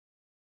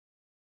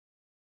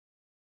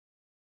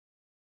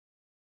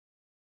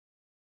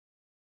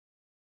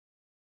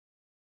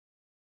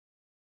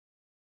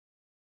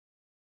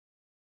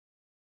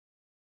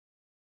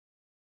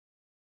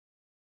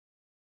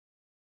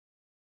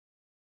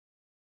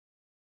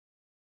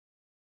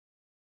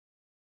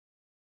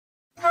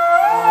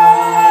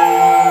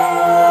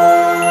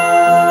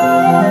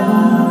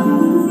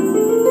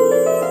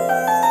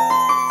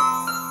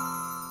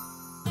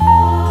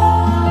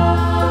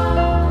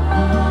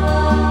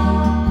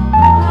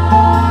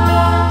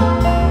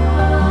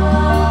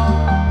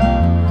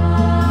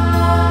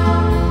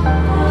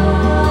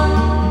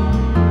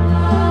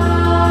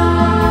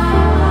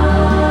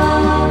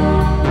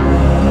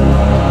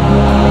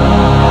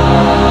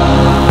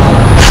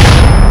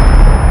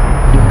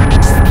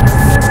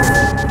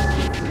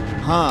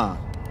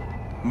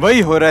वही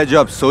हो रहा है जो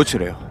आप सोच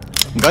रहे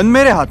हो। गन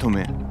मेरे हाथों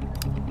में,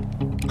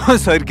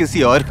 सर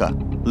किसी और का।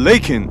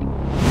 लेकिन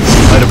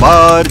हर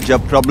बार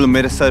जब प्रॉब्लम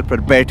मेरे सर पर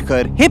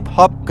बैठकर हिप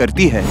हॉप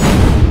करती है,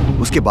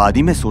 उसके बाद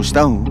ही मैं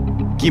सोचता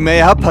हूँ कि मैं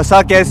यहाँ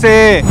फंसा कैसे।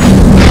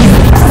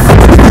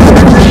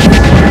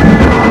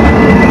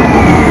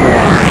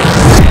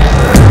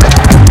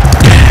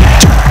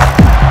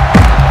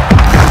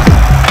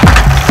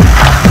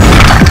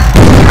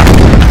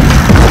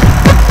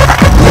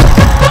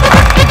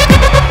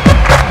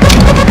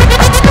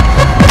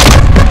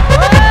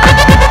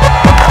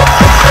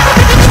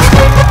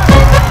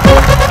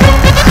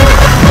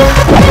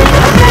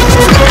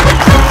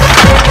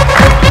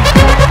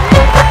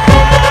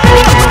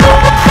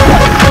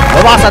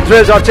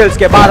 थ्रिल्स और चिल्स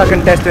के 12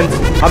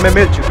 कंटेस्टेंट्स हमें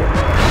मिल चुके हैं।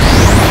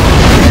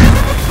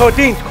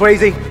 13th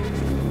क्रेजी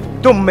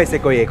तुम में से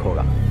कोई एक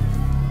होगा।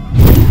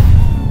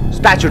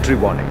 स्टैट्यूटरी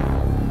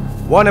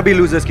वार्निंग, वानाबी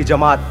लूजर्स की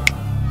जमात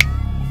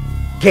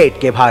गेट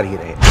के बाहर ही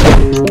रहे।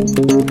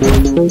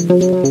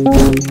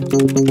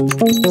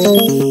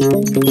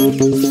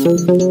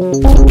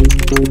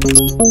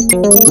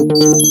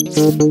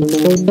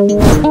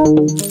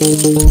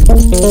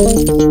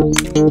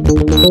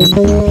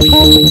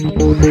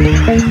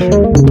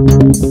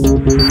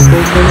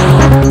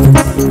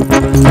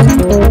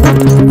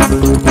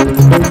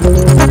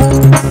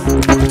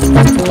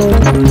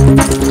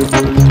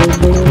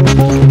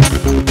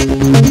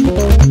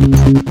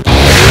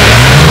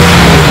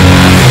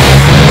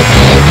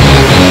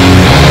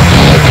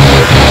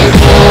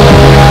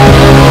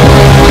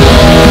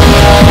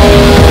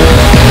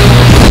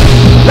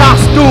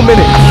 Last 2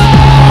 minutes.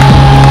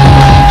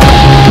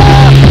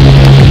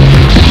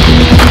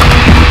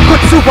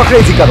 कुछ सुपर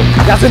क्रेजी करो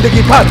या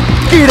जिंदगी भर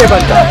कीड़े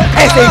बनकर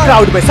ऐसे ही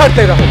क्राउड में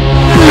सड़ते रहो।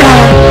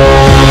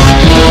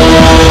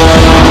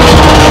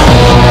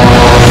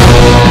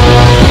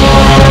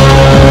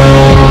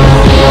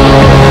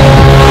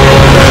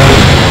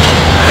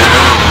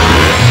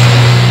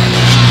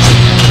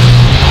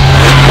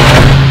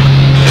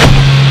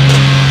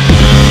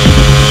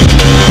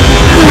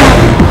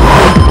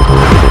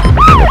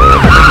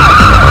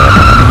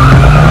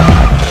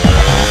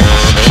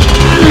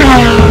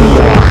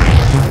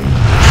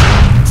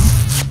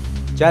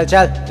 चल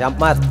चल जंप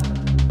मार।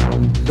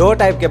 2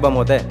 टाइप के बम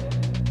होते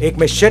हैं, एक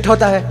में शिट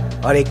होता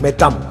है और एक में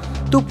दम।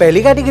 तू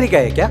पहली कैटेगरी का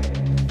है क्या?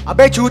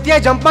 अबे चूतिया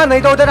जंप मार,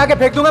 नहीं तो उधर आके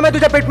फेंक दूंगा मैं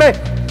तुझे पिट में।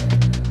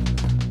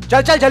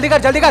 चल चल जल्दी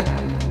कर जल्दी कर।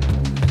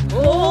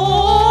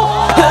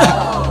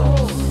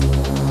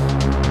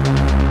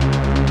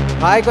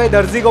 भाई कोई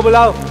दर्जी को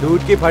बुलाओ,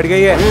 दूध की फट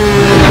गई है।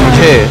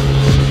 मुझे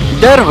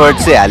डर वर्ड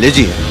से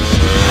एलर्जी है।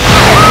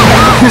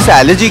 इस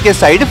एलर्जी के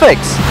साइड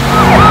इफेक्ट्स,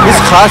 इस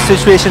खास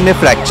सिचुएशन में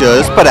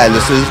फ्रैक्चर्स,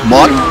 पैरालिसिस,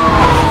 मौत,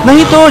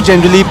 नहीं तो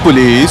जनरली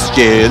पुलिस,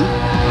 जेल।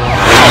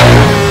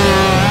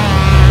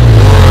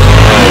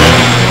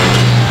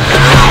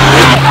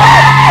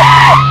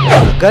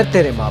 अगर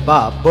तेरे माँ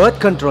बाप बर्थ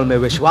कंट्रोल में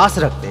विश्वास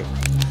रखते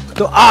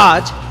तो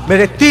आज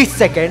मेरे 30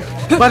 सेकंड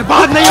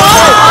बर्बाद नहीं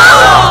होते।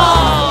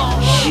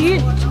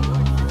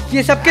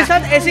 ये सबके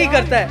साथ ऐसे ही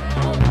करता है।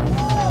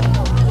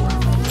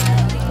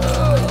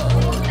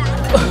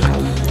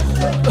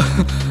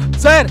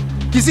 सर,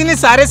 किसी ने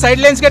सारे साइड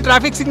लाइन्स के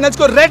ट्रैफिक सिग्नल्स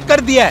को रेड कर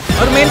दिया है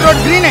और मेन रोड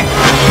ग्रीन है।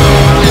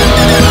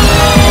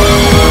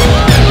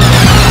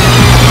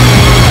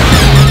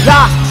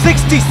 Last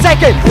 60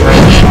 second.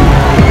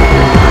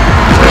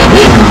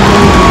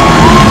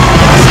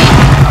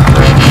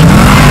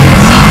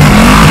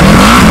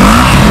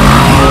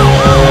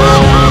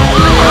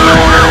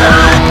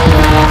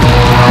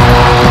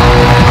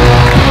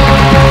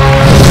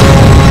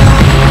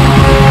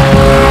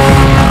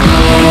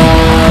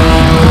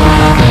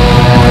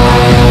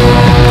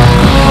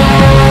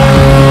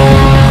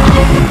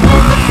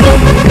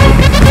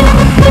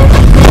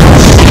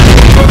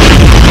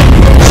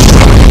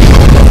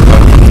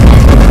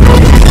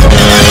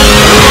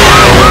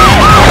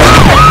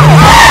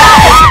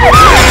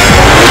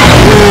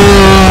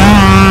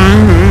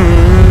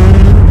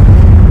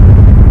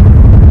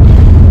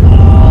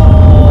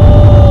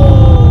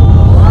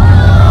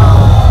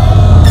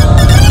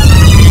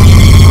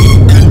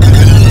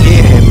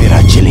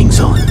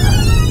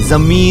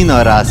 जमीन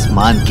और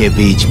आसमान के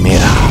बीच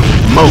मेरा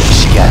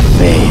मोक्ष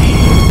कैफे।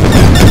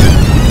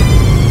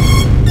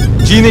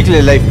 जीने के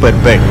लिए लाइफ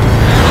पर बेट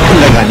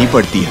लगानी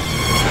पड़ती है।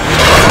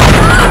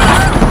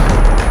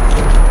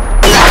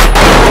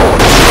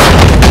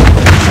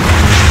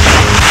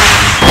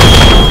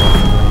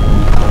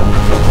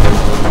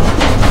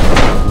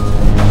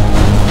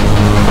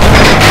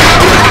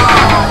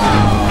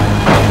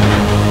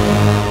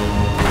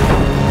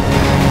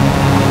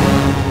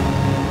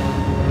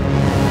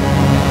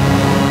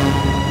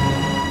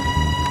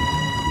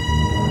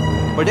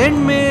 बट एंड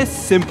में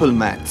सिंपल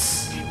मैथ्स,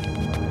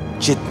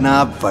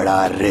 जितना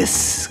बड़ा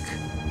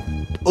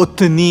रिस्क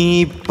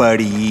उतनी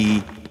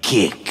बड़ी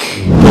किक।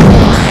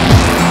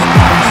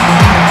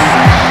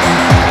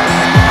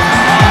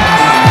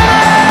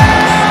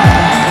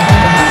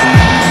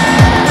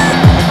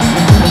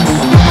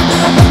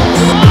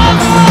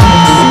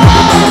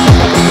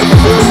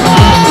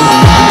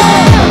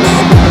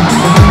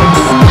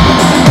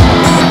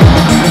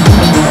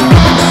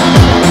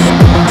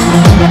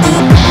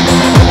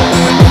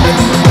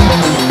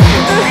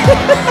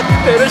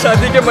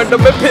 मंडप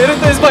में फेरे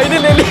तो इस भाई ने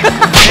ले लिया।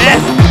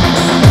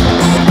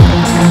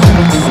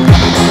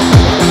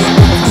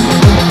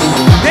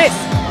 This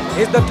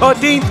is the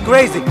 13th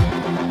crazy.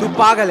 तू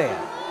पागल है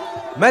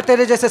यार। मैं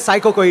तेरे जैसे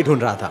साइको को ही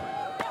ढूंढ रहा था।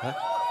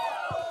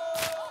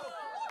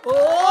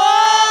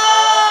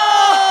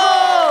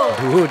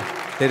 Dude,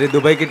 तेरे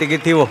दुबई की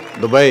टिकट थी वो।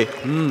 दुबई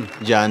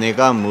जाने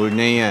का मूड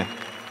नहीं है।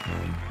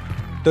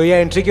 तो ये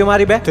एंट्री क्यों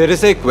मारी बे? तेरे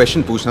से एक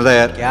क्वेश्चन पूछना था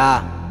यार। क्या?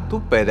 तू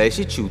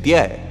पैदाइशी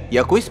चूतिया है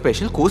या कोई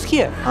स्पेशल कोर्स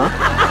किया है? हाँ?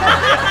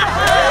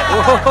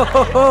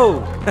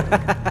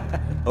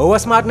 ओवर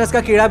स्मार्टनेस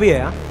का कीड़ा भी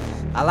है।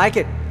 आई लाइक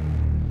इट,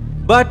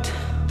 बट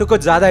तू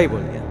कुछ ज्यादा ही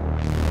बोल दिया।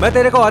 मैं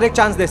तेरे को और एक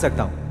चांस दे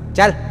सकता हूँ।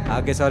 चल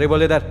आगे सॉरी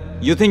बोल इधर।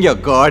 You think you are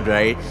God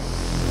right?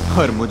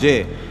 और मुझे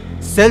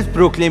सेल्फ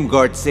प्रोक्लेम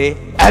गॉड से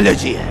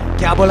एलर्जी है।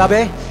 क्या बोला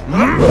बे?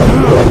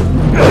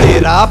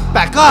 तेरा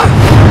पैकअप।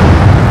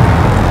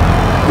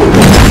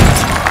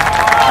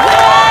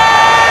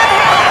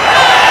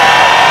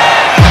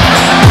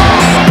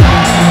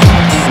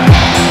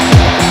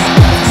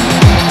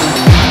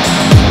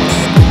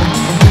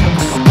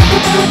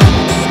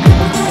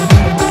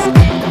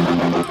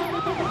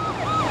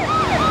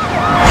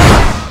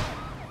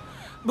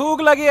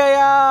 भूख लगी है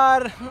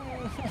यार।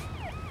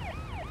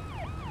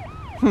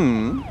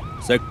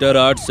 सेक्टर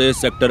 8 से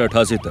सेक्टर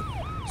 88 तक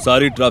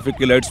सारी ट्रैफिक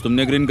की लाइट्स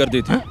तुमने ग्रीन कर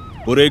दी थी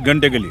पूरे 1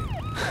 घंटे के लिए।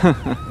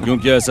 क्यों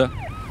किया ऐसा?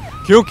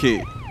 क्योंकि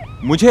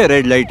मुझे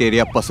रेड लाइट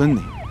एरिया पसंद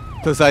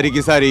नहीं, तो सारी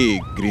की सारी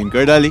ग्रीन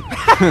कर डाली।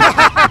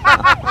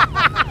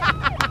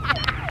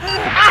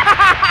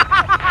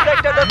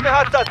 सेक्टर 10 में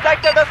हादसा,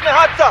 सेक्टर 10 में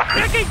हादसा।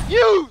 Breaking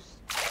news!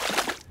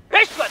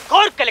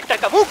 रिश्वतखोर कलेक्टर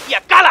का मुंह किया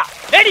काला,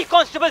 लेडी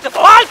कांस्टेबल से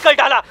बवाल कर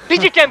डाला,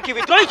 डीजीटीएम की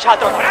विद्रोही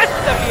छात्रों को अरेस्ट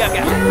कर लिया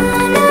गया।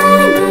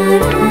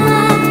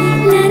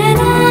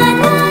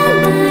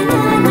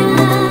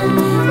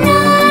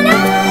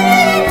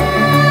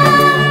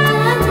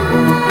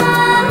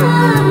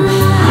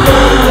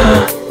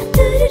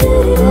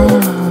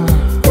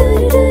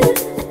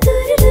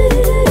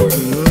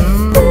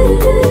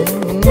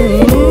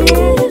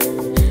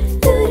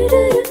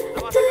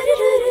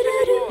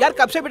 यार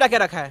कब से बिठा के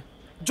रखा है?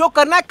 जो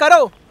करना है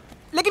करो,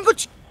 लेकिन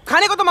कुछ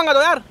खाने को तो मंगा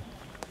दो यार।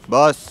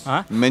 बॉस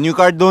मेन्यू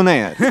कार्ड दो ना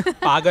यार।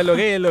 पागल हो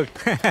गए ये लोग।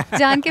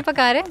 जान के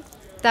पका रहे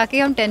ताकि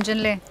हम टेंशन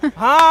लें।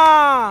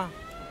 हाँ,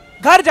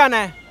 घर जाना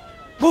है,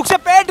 भूख से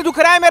पेट दुख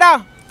रहा है मेरा।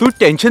 तू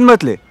टेंशन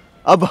मत ले,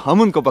 अब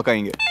हम उनको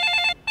पकाएंगे।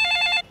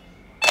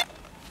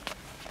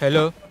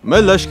 हेलो,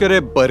 मैं लश्कर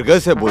बरगद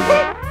से बोल रहा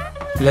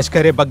हूँ।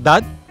 लश्कर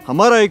बगदाद?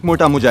 हमारा एक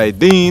मोटा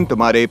मुजाहिदीन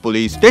तुम्हारे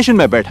पुलिस स्टेशन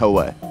में बैठा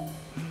हुआ है।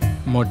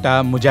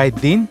 मोटा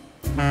मुजाहिदीन?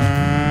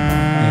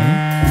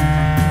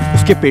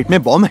 उसके पेट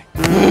में बॉम्ब है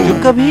जो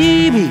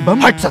कभी भी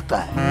फट सकता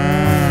है।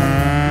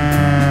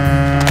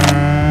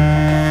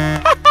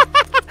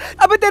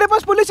 अबे तेरे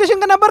पास पुलिस स्टेशन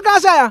का नंबर कहाँ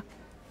से आया?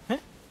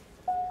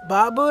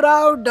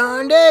 बाबूराव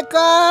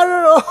डांडेकर।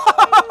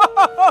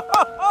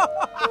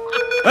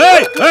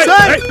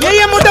 सर, यही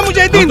है मोटा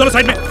मुजाहिदीन। दोनों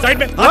साइड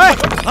में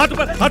हाथ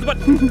ऊपर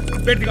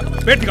पेट दिखा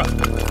मुझे, पेट दिखा।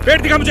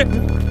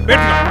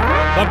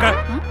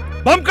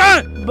 बम कहाँ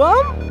है?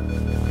 बम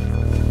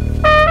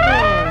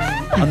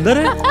अंदर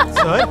है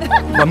सर,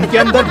 बम के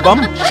अंदर बम।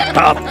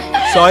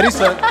 Sorry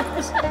sir.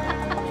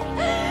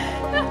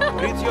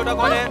 प्रीत सियोटा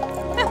कौन है?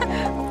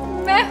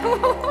 मैं हूँ।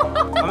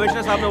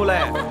 कमिश्नर साहब ने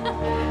बुलाया है।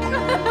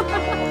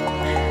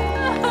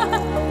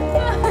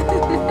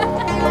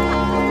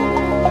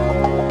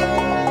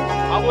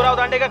 बाबूराव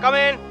दांडेकर कम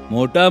इन।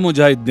 मोटा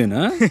मुजाहिदीन।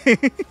 हाँ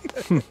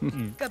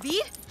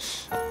कबीर,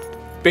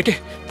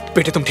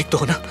 बेटे तुम ठीक तो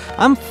हो ना?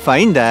 I am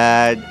fine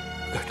dad.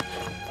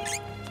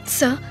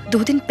 Sir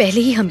 2 दिन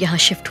पहले ही हम यहाँ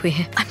शिफ्ट हुए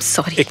हैं। I am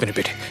sorry. एक मिनट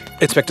बेटे।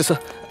 इंस्पेक्टर सर,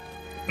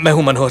 मैं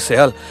हूँ मनोहर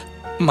Sayal,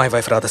 my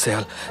wife Radha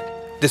Sayal.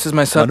 This is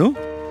my son.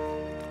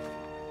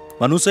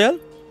 Manu Sayal?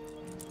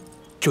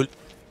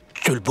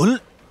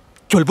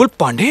 चुलबुल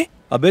पांडे?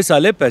 अबे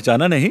साले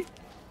पहचाना नहीं?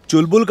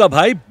 चुलबुल का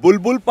भाई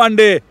बुलबुल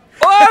पांडे।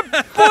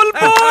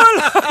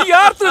 बुलबुल!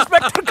 यार तू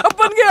इंस्पेक्टर कब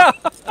बन गया?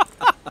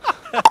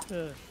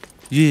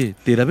 ये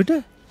तेरा बेटा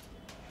है?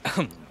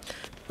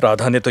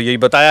 राधा ने तो यही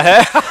बताया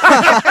है।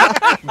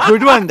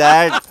 Good one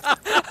dad.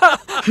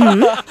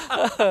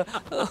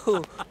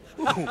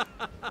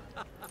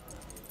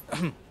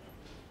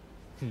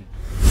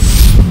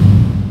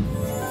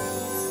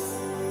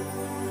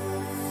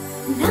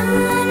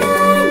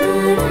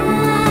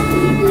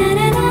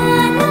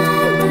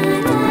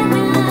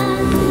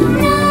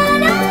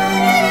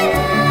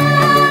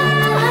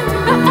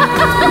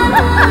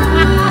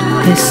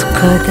 इस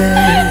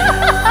कदर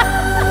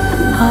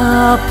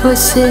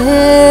आपसे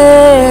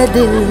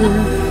दिल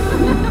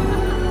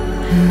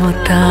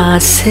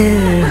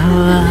मुतासिर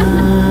हुआ।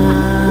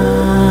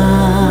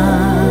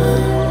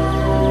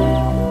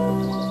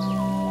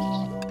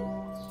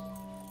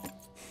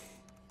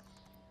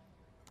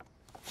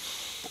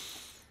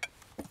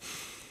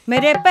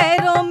 मेरे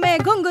पैरों में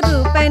घुंघरू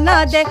पहना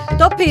दे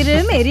तो फिर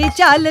मेरी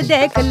चाल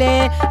देख ले।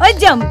 और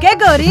जम के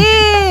गोरी।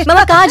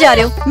 मम्मा कहाँ जा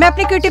रहे हो? मैं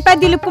अपनी क्यूटी पे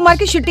दिलीप कुमार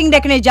की शूटिंग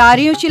देखने जा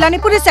रही हूँ। शीला ने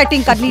पूरी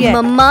सेटिंग कर ली है।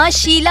 मम्मा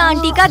शीला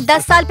आंटी का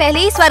 10 साल पहले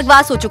ही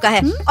स्वर्गवास हो चुका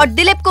है और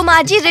दिलीप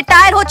कुमार जी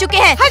रिटायर हो चुके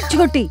हैं। हट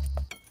छोटी,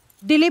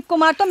 दिलीप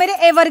कुमार तो मेरे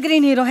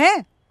एवरग्रीन हीरो हैं।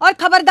 और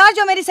खबरदार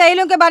जो मेरी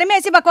सहेलियों के बारे में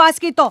ऐसी बकवास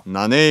की तो।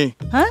 नानी।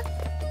 हाँ?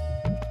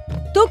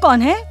 तू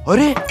कौन है?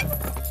 अरे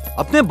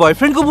अपने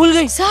बॉयफ्रेंड को भूल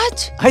गई?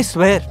 सच? I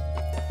swear.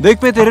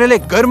 देख मैं तेरे लिए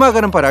गर्मा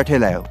गर्म पराठे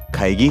लाया हूँ,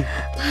 खाएगी?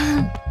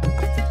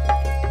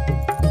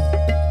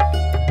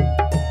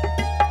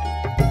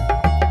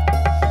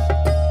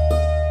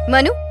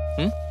 मनु,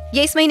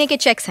 ये इस महीने के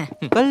चेक्स हैं।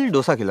 कल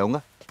डोसा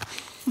खिलाऊंगा।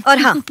 और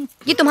हाँ,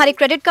 ये तुम्हारे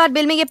क्रेडिट कार्ड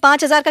बिल में ये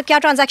 5000 का क्या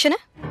ट्रांजैक्शन है?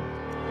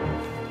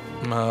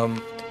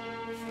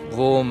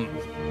 वो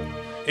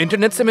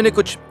इंटरनेट से मैंने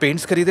कुछ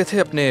पेंट्स खरीदे थे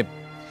अपने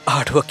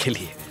आर्टवर्क के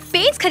लिए।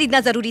 पेंट्स खरीदना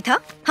जरूरी था?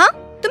 हाँ,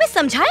 तुम्हें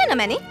समझाया ना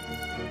मैंने।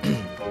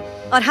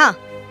 और हाँ,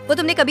 वो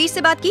तुमने कबीर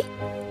से बात की?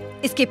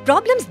 इसके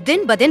प्रॉब्लम्स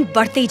दिन ब दिन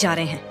बढ़ते ही जा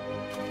रहे हैं।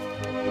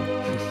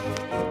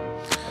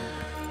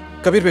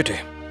 कबीर बेटे,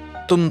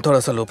 तुम थोड़ा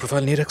सा लो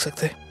प्रोफाइल नहीं रख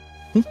सकते?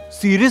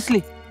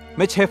 सीरियसली?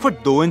 मैं 6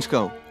 फुट 2 इंच का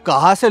हूँ,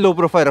 कहाँ से लो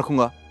प्रोफाइल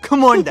रखूंगा?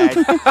 Come on dad.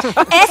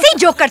 ऐसे ही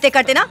जोक करते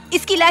करते ना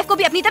इसकी लाइफ को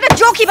भी अपनी तरह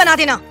जोक ही बना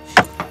देना।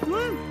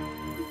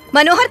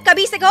 मनोहर,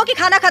 कबीर से कहो कि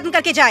खाना खत्म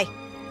करके जाए।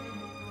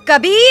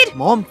 कबीर।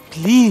 Mom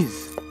please.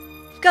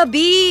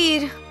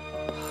 कबीर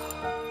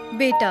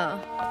बेटा,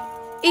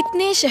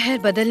 इतने शहर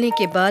बदलने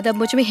के बाद अब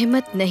मुझ में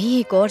हिम्मत नहीं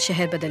एक और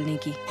शहर बदलने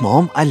की।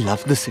 Mom, I love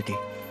this city,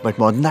 but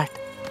more than that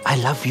I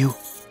love you.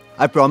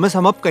 I promise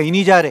हम अब कहीं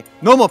नहीं जा रहे।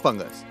 नो मोर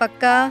पंगस।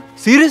 पक्का?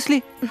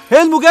 Seriously?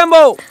 Hello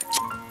Mogambo.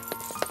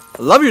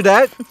 Love you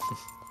dad.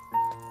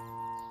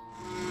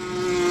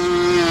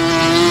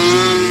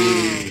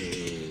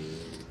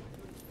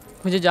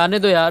 मुझे जाने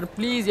दो यार,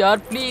 प्लीज यार,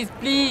 प्लीज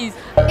प्लीज।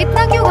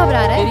 इतना क्यों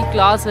घबरा रहा है? मेरी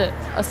क्लास है,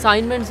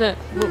 असाइनमेंट्स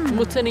हैं,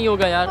 मुझसे नहीं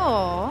होगा यार।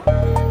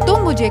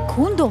 तुम मुझे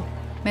खून दो,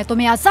 मैं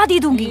तुम्हें आजादी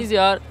दूंगी। प्लीज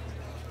यार।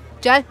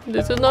 चल।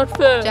 This is not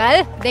fair.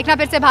 चल, देखना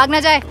फिर से भाग ना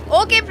जाए।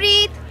 ओके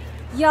प्रीत।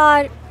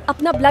 यार,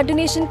 अपना ब्लड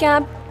डोनेशन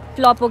कैंप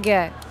फ्लॉप हो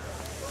गया है।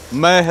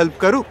 मैं हेल्प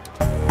करूं?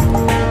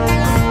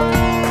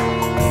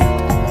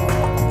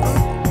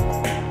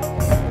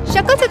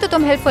 शक्ल से तो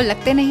तुम हेल्पफुल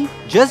लगते नहीं।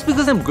 Just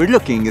because I'm good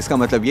looking, इसका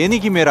मतलब ये नहीं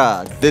कि मेरा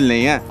दिल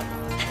नहीं है।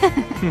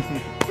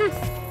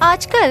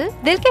 आजकल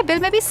दिल के बिल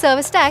में भी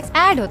सर्विस टैक्स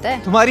ऐड होता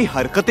है। तुम्हारी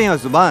हरकतें और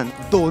जुबान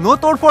दोनों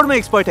तोड़फोड़ में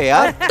एक्सपर्ट है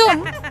यार।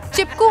 तुम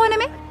चिपकू होने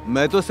में?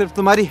 मैं तो सिर्फ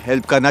तुम्हारी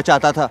हेल्प करना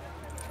चाहता था।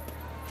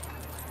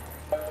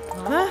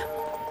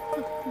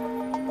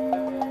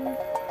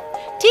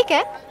 ठीक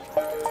है,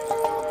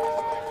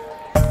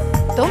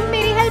 तुम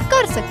मेरी हेल्प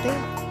कर सकते हो,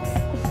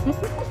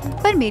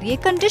 पर मेरी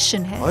एक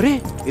कंडीशन है। अरे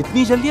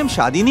इतनी जल्दी हम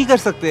शादी नहीं कर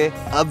सकते,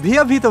 अभी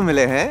अभी तो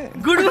मिले हैं।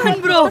 Good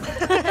one bro.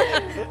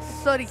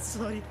 Sorry.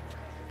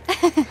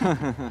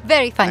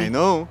 Very funny. I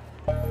know.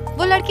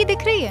 वो लड़की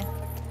दिख रही है?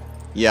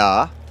 या।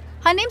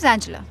 हर नेम्स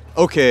एंजेला।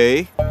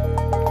 ओके।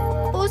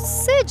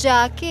 उससे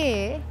जाके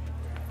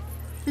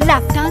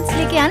लैप डांस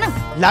लेके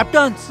आना। Lap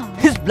dance?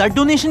 इस ब्लड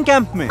डोनेशन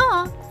कैंप में?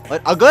 हाँ।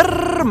 और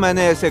अगर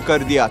मैंने ऐसे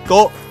कर दिया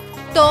तो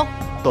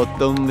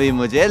तुम भी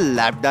मुझे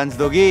लैप डांस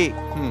दोगी?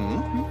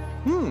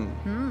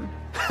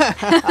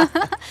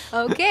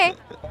 Okay,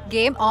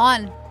 game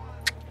on.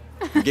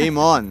 Game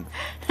on.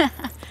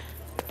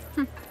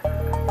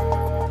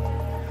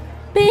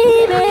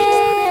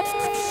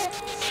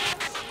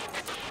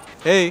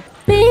 Hey.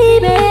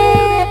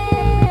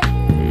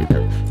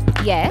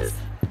 Yes,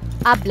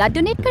 आप ब्लड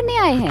डोनेट करने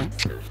आए हैं?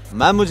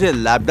 मैम, मुझे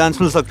लैप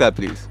डांस मिल सकता है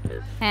प्लीज?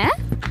 हैं?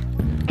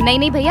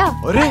 नहीं भैया,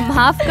 अरे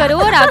माफ करो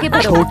और आगे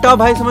बढ़ो। छोटा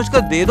भाई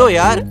समझकर दे दो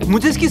यार,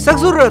 मुझे इसकी सख्त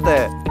जरूरत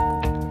है।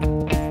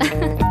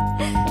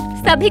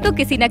 सभी को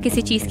किसी न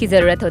किसी चीज की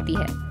जरूरत होती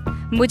है।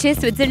 मुझे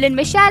स्विट्जरलैंड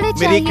में शैले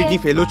चाहिए। मेरी किडनी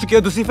फेल हो चुकी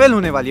है, दूसरी फेल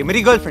होने वाली है।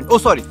 मेरी गर्लफ्रेंड, ओ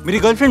सॉरी, मेरी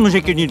गर्लफ्रेंड मुझे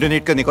किडनी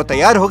डोनेट करने को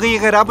तैयार हो गई है।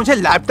 अगर आप मुझे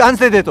लैप डांस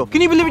दे दे तो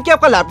कैन यू बिलीव इट कि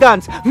आपका लैप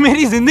डांस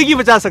मेरी जिंदगी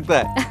बचा सकता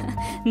है?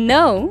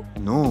 नो।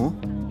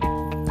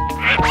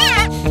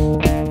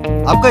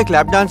 आपका एक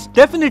लैप डांस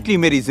डेफिनेटली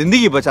मेरी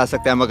जिंदगी बचा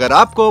सकता है, मगर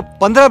आपको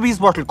 15-20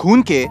 बॉटल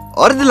खून के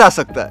और दिला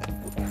सकता है।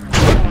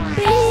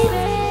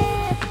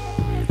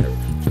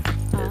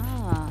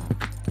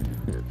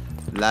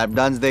 लैप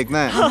डांस देखना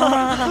है?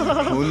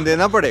 खून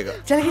देना पड़ेगा।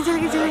 चलेगी।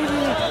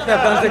 लैप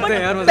डांस देखते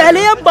हैं यार।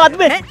 पहले अब बाद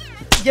में।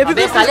 ये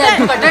भी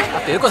साले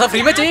तेरे को सब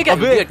फ्री में चाहिए क्या?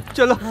 अबे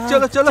चलो।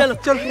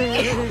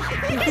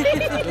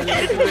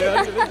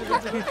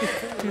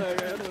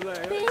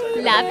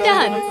 Lap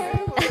dance.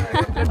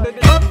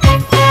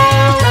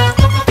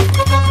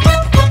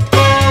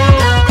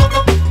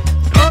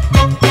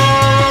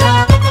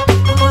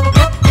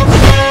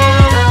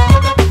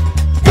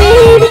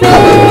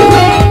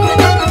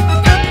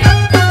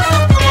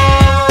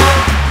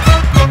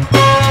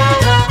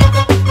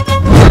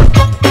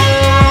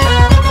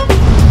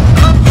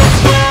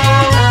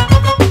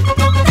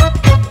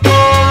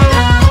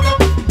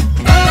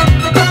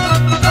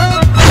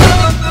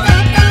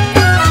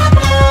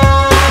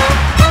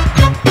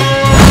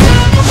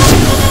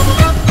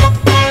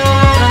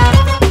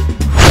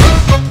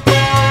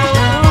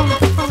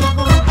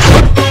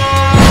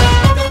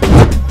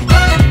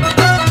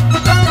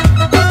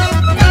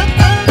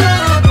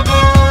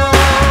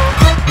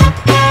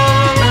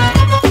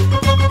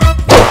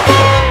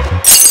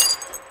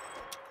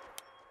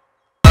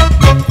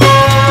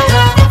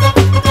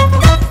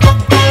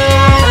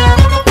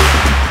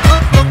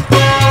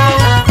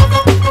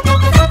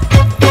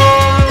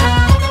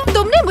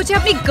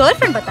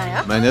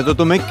 बताया? मैंने तो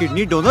तुम्हें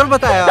किडनी डोनर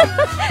बताया।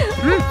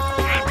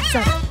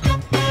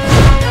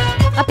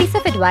 A piece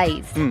of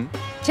advice.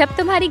 जब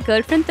तुम्हारी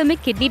गर्लफ्रेंड तुम्हें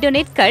किडनी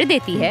डोनेट कर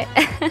देती है,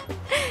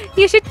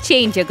 you should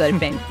change your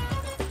girlfriend.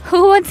 Who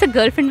wants a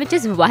girlfriend which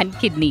is one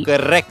kidney?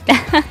 Correct.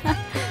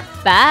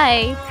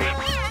 Bye.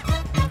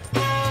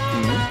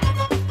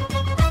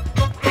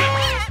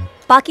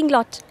 Parking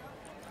lot.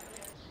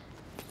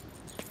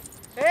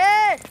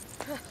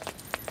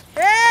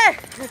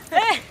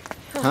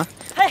 हाँ?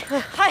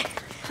 Hi.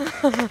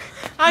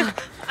 I'm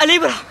Ali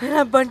bro.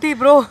 Bunty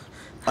bro.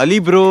 Ali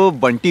bro,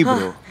 Bunty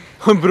bro.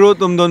 Bro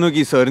तुम दोनों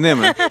की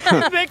सरनेम है।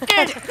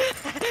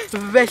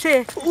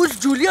 वैसे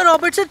उस जूलिया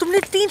रॉबर्ट से तुमने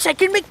 3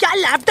 सेकंड में क्या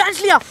लैप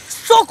डांस लिया?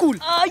 So cool.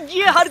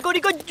 ये हर कोई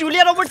को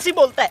जूलिया रॉबर्ट्स ही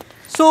बोलता है।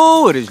 So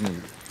original.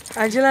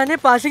 एंजेला ने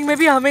पासिंग में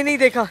भी हमें नहीं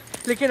देखा,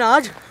 लेकिन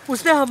आज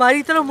उसने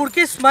हमारी तरफ मुड़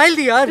के स्माइल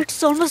दी यार।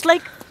 It's almost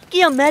like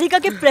कि अमेरिका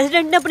के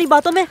प्रेसिडेंट ने अपनी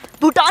बातों में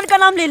भूटान का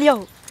नाम ले लिया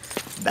हो।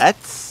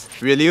 That's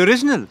really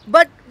original.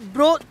 But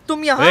bro,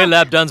 तुम यहाँ? Hey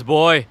lap dance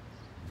boy.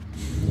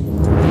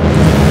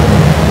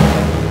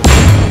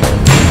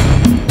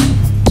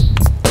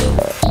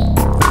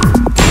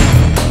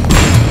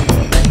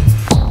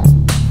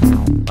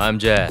 I'm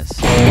Jazz.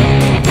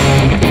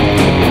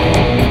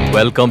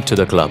 Welcome to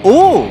the club.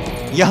 Oh,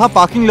 यहाँ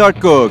पार्किंग लॉट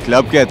को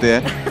क्लब कहते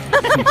हैं।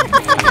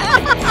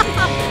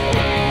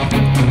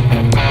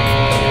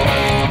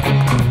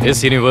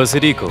 इस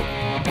यूनिवर्सिटी को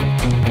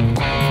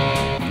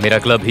मेरा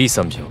क्लब ही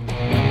समझो।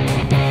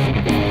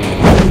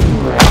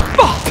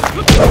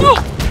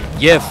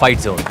 ये फाइट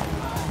जोन,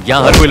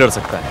 यहाँ हर कोई लड़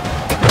सकता है।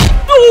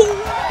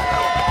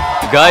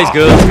 Guys,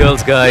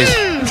 girls, guys.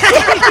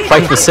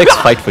 Fight for sex,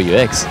 fight for your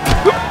ex.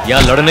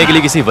 यहाँ लड़ने के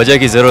लिए किसी वजह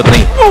की जरूरत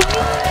नहीं।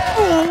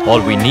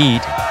 All we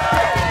need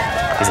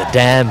is a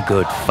damn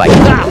good fight.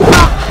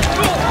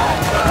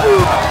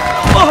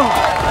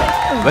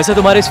 वैसे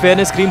तुम्हारे इस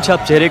फेयरनेस क्रीम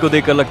छाप चेहरे को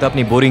देखकर लगता है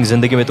अपनी बोरिंग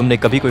जिंदगी में तुमने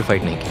कभी कोई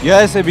फाइट नहीं की। या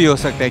ऐसे भी हो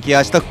सकता है कि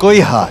आज तक कोई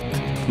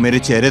हाथ मेरे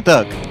चेहरे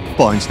तक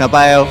पहुंच ना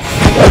पाया हो।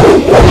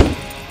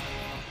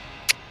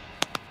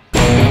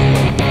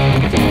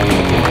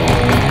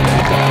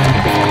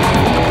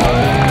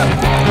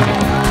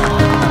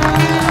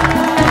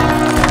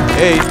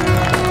 Hey.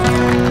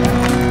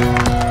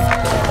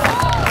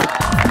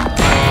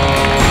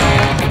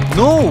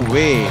 No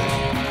way.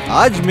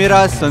 आज मेरा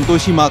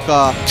संतोषी माँ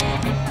का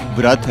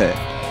व्रत है।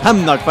 I'm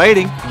not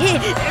fighting.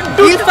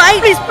 We'll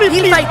fight.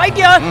 Please fight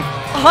यार।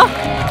 हाँ?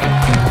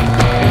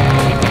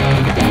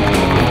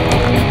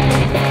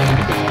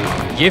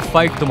 ये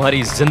फाइट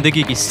तुम्हारी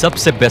जिंदगी की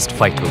सबसे बेस्ट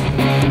फाइट होगी।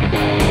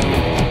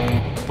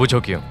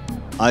 पूछो क्यों?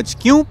 आज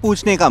क्यों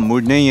पूछने का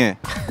मूड नहीं है।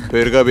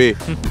 फिर कभी।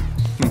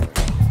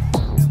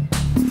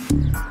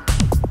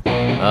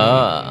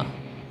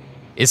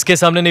 इसके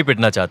सामने नहीं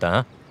पिटना चाहता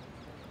हाँ?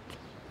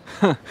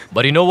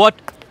 But you know what?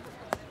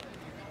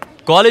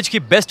 College की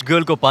बेस्ट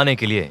गर्ल को पाने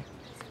के लिए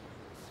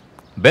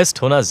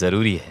बेस्ट होना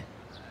जरूरी है।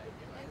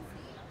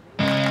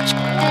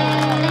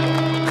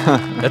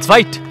 Let's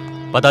fight.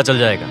 पता चल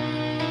जाएगा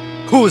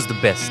Who is the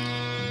best?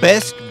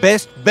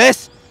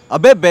 Best.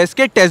 अबे बेस्ट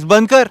के टेस्ट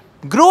बंद कर।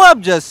 Grow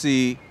up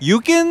Jassi. You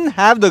can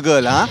have the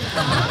girl हाँ?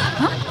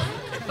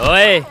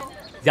 ओए,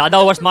 ज्यादा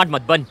ओवर स्मार्ट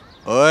मत बन।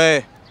 ओए,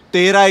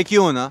 तेरा IQ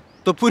हो ना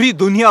तो पूरी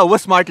दुनिया ओवर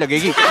स्मार्ट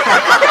लगेगी।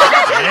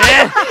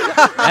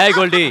 Hey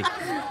गोल्डी,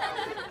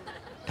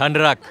 ठंड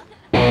रख।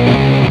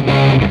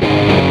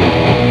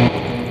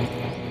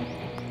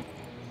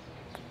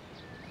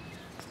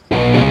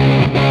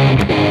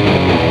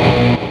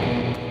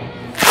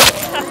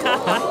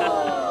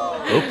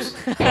 Oops,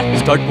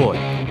 stud boy,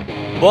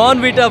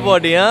 born vita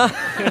body हाँ?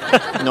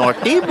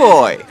 Naughty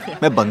boy,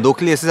 मैं बंदों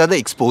के लिए ऐसे ज्यादा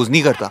एक्सपोज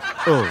नहीं करता।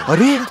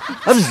 अरे,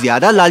 अब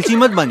ज्यादा लालची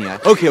मत बन यार।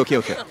 Okay.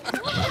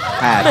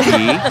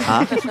 Happy,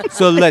 हाँ?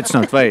 So let's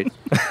not fight.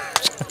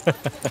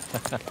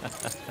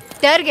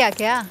 डर गया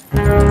क्या?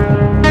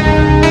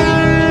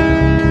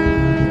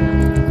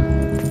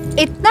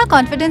 इतना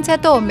कॉन्फिडेंस है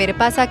तो मेरे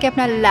पास आके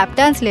अपना लैप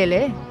डांस ले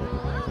ले।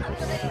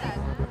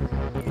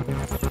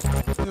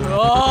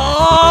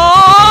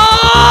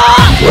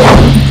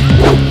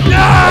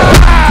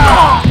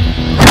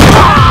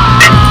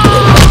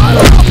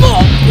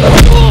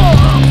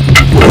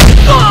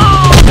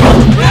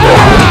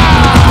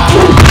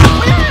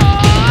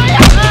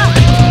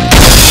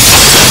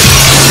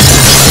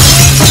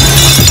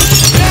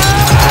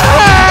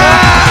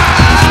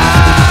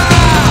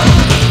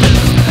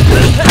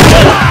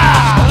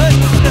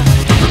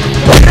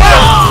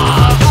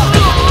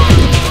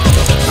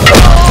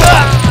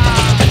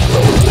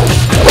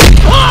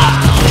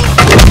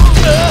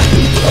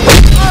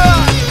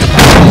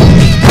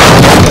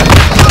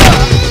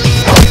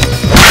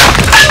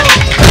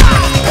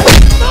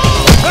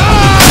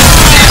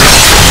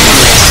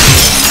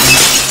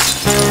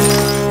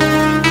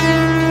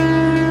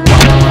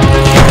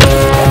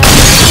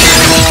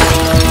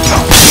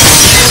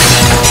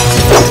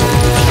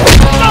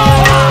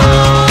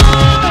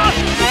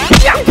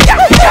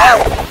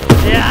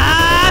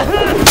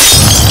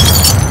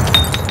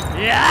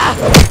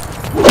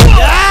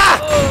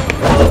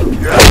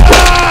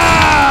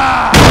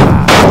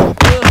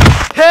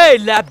 Hey,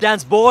 lap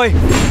dance boy.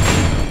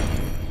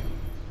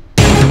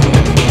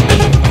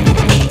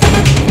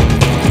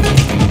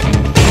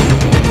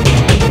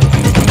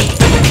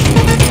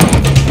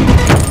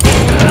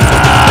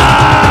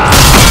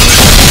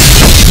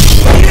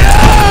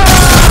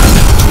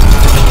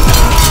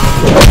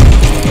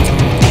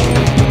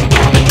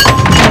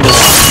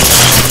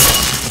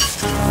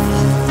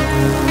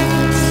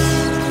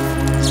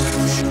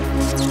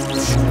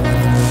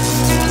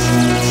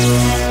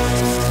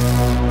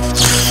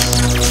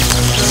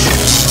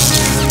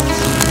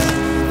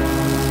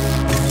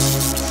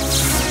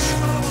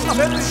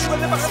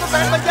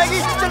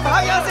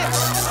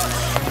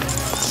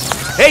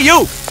 Hey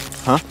you!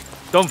 हाँ?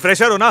 तुम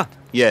फ्रेशर हो ना?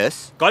 Yes.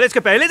 कॉलेज के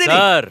पहले दिन?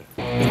 सर,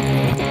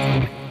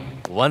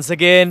 once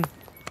again,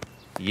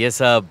 ये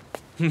सब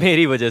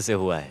मेरी वजह से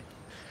हुआ है।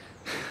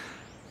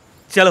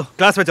 चलो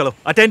क्लास में चलो।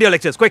 Attend your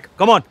lectures, quick,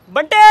 come on.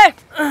 बंटे,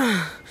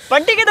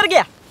 बंटी किधर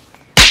गया?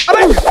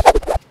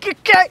 अबे,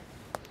 क्या?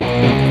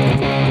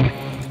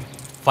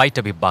 फाइट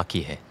अभी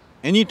बाकी है।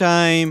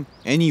 Anytime,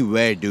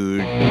 anywhere,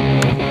 dude.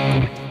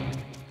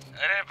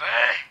 अरे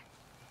भाई,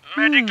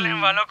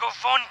 मेडिक्लेम वालों को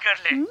फोन कर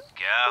ले।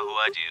 क्या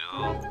हुआ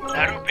जीरू?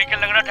 दारू पी के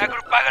लंगड़ा ठाकुर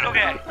पागल हो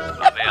गया है।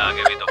 अबे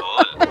आगे भी तो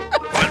बोल।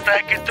 बोलता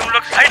है कि तुम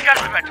लोग साइड कार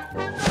में बैठो।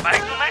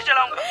 बाइक तो मैं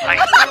चलाऊंगा।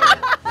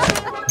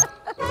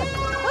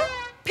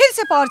 फिर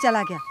से पावर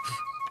चला गया।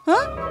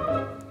 हाँ?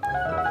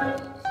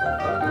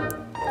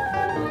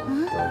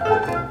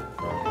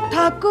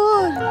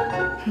 ठाकुर,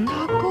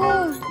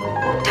 ठाकुर,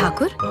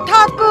 ठाकुर,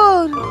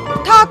 ठाकुर,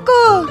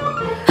 ठाकुर,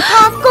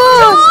 ठाकुर,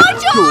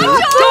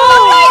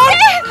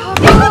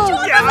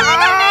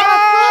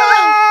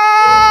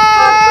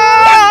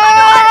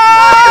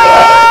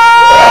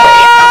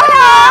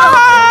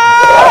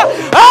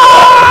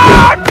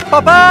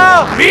 पापा!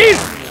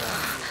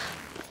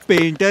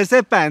 पेंटर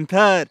से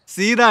पैंथर,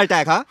 सीधा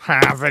अटैक।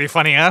 हाँ, वेरी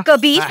फनी। हाँ,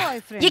 कबीर,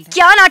 ये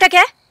क्या नाटक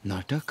है?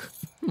 नाटक?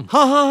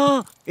 हाँ हाँ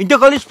हाँ, इंटर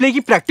कॉलेज प्ले की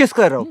प्रैक्टिस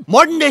कर रहा हूँ।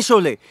 मॉडर्न डे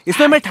शोले,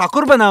 इसमें मैं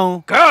ठाकुर बना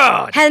हूँ।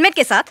 हेलमेट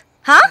के साथ?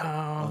 हाँ?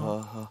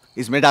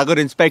 इसमें ठाकुर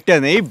इंस्पेक्टर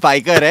नहीं,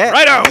 बाइकर है।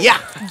 या।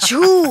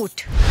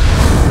 झूठ।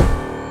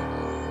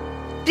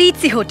 प्रीत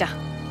सिहोटा।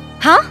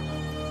 हाँ?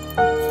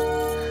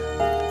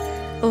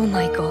 Oh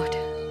my God.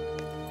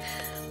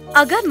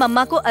 अगर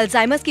मम्मा को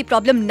अल्जाइमर्स की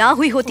प्रॉब्लम ना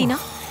हुई होती ना,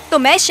 तो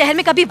मैं शहर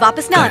में कभी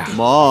वापस ना आती।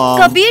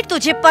 कबीर,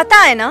 तुझे पता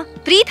है ना,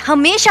 प्रीत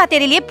हमेशा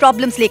तेरे लिए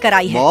प्रॉब्लम्स लेकर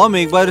आई है। मॉम,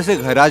 एक बार उसे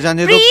घर आ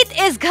जाने दो। प्रीत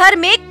इस घर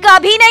में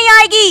कभी नहीं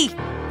आएगी।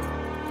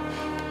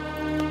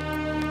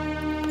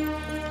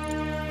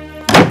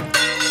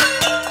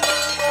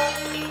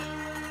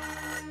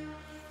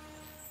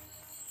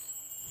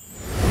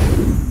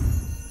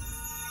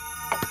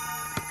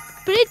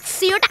 प्रीत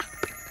सियोटा,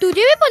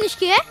 तुझे भी पनिश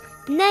किया है?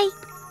 नहीं,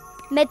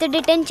 मैं तो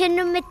डिटेंशन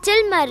रूम में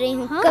चिल मार रही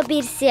हूँ। हाँ?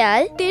 कबीर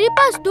सियाल, तेरे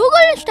पास 2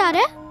 गोल्डन स्टार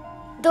है?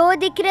 2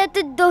 दिख रहे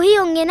तो 2 ही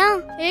होंगे ना।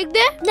 एक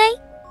दे। नहीं,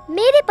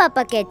 मेरे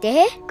पापा कहते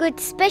हैं कुछ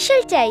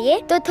स्पेशल चाहिए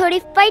तो थोड़ी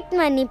फाइट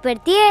मारनी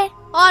पड़ती है।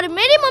 और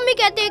मेरी मम्मी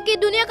कहते हैं कि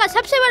दुनिया का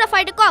सबसे बड़ा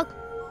फाइटर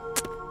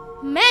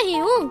कॉक मैं ही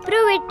हूँ।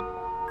 Prove it.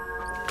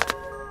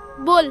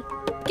 बोल,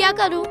 क्या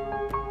करूँ?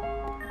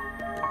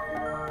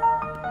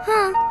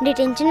 हाँ,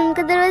 डिटेंशन रूम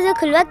का दरवाजा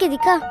खुलवा के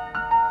दिखा।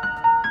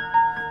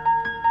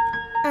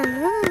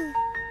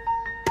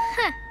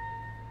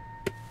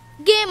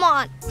 Game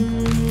on.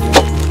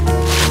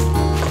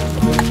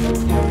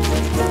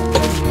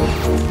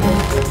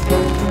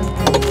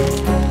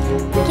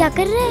 क्या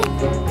कर रहे हैं?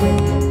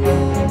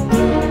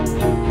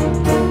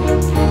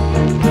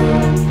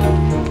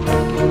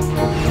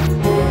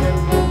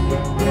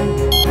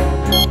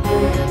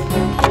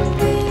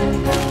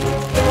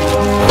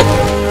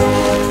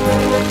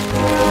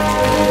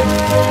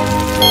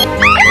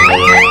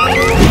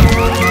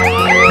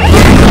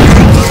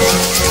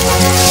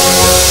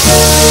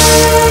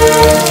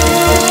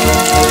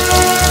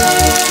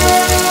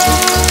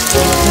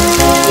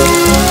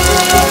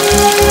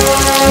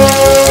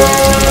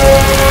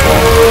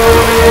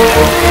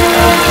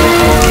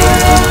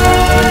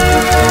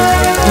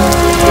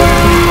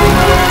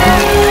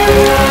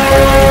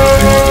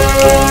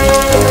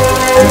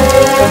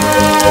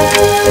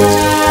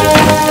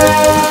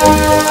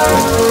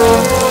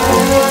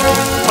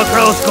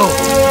 पकड़ो उसको।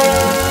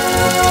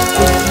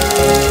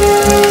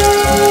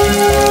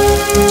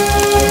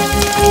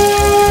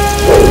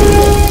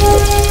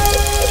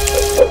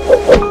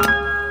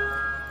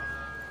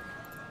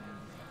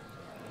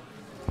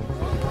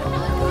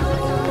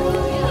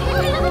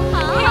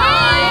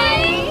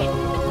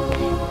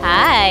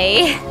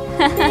 हाय।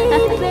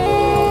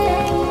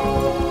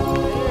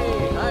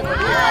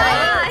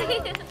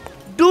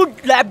 डूड,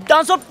 लैप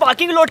डांस और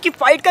पार्किंग लॉट की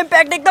फाइट का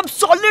इम्पैक्ट एकदम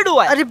सॉलिड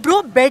हुआ है। अरे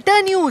ब्रो,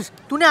 बेटर न्यूज़।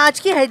 तूने आज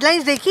की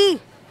हेडलाइंस देखी?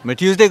 मैं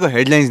ट्यूसडे को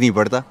हेडलाइंस नहीं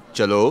पढ़ता।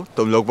 चलो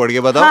तुम लोग पढ़ के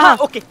बताओ। हाँ,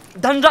 ओके।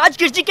 धनराज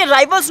किर्ची के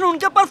राइवल्स ने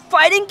उनके ऊपर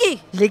फायरिंग की,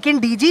 लेकिन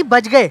डीजी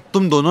बच गए।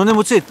 तुम दोनों ने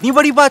मुझसे इतनी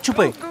बड़ी बात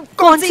छुपाई।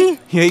 कौन सी?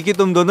 यही कि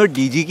तुम दोनों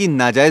डीजी की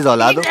नाजायज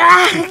औलाद हो।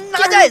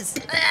 नाजायज?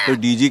 तो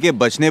डीजी के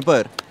बचने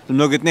पर तुम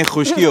लोग इतने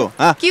खुश क्यों?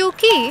 हाँ?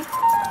 क्योंकि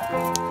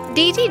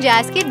डीजी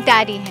जैज के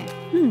डैडी हैं।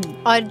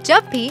 और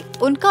जब भी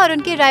उनका और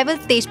उनके राइवल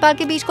तेजपाल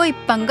के बीच कोई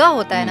पंगा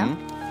होता है ना,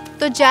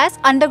 तो जैस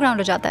अंडरग्राउंड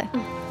हो जाता है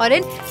और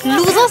इन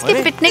लूजर्स के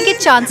पिटने के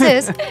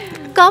चांसेस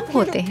कम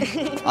होते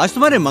हैं। आज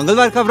तुम्हारे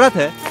मंगलवार का व्रत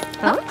है।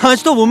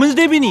 आज तो वुमेन्स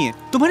डे भी नहीं है।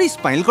 तुम्हारी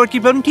स्पाइनल कॉर्ड की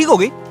प्रॉब्लम ठीक हो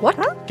गई? What?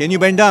 Can you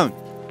bend down?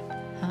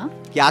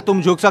 क्या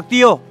तुम झुक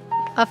सकती हो?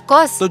 Of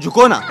course. तो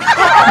झुको ना।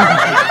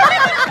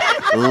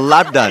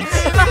 Lap dance.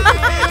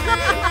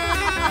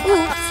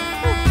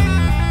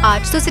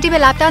 आज तो सिटी में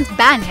लैप डांस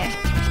बैन है।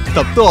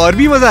 तब तो और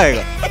भी मजा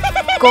आएगा।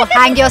 Go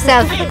hang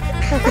yourself.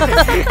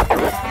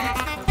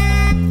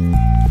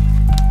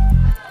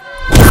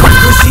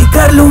 खुशी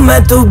कर लूं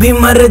मैं तू भी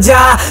मर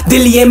जा,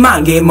 दिल ये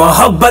मांगे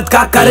मोहब्बत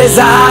का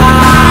कर्जा।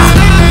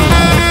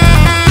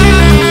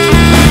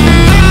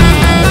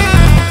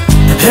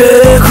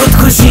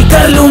 खुदकुशी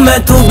कर लूं मैं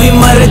तू भी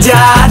मर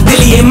जा,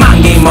 दिल ये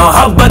मांगे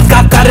मोहब्बत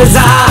का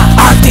कर्जा।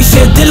 आतिश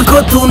दिल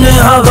को तूने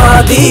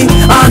हवा दी,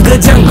 आग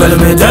जंगल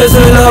में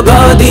जैसे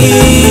लगा दी।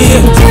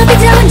 जब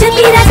जाओ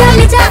जल्दी राजा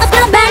ले जा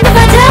अपना बैंड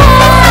बजा।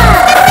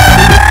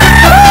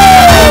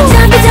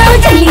 जब जाओ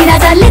जल्दी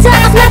राजा ले जा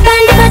अपना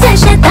बैंड बजा,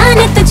 शैतान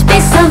तुझ पे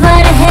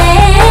सवार है।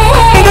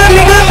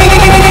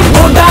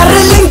 ओ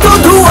डार्लिंग तू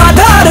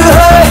धुआंधार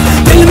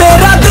है, दिल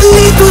मेरा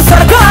दिल्ली तू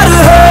सरकार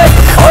है।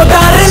 ओ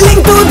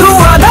डार्लिंग तू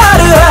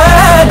धुआंधार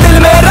है, दिल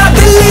मेरा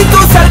दिल्ली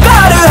तू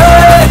सरकार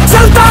है।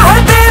 चलता है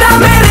तेरा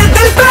मेरे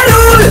दिल पे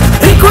रूल,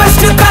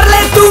 रिक्वेस्ट कर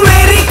ले तू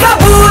मेरी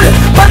कबूल,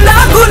 बंदा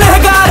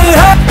गुनहगार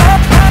है।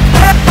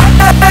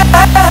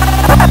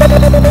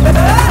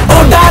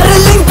 ओ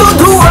डार्लिंग तू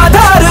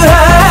धुआंधार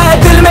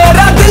है, दिल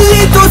मेरा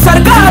दिल्ली तू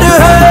सरकार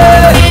है।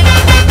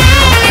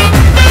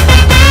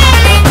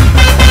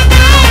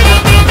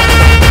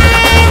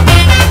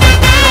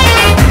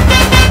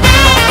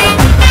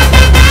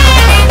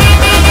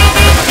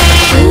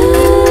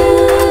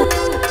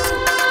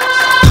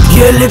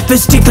 ये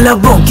लिपस्टिक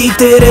लबों की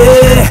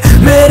तेरे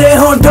मेरे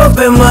होठों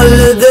पे मल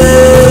दे।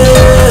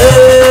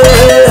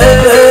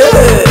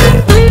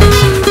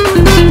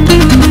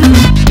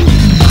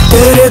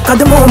 तेरे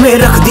कदमों में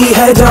रख दी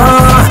है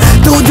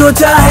जान, तू जो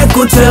चाहे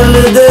कुचल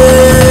दे।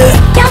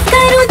 क्या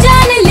करूं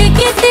जान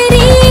लेके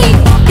तेरी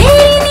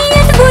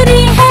नीयत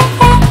बुरी है।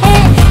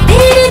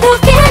 तेरे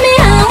धोखे में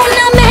आऊं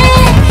ना मैं,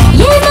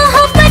 ये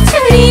मोहब्बत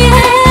छुरी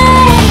है।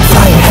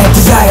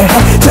 जाहिर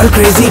है चल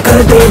क्रेजी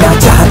कर देना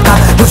चाहता,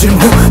 मुजरिम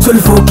हूँ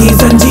जुल्फों की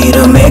जंजीर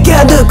में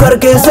कैद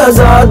करके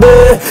सजा दे।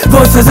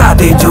 वो सजा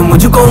दे जो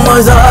मुझको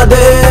मजा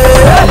दे।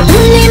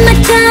 तूने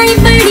मचाई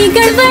बड़ी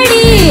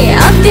गड़बड़ी,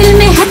 अब दिल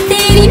में है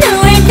तेरी नो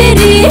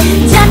एंट्री।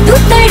 जा तू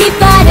तड़ी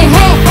पार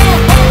है।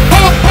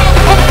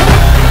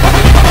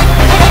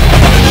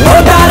 ओ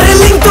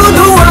डार्लिंग तू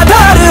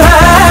धुआंधार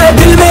है,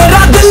 दिल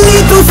मेरा दिल्ली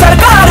तू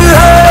सरकार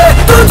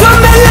है। तू जो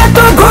मिले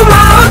तो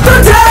घुमाओ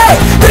तुझे,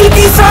 दिल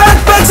की सड़क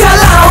पे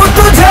चलाओ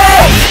तुझे।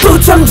 तू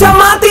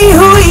चमचमाती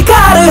हुई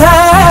कार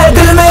है,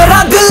 दिल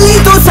मेरा दिल्ली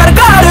तू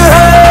सरकार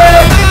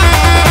है।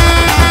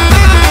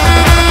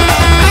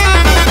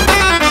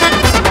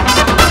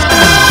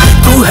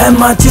 तू है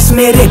माचिस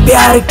मेरे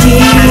प्यार की,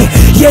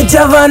 ये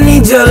जवानी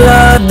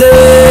जला दे।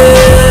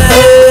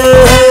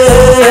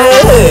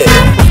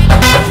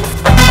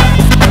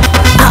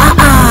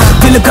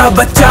 दिल का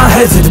बच्चा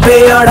है जिद पे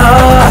अड़ा,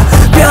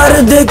 प्यार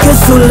दे के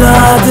सुला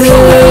दे।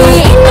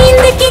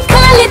 नींद की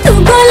खा ले तू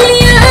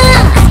गोलियां,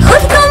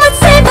 खुद को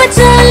मुझसे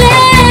बचा ले।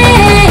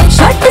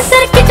 शॉर्ट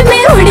सर्किट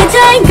में उड़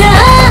जाएगा,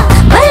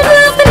 बल्ब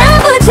अपना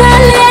बुझा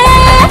ले।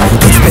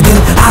 तुझ पे दिल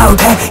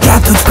आउट है, क्या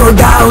तुझको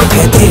डाउट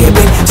है? तेरे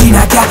बिन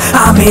जीना क्या,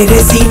 आ मेरे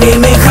सीने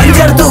में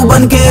खंजर तू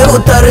बन के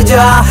उतर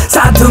जा।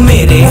 साथ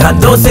मेरे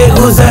हदों से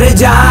गुजर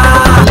जा।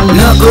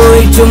 न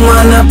कोई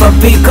चुम्मा न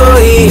पप्पी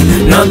कोई,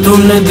 न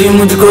तुमने दी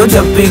मुझको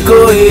जप्पी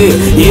कोई,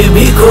 ये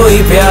भी कोई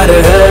प्यार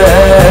है।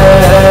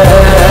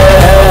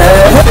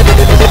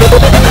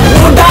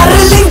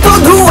 डार्लिंग तू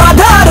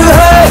धुआंधार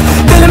है,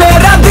 दिल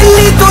मेरा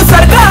दिल्ली तू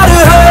सरकार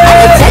है।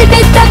 चल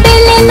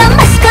बेतबेले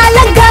नमस्कार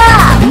लगा,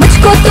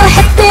 मुझको तो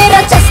है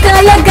तेरा चस्का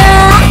लगा।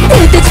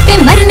 दिल तुझ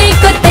पे मरने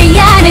को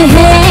तैयार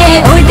है,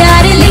 ओ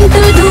डार्लिंग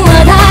तू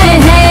धुआंधार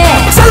है।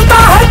 चलता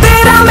है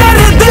तेरा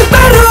मेरे दिल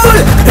पे रूल,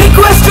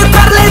 रिक्वेस्ट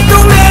कर ले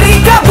तू मेरी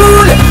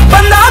कबूल,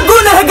 बंदा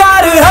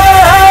गुनहगार है।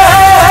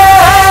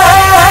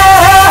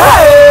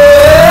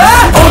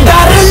 ओ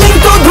डार्लिंग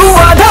तू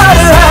धुआंधार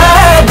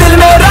है, दिल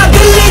मेरा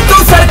दिल्ली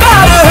तू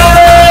सरकार है।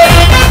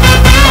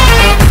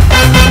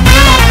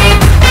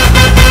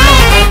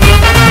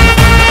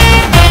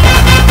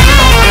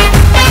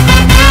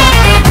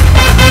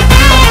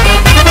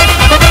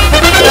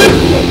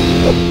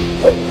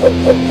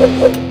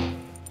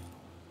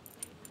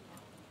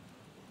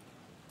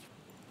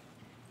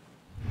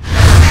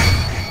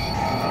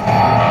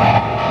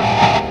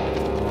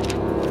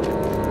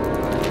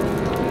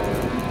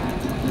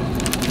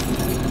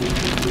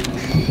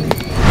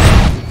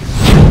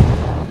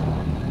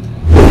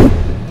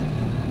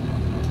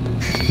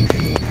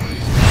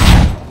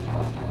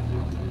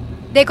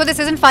 देखो this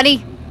isn't funny.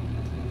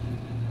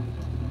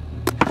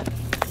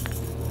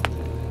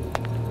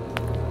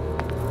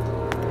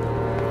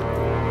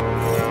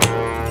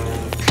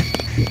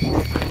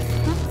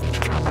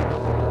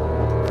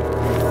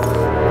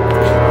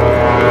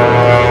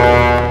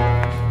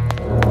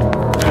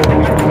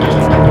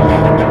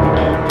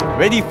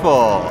 ready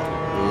for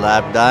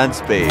lap dance,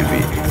 baby.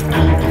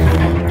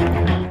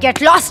 Get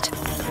lost.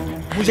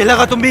 मुझे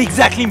लगा तुम भी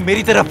एग्जैक्टली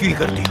मेरी तरह फील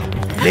करती हो,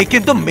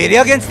 लेकिन तुम मेरे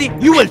अगेंस्ट थी.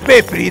 You will pay,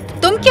 प्रीत.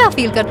 तुम क्या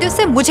फील करते हो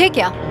उससे मुझे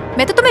क्या?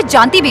 मैं तो तुम्हें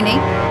जानती भी नहीं.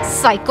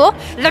 Psycho,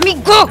 let me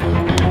go.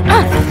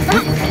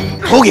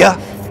 हो गया,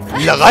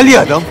 लगा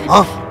लिया दम.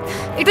 हाँ.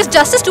 It was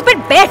just a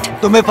stupid bet.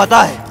 तुम्हें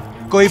पता है,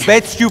 कोई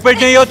bet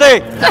stupid नहीं होते.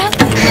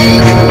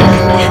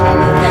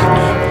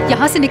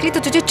 यहाँ से निकली तो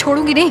तुझे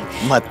छोड़ूंगी नहीं.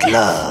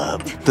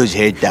 मतलब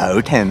तुझे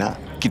डाउट है ना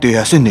कि तू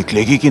यहाँ से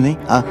निकलेगी कि नहीं?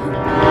 हाँ.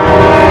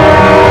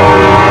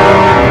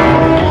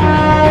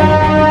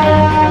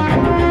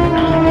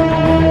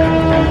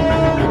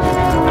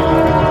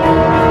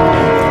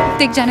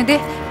 देख जाने दे,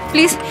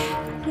 प्लीज.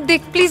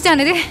 देख, प्लीज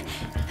जाने दे.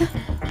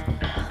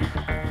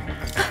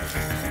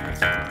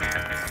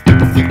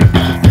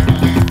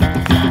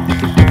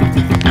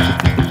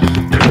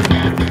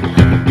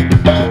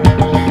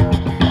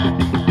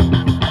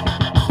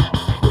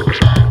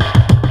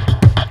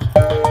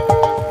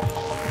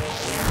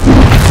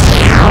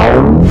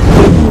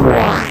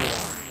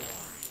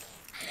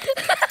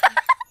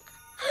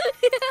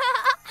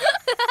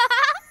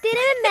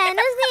 तेरे में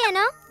मैनर्स नहीं है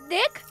ना?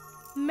 देख,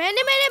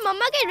 मैंने मेरे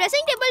मम्मा के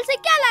ड्रेसिंग टेबल से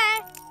क्या लाया है?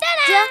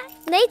 जा,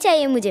 नहीं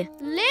चाहिए मुझे.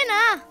 लेना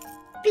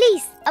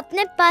प्लीज,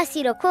 अपने पास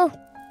ही रखो.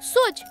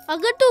 सोच,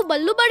 अगर तू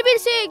बल्लू बड़बीर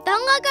से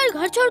तंग आकर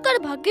घर छोड़कर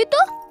भाग गई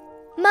तो?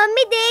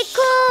 मम्मी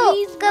देखो,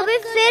 कभी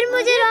फिर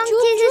मुझे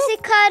रॉन्ग चीजें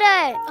सिखा रहा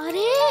है.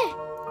 अरे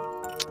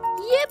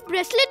ये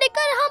ब्रेसलेट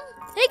देकर हम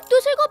एक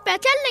दूसरे को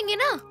पहचान लेंगे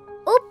ना.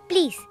 ओ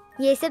प्लीज,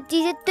 ये सब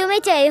चीजें तुम्हें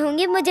चाहिए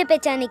होंगी मुझे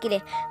पहचानने के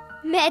लिए.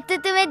 मैं तो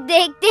तुम्हें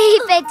देखते ही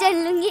पहचान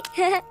लूंगी.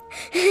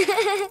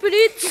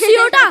 प्रीत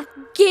सियोटा,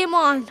 गेम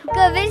ऑन.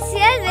 कबीर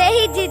सियाल, मैं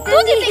ही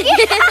जीतूंगी.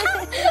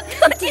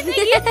 तू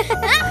जीतेगी.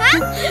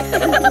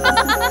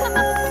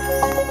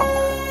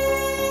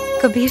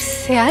 कबीर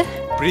सियाल.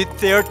 प्रीत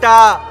सियोटा,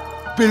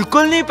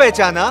 बिल्कुल नहीं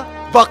पहचाना.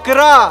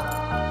 बकरा.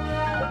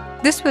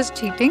 This was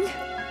cheating.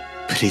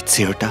 प्रीत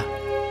सियोटा,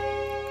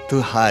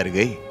 तू हार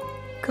गई.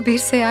 कबीर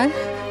सियाल,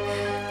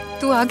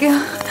 तू आ गया.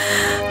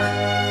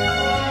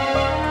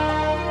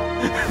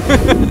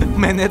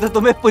 मैंने तो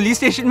तुम्हें पुलिस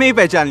स्टेशन में ही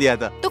पहचान लिया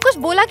था. तो कुछ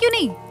बोला क्यों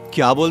नहीं?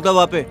 क्या बोलता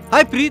वहाँ पे?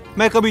 हाय प्रीत,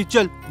 मैं कभी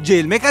चल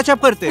जेल में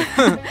कैचअप करते.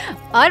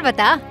 और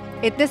बता,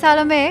 इतने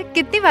सालों में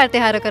कितनी बार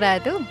त्योहारों को आया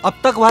तू? अब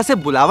तक वहाँ से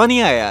बुलावा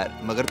नहीं आया यार,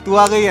 मगर तू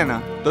आ गई है ना,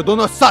 तो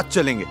दोनों साथ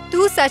चलेंगे.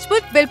 तू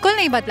सचमुच बिल्कुल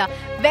नहीं बदला,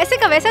 वैसे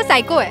का वैसा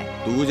साइको है.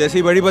 तू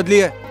जैसी बड़ी बदली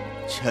है,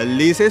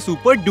 छल्ली से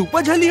सुपर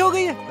डुपर झल्ली हो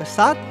गई है, और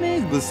साथ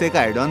में गुस्से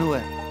का ऐड ऑन हुआ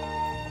है.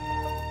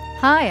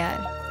 हाँ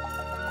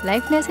यार,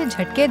 लाइफ ने ऐसे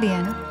झटके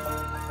दिया ना,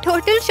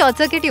 टोटल शॉर्ट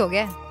सर्किट ही हो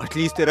गया.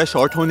 एटलीस्ट तेरा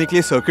शॉर्ट होने के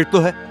लिए सर्किट तो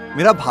है.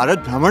 मेरा भारत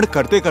भ्रमण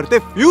करते करते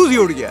फ्यूज ही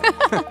उड़ गया.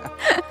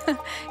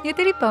 ये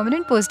तेरी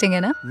परमानेंट पोस्टिंग है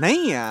ना?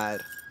 नहीं यार.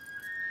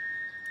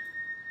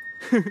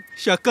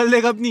 शक्ल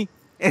देख अपनी,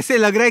 ऐसे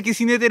लग रहा है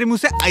किसी ने तेरे मुंह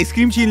से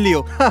आइसक्रीम छीन ली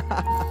हो.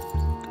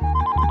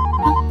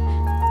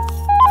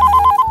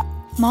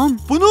 मॉम.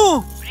 पुनू.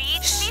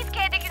 प्लीज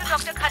कह दे कि तू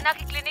डॉक्टर खन्ना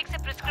की क्लिनिक से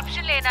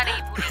प्रिस्क्रिप्शन लेना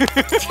नहीं भूली.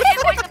 मुझे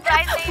कोई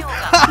सरप्राइज नहीं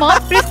होगा.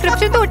 मॉम,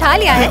 प्रिस्क्रिप्शन तो उठा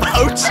लिया है,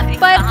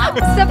 पर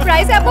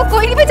सरप्राइज है आपको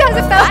कोई नहीं पहचान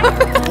सकता.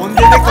 फोन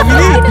दे दे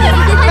कमीनी.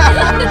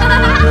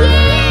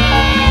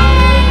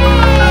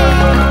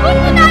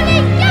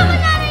 क्या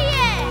बना रही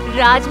है?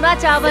 राजमा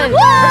चावल.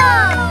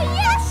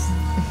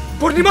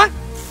 पूर्णिमा,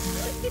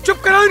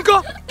 चुप कराओ इनको.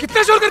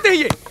 कितना शोर करते हैं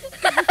ये?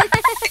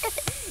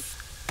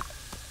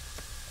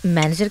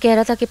 मैनेजर कह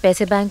रहा था कि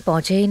पैसे बैंक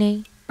पहुंचे ही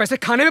नहीं. पैसे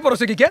खाने में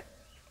परोसेगी क्या?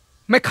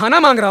 मैं खाना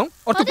मांग रहा हूँ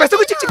और तू पैसे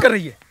को चिक चिक कर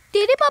रही है.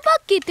 तेरे पापा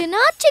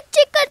कितना चिक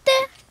चिक करते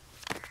हैं.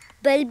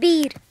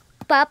 बलबीर,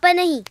 पापा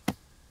नहीं,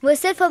 वो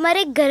सिर्फ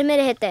हमारे घर में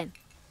रहता है.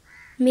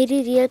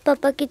 मेरी रियल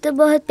पापा की तो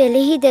बहुत पहले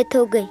ही डेथ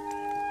हो गई.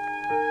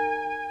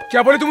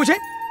 क्या बोले तू मुझे?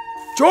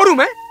 चोर हूँ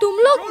मैं? तुम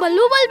लोग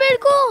बल्लू बलबीर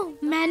को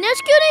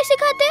मैनर्स क्यों नहीं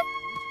सिखाते?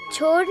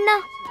 छोड़ना,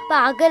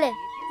 पागल है.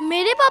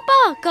 मेरे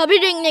पापा कभी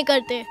ड्रिंक नहीं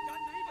करते.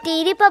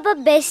 तेरे पापा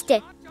बेस्ट है,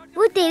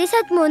 वो तेरे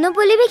साथ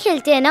मोनोपोली भी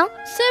खेलते हैं ना.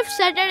 सिर्फ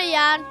सैटरडे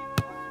यार.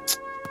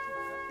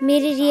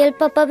 मेरे रियल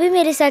पापा भी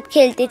मेरे साथ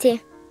खेलते थे.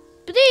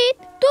 प्रीत,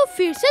 तू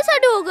फिर से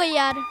सैड हो गई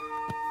यार.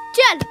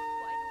 चल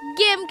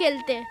गेम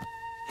खेलते हैं.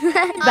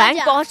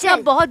 बैंक पहुंचना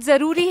बहुत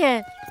जरूरी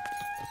है.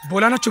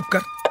 बोला ना चुप कर.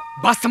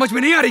 बात समझ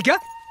में नहीं आ रही क्या?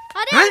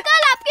 अरे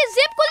अंकल, आपकी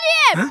जिप खुली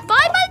है.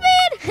 बाय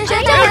बलबीर.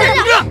 चल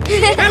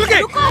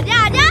रुको, आजा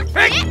आजा.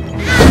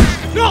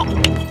 नो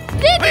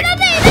प्रीत, इधर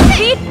से.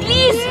 प्लीज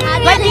प्लीज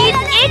बलबीर,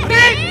 एक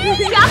मिनट.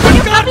 क्या कर रहे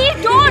हो कबीर?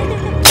 डोंट.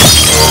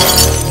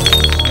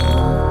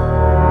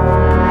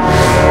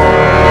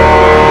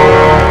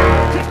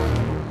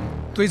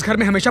 तो इस घर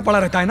में हमेशा पड़ा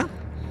रहता है ना?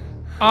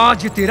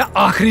 आज ये तेरा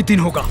आखिरी दिन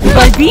होगा.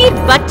 बलबीर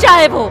बच्चा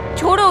है वो,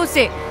 छोड़ो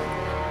उसे.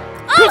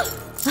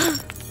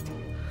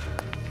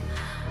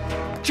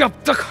 जब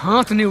तक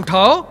हाथ नहीं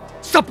उठाओ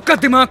सबका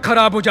दिमाग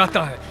खराब हो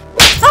जाता है.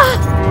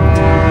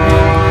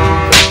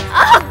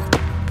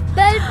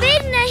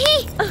 बलबीर नहीं.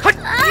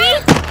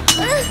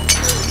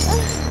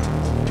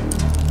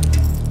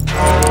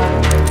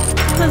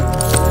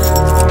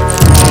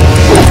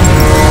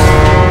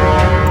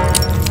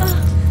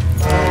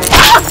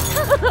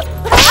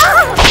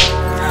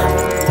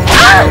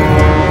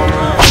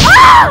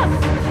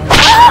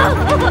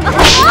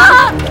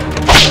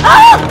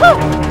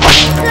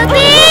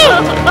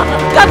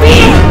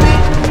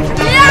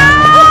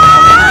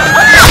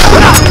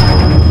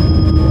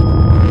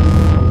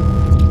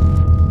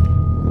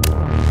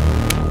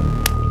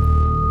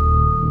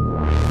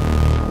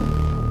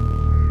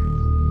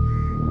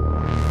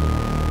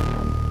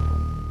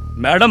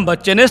 मैडम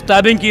बच्चे ने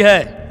स्टैबिंग की है,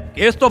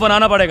 केस तो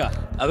बनाना पड़ेगा।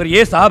 अगर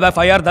ये साहब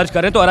एफआईआर दर्ज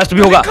करें तो अरेस्ट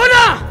भी होगा।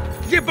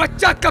 ये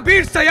बच्चा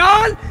कबीर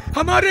सयाल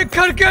हमारे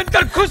घर के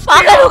अंदर घुस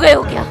पागल हो गए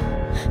हो क्या?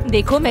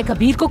 देखो मैं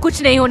कबीर को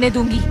कुछ नहीं होने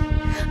दूंगी।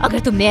 अगर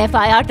तुमने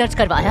एफआईआर दर्ज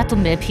करवाया तो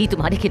मैं भी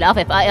तुम्हारे खिलाफ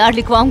एफआईआर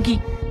लिखवाऊंगी।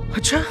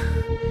 अच्छा,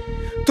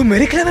 तुम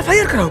मेरे खिलाफ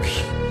एफआईआर कराओगी?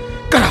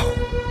 कराओ,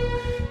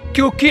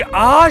 क्योंकि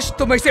आज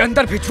तो मैं इसे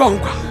अंदर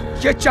भिजवाऊंगा।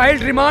 ये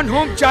चाइल्ड रिमांड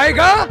होम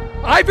जाएगा।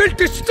 I will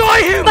destroy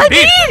him।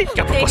 Balbir!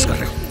 क्या बकवास कर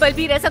रहे हो?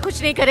 बलबीर ऐसा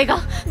कुछ नहीं करेगा।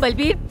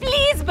 बलबीर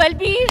प्लीज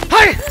बलबीर।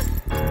 हाय,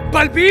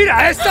 बलबीर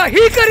ऐसा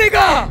ही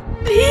करेगा।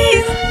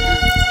 प्लीज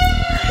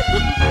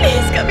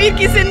प्लीज कबीर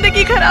की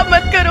जिंदगी खराब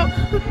मत करो।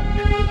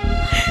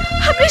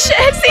 हमें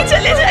शहर से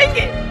चले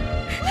जाएंगे।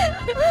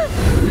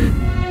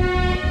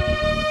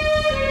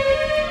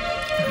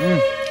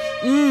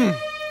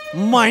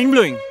 Mind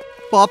blowing.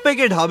 पापे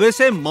के ढाबे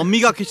से मम्मी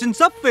का किचन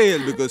सब फेल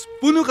बिकॉज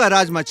पुनू का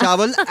राजमा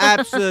चावल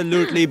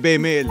एब्सोल्युटली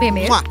बेमेल।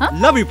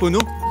 Love you पुनू।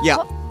 या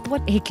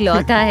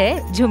इकलौता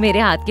है जो मेरे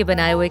हाथ के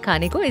बनाए हुए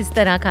खाने को इस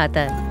तरह खाता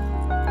है।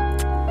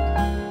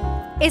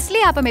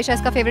 इसलिए आप हमेशा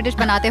इसका फेवरेट डिश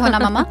बनाते हो ना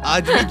मामा?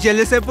 आज भी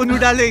जेलस है पुनू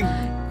डार्लिंग।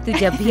 तू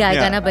जब भी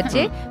आएगा ना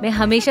बच्चे, मैं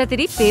हमेशा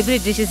तेरी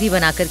फेवरेट डिशेस ही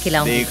बनाकर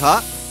खिलाऊंगी।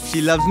 देखा, she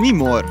loves me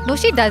more। No,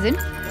 she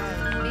doesn't।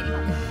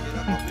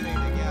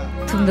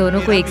 तुम दोनों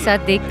को एक साथ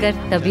देखकर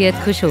तबीयत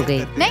खुश हो गई।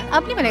 नहीं,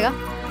 अब नहीं मिलेगा।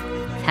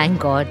 थैंक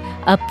गॉड,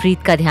 अब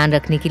प्रीत का ध्यान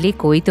रखने के लिए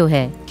कोई तो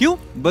है। क्यों?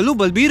 बल्लू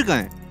बलबीर कहाँ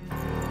है?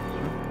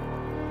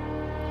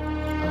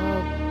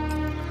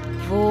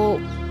 वो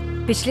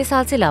पिछले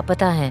साल से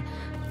लापता हैं।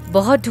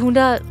 बहुत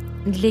ढूंढा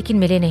लेकिन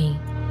मिले नहीं।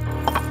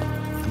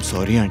 I'm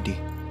sorry aunty.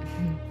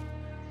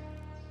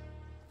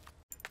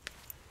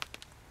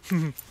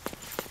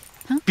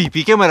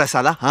 पीपी के मरा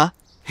साला। हाँ,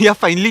 या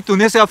फाइनली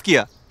तूने साफ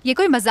किया? ये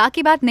कोई मजाक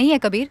की बात नहीं है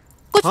कबीर,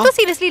 कुछ तो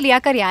सीरियसली लिया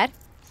कर यार।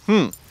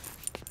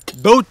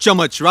 2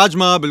 चम्मच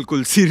राजमा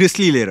बिल्कुल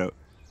सीरियसली ले रहा हूँ।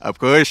 Of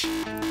course।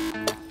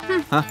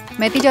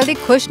 मैं इतनी जल्दी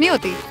खुश नहीं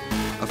होती।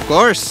 Of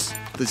course,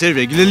 तुझे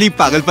रेगुलरली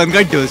पागलपन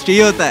का डोज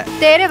चाहिए होता है।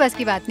 तेरे बस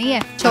की बात नहीं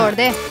है, छोड़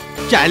दे।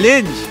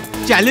 चैलेंज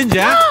चैलेंज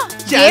है।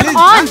 Game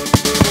on.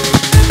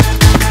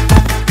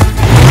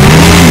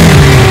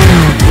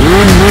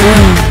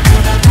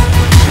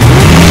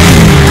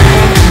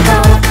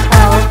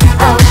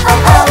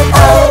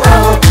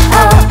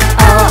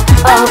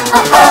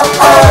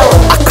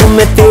 आँखों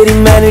में तेरी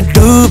मैंने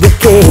डूब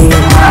के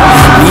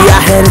लिया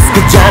है रिस्क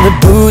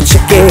जानबूझ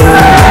के।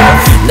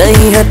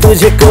 नहीं है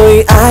तुझे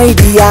कोई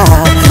आइडिया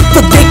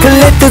तो देख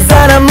ले तू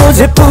जरा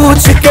मुझे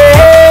पूछ के।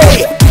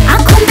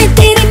 आँखों में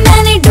तेरी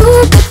मैंने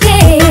डूब के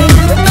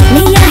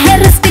लिया है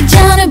रिस्क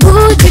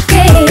जानबूझ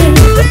के।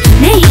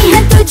 नहीं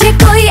है तुझे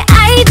कोई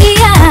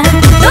आइडिया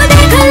तो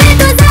देख ले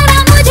तू जरा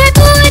मुझे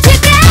पूछ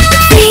के।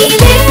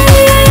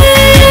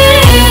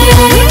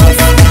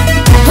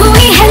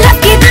 हुई है लव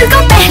के दिल को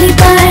पहली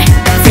बार।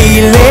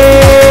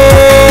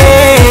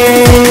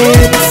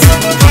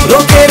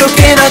 रोके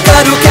रोके ना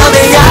करूँ क्या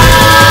मैं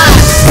यार।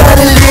 कर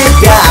ले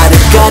प्यार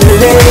कर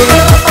ले,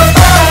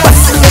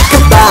 बस एक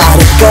बार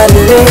कर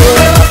ले।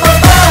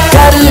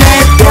 कर ले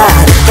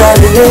प्यार कर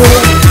ले,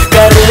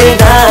 कर ले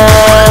ना।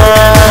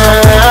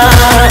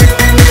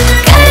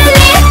 कर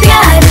ले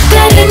प्यार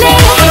कर ले,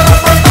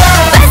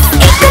 बस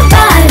एक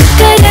बार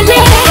कर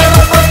ले।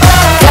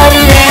 कर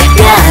ले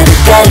प्यार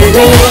कर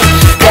ले,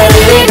 कर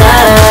ले ना।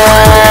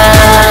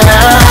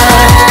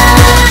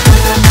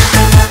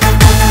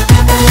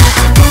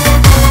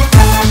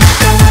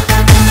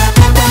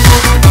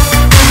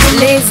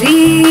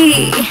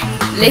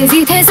 लेजी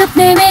थे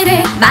सपने मेरे,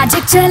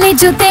 मैजिक चले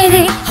जो तेरे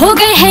हो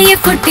गए हैं ये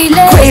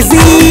फुर्तीले।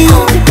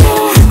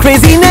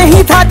 क्रेजी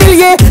नहीं था दिल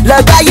ये,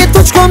 लगा ये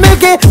तुझको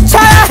मिलके।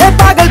 छाया है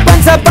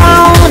पागलपन सा,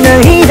 पाँव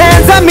नहीं है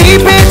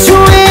जमीन पे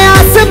छुए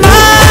आसमान।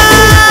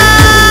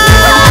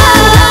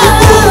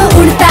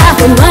 उड़ता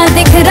हुआ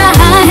दिख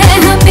रहा है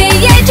हमें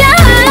ये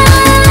जहां।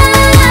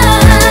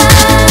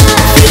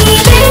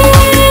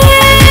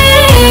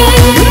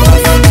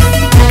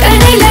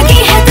 करने लगी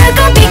है दिल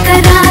को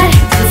बेकरार।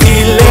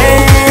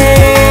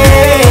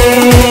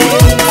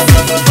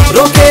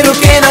 रोके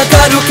रोके ना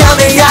करूँ क्या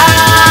मैं यार।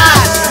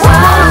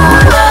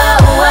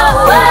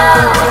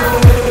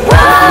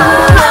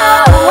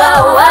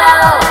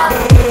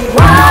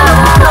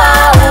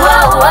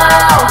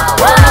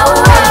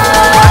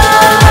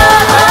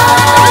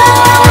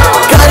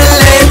 कर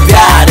ले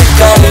प्यार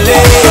कर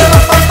ले,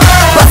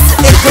 बस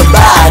एक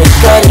बार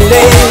कर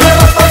ले।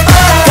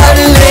 कर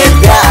ले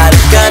प्यार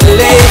कर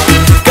ले,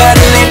 कर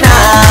ले ना।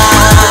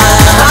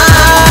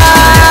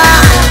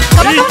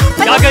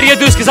 क्या कर रही है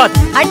तू इसके साथ?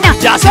 हटना।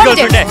 जासी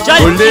गर्लफ्रेंड है। चल।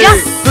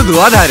 तू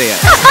दुआधार है यार।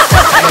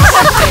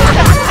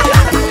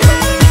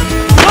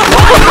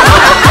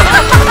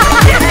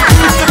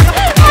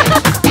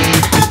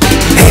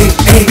 Hey,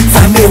 hey,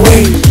 find me a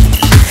way.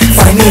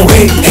 Find me a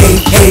way. Hey,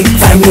 hey,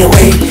 find me a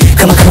way.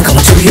 Come on, come on, come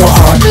on to your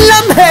heart.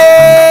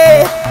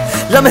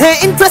 लम्हे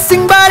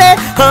इंटरेस्टिंग बारे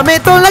हमें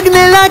तो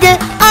लगने लगे।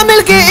 आ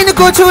मिलके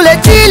इनको छूले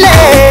चीले।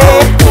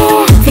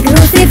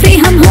 फिक्रों से फ्री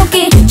हम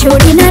होके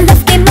छोड़े ना लव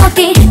के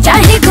मौके।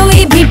 चाहे कोई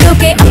भी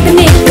टोके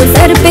अपने तो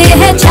सर पे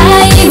है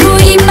छाई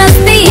हुई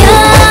मस्ती।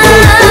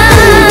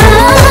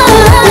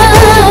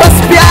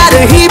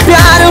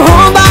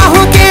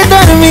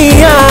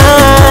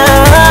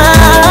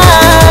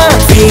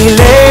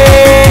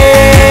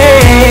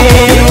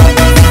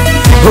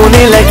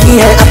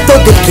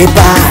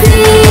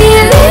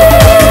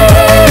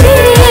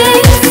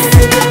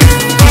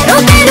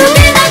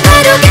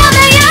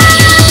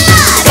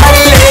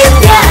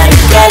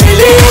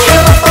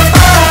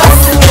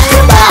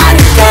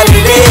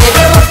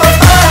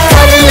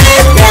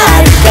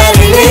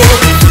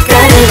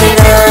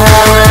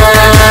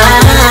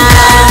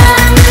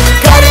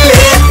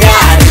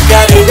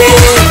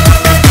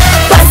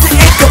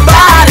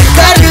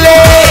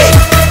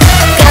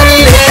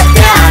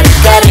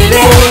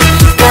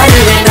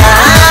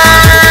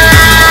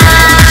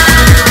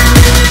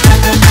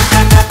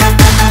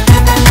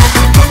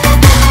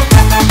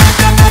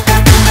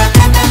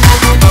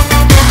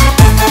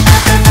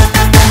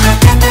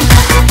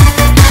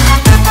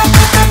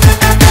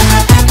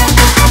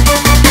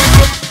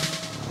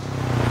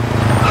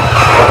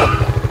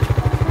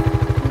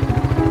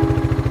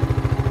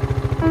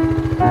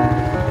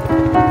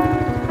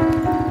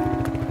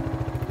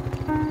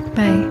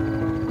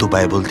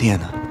 बाय बोलती है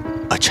ना,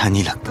 अच्छा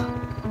नहीं लगता।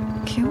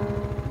 क्यों?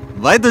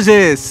 भाई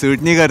तुझे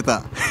सूट नहीं करता।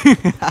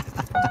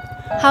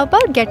 How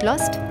about get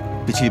lost?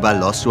 पिछली बार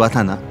लॉस्ट हुआ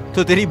था ना,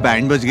 तो तेरी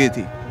बैंड बज गई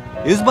थी।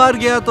 इस बार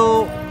गया तो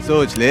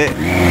सोच ले।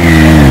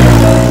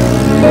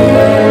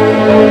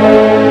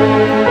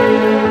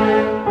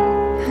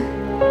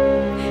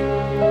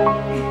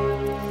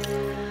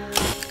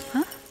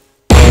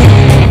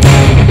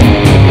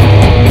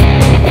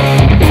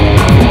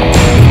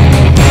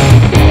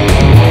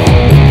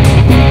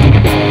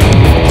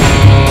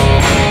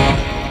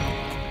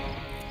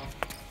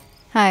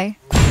 हाय।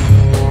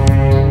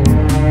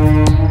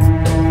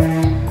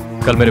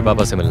 कल मेरे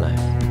पापा से मिलना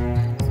है।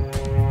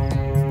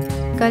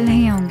 कल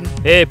नहीं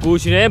आऊंगी। ए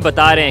पूछ रहे हैं,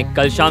 बता रहे हैं,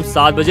 कल शाम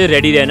 7 बजे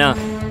रेडी रहना।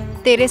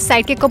 तेरे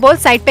साइड के को बोल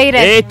साइड पे ही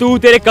रहे। ए तू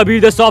तेरे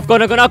कबीर द सॉफ्ट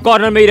कॉर्नर को ना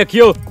कॉर्नर में ही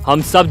रखियो,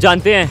 हम सब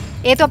जानते हैं।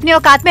 ये तो अपनी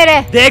औकात में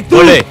रहे। देख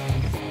तू।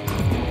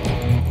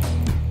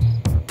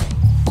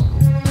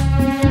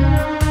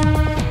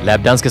 लैप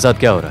डांस के साथ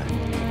क्या हो रहा है?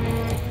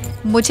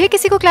 मुझे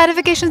किसी को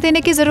क्लैरिफिकेशन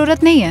देने की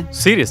जरूरत नहीं है।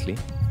 सीरियसली?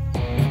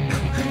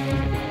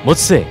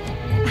 मुझसे?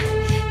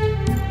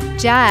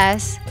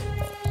 जैस,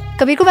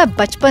 कबीर को मैं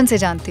बचपन से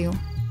जानती हूँ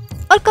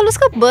और कल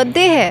उसका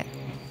बर्थडे है।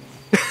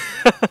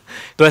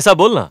 तो ऐसा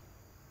बोलना।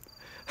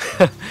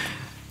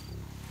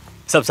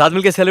 सब साथ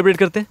मिलकर सेलिब्रेट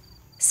करते हैं।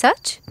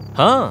 सच?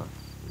 हाँ।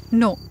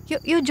 No,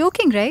 you're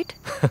joking, right?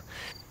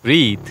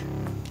 प्रीत,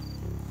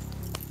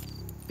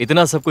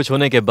 इतना सब कुछ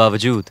होने के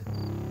बावजूद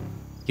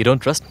you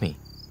don't trust me?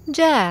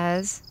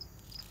 जैस,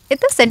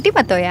 इतना सेंटी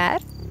मत हो यार।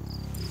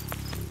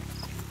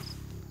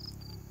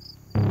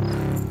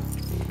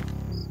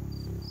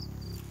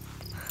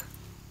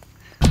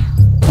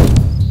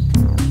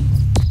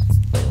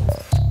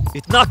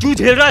 इतना क्यों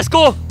झेल रहा है इसको?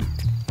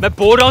 मैं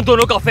बोल रहा हूँ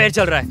दोनों का अफेयर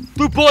चल रहा है।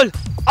 तू बोल,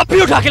 अब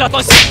भी उठा के लाता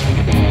हूँ इसे।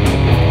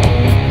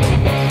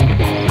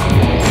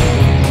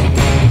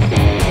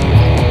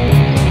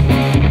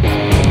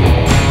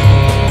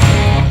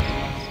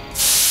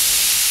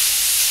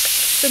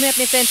 तुम्हें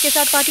अपने फ्रेंड्स के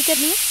साथ पार्टी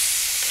करनी है?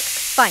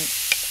 फाइन,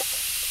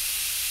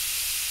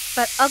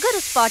 पर अगर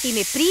उस पार्टी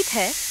में प्रीत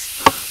है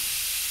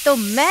तो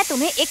मैं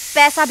तुम्हें एक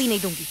पैसा भी नहीं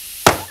दूंगी।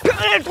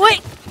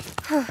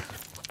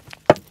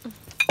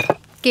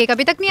 केक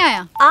अभी तक नहीं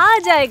आया? आ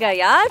जाएगा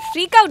यार,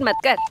 फ्रीक आउट मत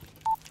कर।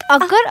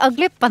 अगर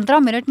अगले 15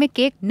 मिनट में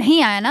केक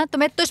नहीं आया ना तो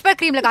मैं तुझ पर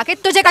क्रीम लगा के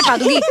तुझे कटवा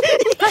दूंगी।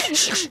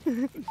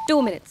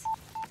 2 मिनट्स।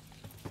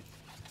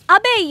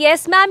 अबे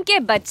यस मैम के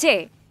बच्चे,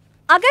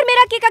 अगर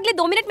मेरा केक अगले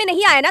 2 मिनट में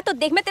नहीं आया ना तो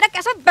देख मैं तेरा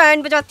कैसा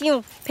बैंड बजाती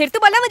हूँ। फिर तू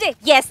बोला मुझे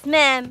यस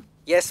मैम।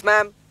 Yes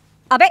ma'am.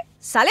 अबे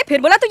साले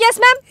फिर बोला तू यस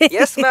मैम।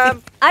 Yes ma'am.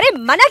 अरे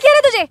मना किया ना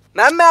तुझे।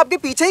 मैम मैं आपके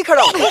पीछे ही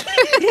खड़ा हूँ।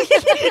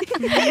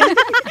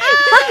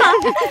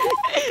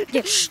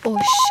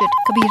 Oh shit,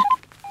 Kabir.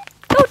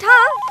 तो उठा।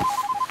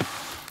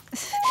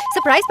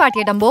 सरप्राइज पार्टी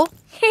है डम्बो।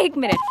 1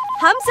 मिनट,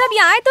 हम सब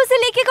यहाँ आए तो उसे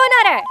लेके कौन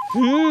आ रहा है?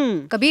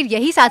 कबीर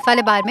यही साथ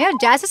वाले बार में और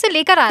जैस उसे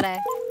लेकर आ रहा है।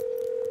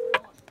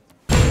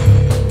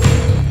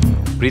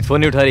 प्रीत फोन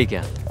नहीं उठा रही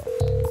क्या?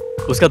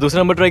 उसका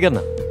दूसरा नंबर ट्राई करना।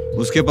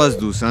 उसके पास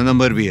दूसरा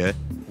नंबर भी है।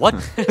 What?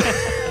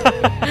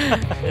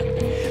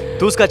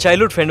 तू उसका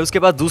चाइल्डहुड फ्रेंड, उसके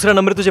पास दूसरा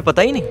नंबर तुझे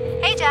पता ही नहीं।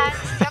 Hey Jazz,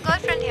 your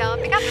girlfriend here.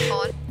 Pick up the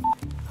phone.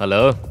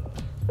 Hello.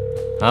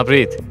 हाँ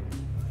प्रीत,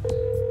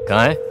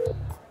 कहाँ है?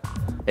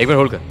 1 मिनट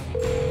होल्ड कर।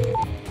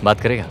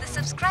 बात करेगा?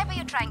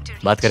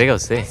 बात करेगा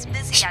उससे?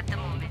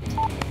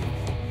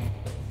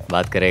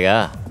 बात करेगा?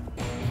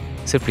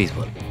 सिर्फ प्लीज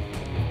बोल,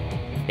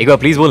 एक बार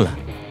प्लीज बोलना।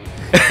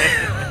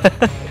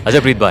 अच्छा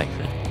प्रीत, bye.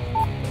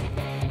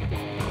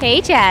 Hey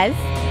Jazz,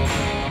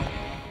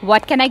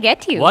 what can I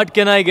get you? What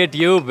can I get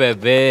you,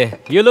 baby?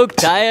 You look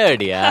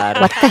tired, yaar.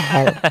 What the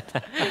hell?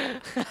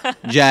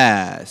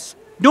 Jazz,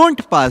 don't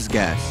pass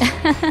gas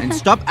and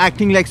stop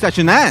acting like such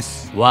an ass.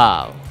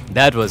 Wow,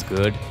 that was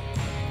good.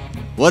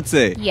 What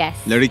say? Yes.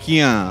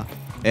 लड़कियाँ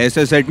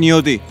ऐसे set नहीं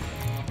होती।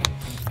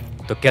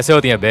 तो कैसे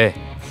होती हैं बे?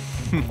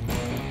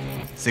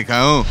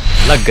 सिखाऊं?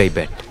 लग गई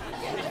बेट।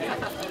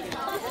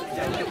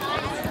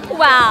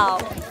 Wow,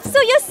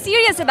 so you're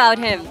serious about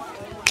him?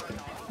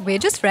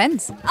 We're just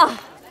friends. Oh,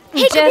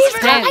 Hey, just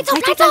Kabir, friends.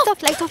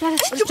 lights off.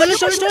 चलो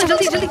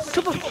जल्दी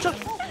चलो।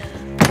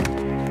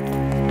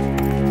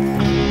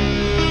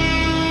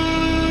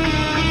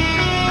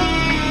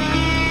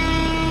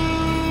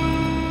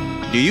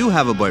 Do you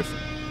have a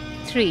boyfriend?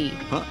 3.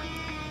 Huh?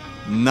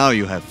 Now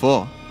you have 4.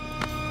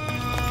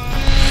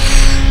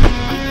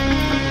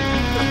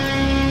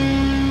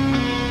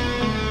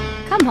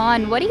 Come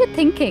on, what are you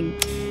thinking?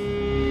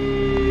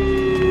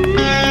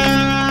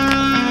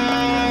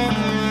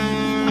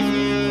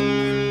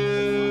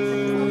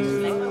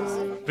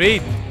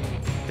 प्रीत,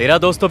 तेरा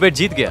दोस्त तो बेट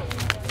जीत गया।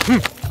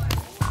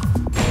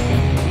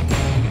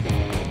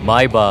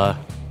 My bar,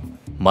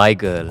 my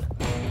girl,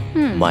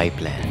 my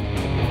plan.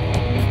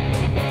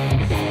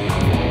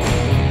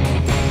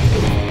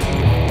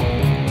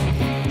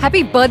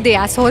 Happy birthday,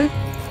 asshole.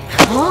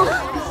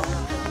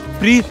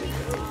 प्रीत,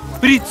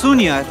 प्रीत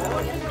सुन यार,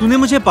 तूने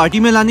मुझे पार्टी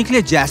में लाने के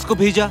लिए जैस को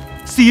भेजा?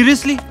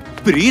 सीरियसली?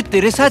 प्रीत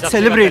तेरे साथ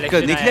सेलिब्रेट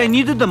करने के लिए आई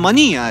नीड द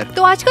मनी यार।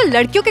 तो आजकल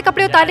लड़कियों के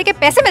कपड़े उतारने के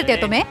पैसे मिलते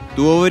हैं तुम्हें?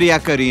 तू ओवर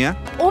रिएक्ट कर रही है।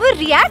 Over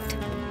react?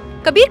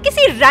 कबीर,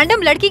 किसी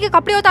रैंडम लड़की के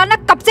कपड़े उतारना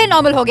कब से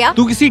नॉर्मल हो गया?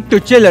 तू किसी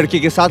टुच्चे लड़के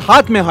के साथ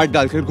हाथ में हाथ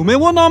डालकर घूमे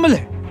वो नॉर्मल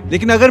है,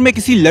 लेकिन अगर मैं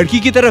किसी लड़की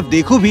की तरफ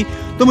देखूं भी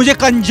तो मुझे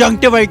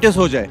कंजंक्टिवाइटिस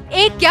हो जाए।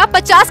 एक क्या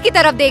 50 की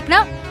तरफ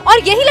देखना,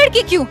 और यही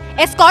लड़की क्यों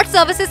एस्कॉर्ट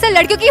सर्विसेज से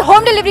लड़कियों की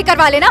होम डिलीवरी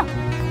करवा लेना।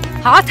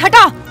 हाथ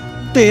हटा।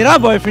 तेरा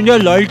बॉयफ्रेंड जो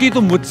लॉयल्टी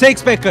तुम मुझसे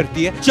एक्सपेक्ट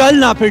करती है, चल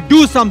ना फिर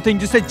डू समथिंग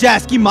जिससे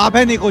जैस की माँ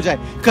बहन एक हो जाए।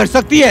 कर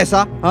सकती है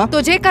ऐसा? हाँ?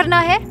 तुझे करना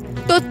है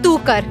तो तू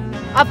कर,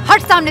 अब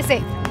हट सामने से।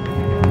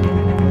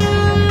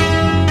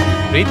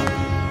 प्रीत,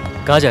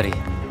 कहाँ जा रही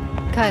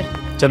है?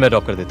 घर। चल मैं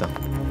ड्रॉप कर देता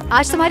हूँ।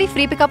 आज तुम्हारी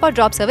फ्री पिकअप और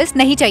ड्रॉप सर्विस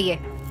नहीं चाहिए।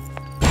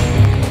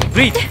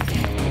 प्रीत,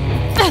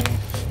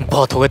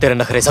 बहुत हो गए तेरे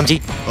नखरे, समझी?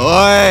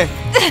 ओए,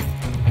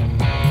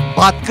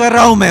 बात कर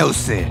रहा हूँ मैं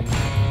उससे।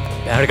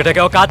 के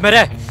औकात में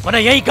रह, वरना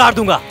यही काट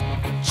दूंगा।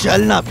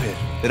 चलना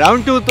फिर,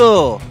 राउंड 2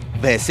 तो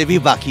वैसे भी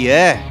बाकी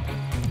है।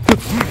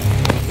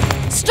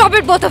 Stop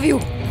it both of you!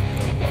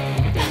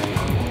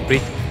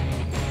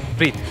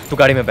 प्रीत, तू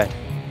गाड़ी में बैठ।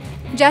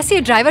 जैसे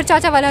ड्राइवर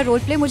चाचा वाला रोल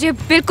प्ले मुझे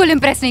बिल्कुल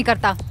इम्प्रेस नहीं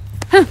करता।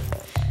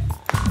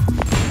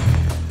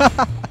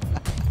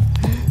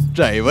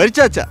 ड्राइवर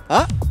चाचा?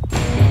 हाँ?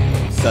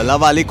 सलाम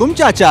वालेकुम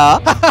चाचा।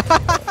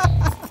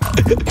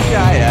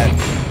 क्या यार?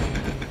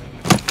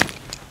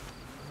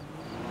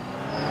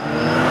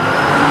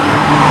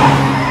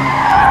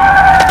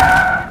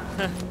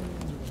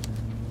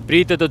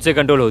 प्रीत तो तुझसे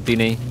कंट्रोल होती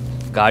नहीं,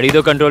 गाड़ी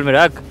तो कंट्रोल में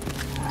रख।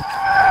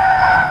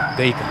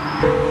 गई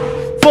कहाँ?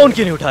 फोन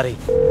क्यों नहीं उठा रही?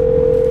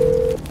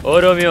 ओ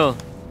रोमियो,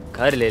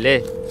 घर ले ले।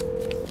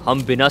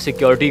 हम बिना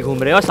सिक्योरिटी घूम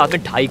रहे हैं और साथ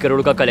में 2.5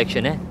 करोड़ का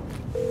कलेक्शन है।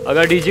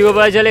 अगर डीजी को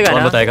पता चलेगा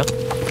कौन ना। बताएगा?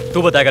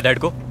 तू बताएगा डैड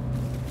को?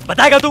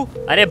 बताएगा तू?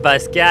 अरे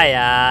बस क्या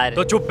यार।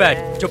 तो चुप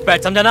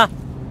बैठ, समझा ना?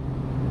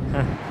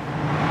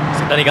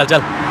 सीधा निकाल,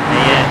 चल।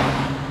 नहीं है।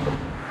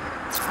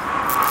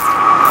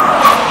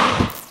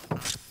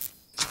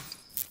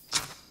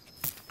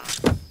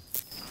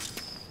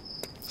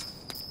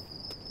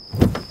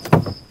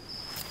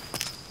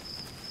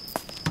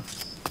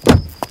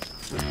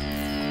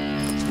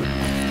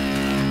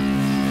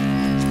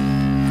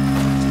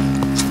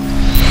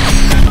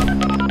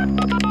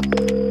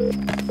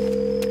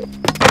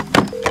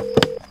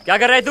 क्या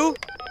कर रहा है तू?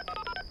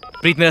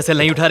 प्रीत मेरा सेल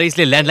नहीं उठा रही,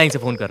 इसलिए लैंडलाइन से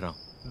फोन कर रहा हूँ।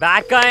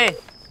 बैग कहाँ है?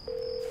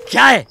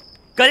 क्या है?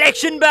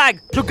 कलेक्शन बैग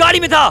जो गाड़ी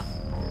में था।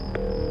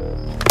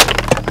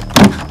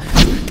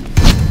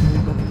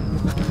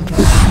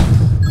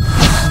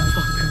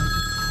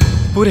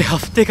 पूरे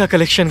हफ्ते का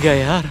कलेक्शन गया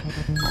यार।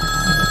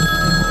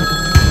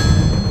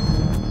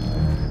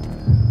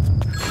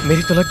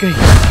 मेरी तो लग गई।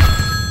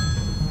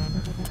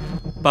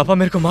 पापा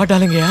मेरे को मार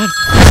डालेंगे यार।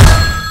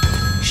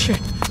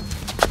 शिट।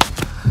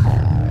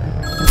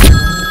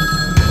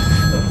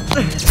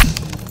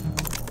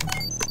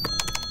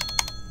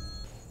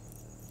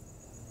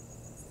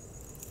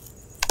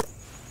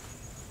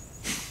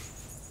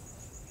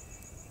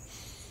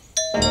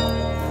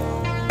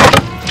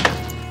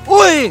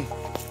 ओए!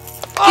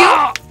 क्यों?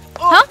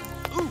 हाँ?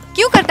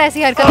 क्यों करता है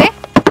ऐसी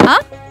हरकतें? हाँ?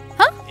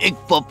 हाँ? एक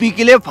पपी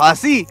के लिए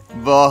फांसी,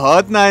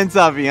 बहुत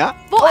नाइंसाफी। हाँ?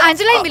 वो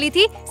एंजेला ही मिली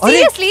थी,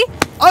 सीरियसली?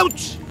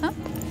 आउच!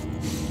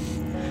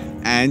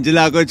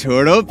 एंजेला को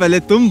छोड़ो, पहले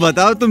तुम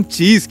बताओ तुम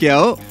चीज क्या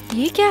हो?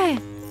 ये क्या है?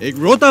 एक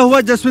रोता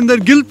हुआ जसविंदर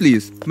गिल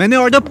प्लीज। मैंने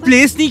ऑर्डर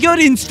प्लेस नहीं किया और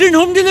instant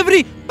home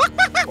delivery.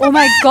 Oh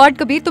my God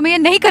Kabir, तुम्हें ये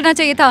नहीं करना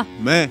चाहिए था।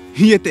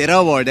 ये तेरा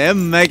अवार्ड है,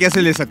 मैं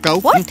कैसे ले सकता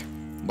हूँ?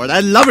 बट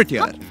आई लव इट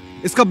यार।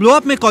 इसका ब्लो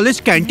अप मैं कॉलेज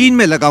कैंटीन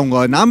में लगाऊंगा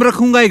और नाम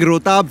रखूंगा एक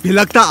रोता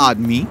भिलकता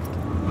आदमी।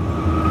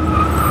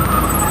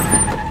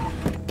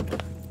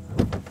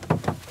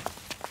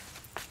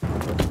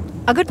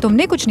 अगर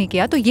तुमने कुछ नहीं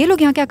किया तो ये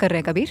लोग यहाँ क्या कर रहे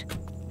हैं कबीर?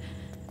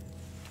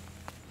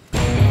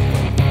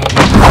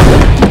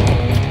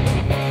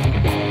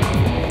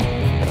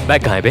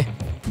 बैग कहाँ है बे?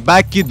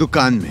 बैग की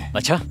दुकान में।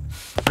 अच्छा,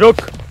 रुक,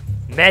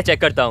 मैं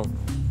चेक करता हूँ।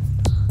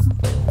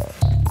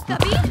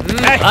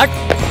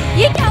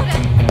 ये क्या हो रहा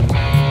है?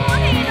 कौन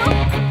है ये लोग?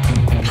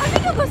 घर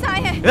में क्यों घुस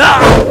आए हैं?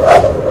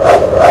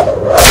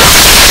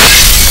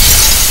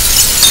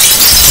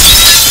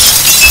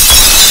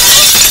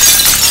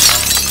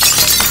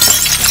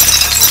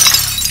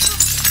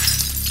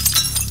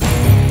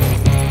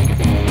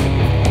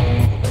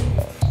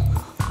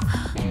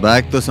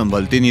 बैग तो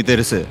संभलती नहीं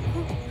तेरे से,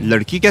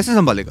 लड़की कैसे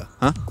संभालेगा?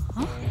 हाँ?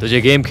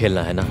 तुझे गेम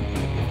खेलना है ना?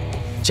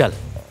 चल,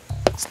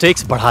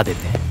 स्टेक्स बढ़ा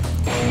देते हैं।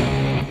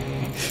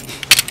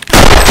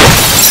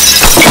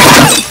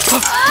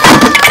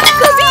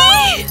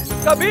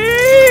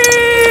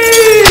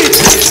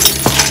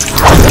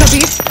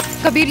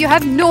 Kabir, you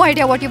have no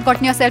idea what you've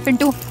gotten yourself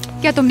into.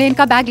 क्या तुमने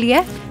इनका बैग लिया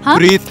है? हाँ?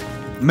 प्रीत,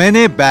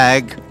 मैंने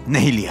बैग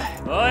नहीं लिया है।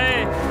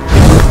 ओए,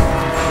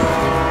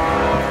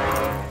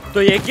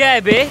 तो ये क्या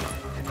है बे?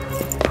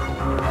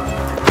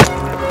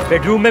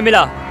 बेडरूम में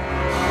मिला।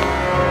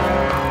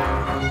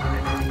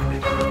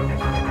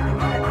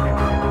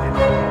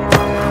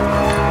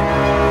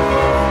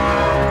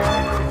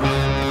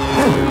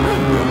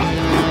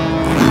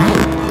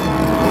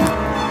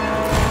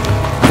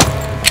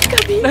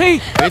 नहीं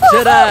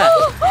बेचारा।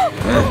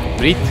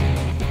 प्रीत,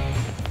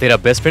 तेरा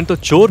बेस्ट फ्रेंड तो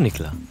चोर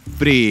निकला।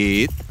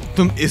 प्रीत,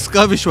 तुम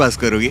इसका विश्वास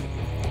करोगे?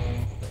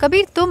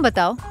 कबीर तुम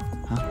बताओ।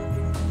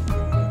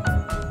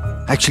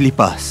 एक्चुअली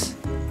पास,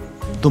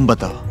 तुम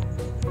बताओ,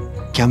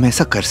 क्या मैं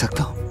ऐसा कर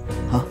सकता हूँ?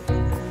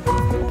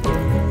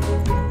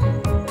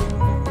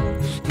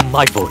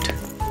 माय वोट,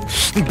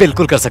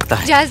 बिल्कुल कर सकता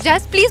है। जैस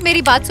जैस प्लीज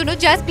मेरी बात सुनो।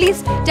 जैस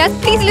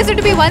please listen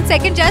to me 1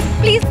 second. जैस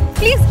प्लीज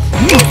प्लीज।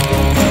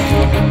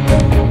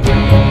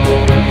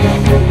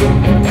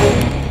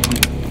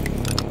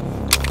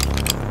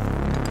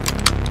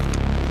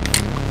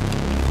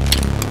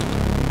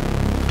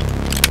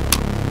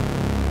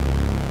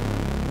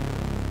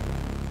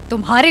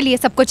 तुम्हारे लिए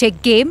सब कुछ एक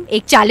गेम,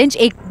 एक चैलेंज,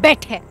 एक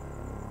बेट है।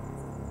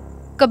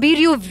 Kabir,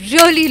 you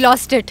really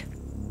lost it.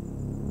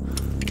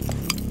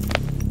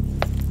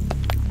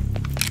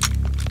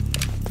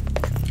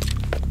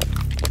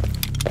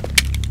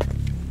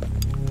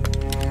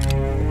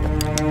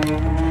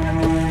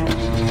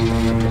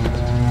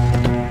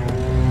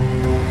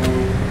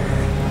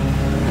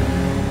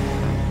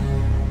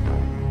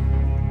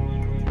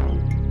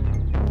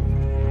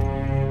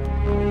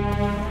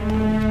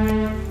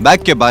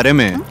 Bag के बारे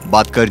में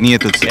बात करनी है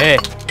तुझसे।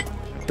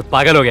 तो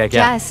पागल हो गया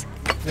क्या?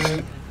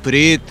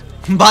 प्रीत,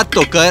 बात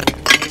तो कर।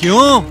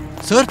 क्यों?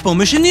 सर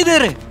परमिशन नहीं दे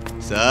रहे।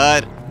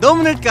 सर 2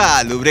 मिनट का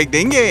आलू ब्रेक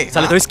देंगे।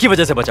 साले तो इसकी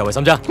वजह से बचा हुआ है,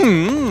 समझा?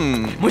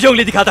 मुझे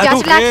उंगली दिखाता है तू।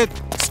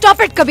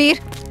 Stop it Kabir.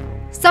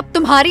 सब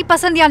तुम्हारी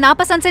पसंद या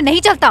नापसंद से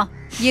नहीं चलता।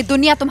 ये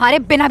दुनिया तुम्हारे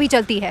बिना भी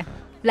चलती है।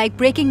 Like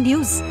breaking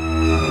news.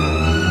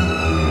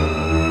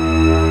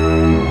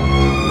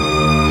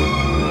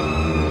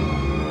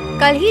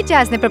 कल ही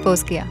जैज ने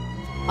प्रपोज किया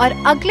और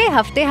अगले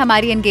हफ्ते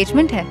हमारी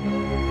एंगेजमेंट है।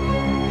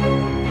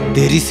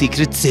 तेरी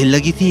सीक्रेट सेल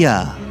लगी थी या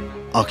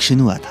ऑक्शन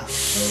हुआ था?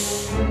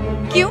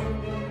 क्यों?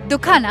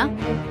 दुखा ना?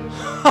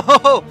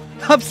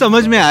 अब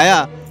समझ में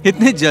आया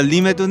इतने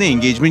जल्दी में तूने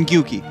एंगेजमेंट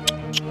क्यों की।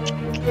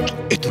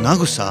 इतना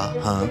गुस्सा?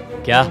 हाँ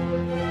क्या?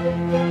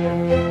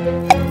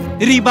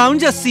 रिबाउंड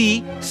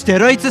जस्सी,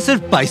 स्टेरॉइड से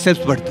सिर्फ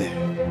बाइसेप्स बढ़ते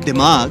हैं,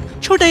 दिमाग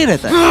छोटा ही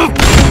रहता है।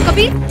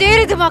 कभी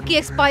तेरे दिमाग की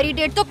एक्सपायरी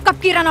डेट तो कब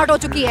की रन आउट हो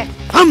चुकी है।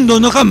 हम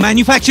दोनों का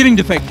मैन्युफैक्चरिंग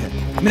डिफेक्ट है।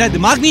 मेरा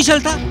दिमाग नहीं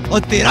चलता और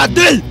तेरा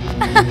दिल।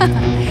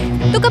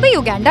 तो कभी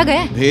युगांडा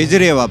गए? भेज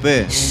रहे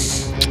वापस।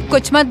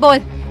 कुछ मत बोल,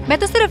 मैं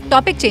तो सिर्फ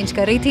टॉपिक चेंज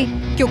कर रही थी,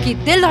 क्योंकि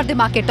दिल और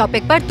दिमाग के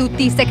टॉपिक पर तू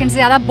 30 सेकंड से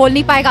ज्यादा बोल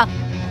नहीं पाएगा।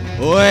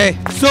 ओए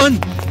सुन,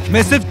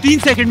 मैं सिर्फ 3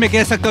 सेकंड में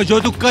कह सकता हूँ जो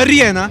तू कर रही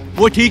है ना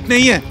वो ठीक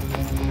नहीं है।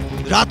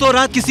 रातों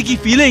रात किसी की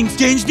फीलिंग्स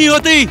चेंज नहीं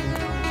होती।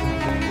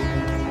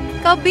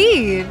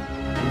 कबीर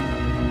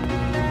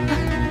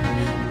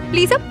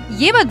प्लीज अब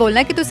ये मत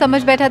बोलना कि तू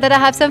समझ बैठा था। I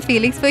have some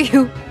feelings for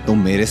you। तुम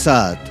मेरे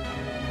साथ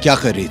क्या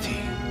कर रही थी?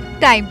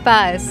 Time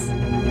pass.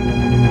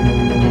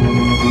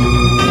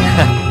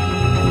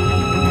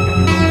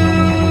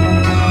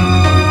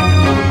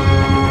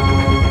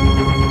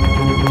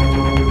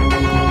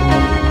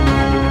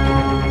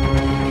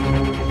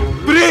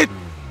 प्रीत!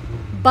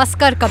 बस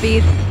कर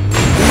कबीर।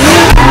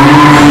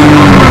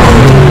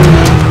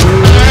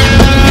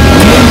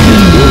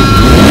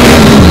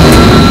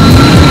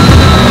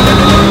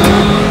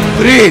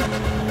 प्रीत,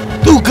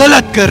 तू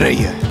गलत कर रही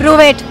है।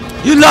 Prove it।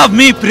 You love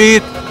me,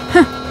 Preet।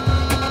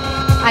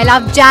 I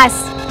love Jazz।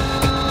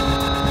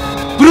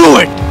 Prove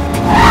it।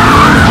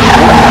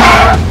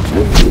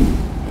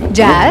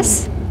 Jazz,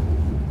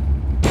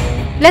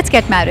 let's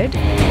get married।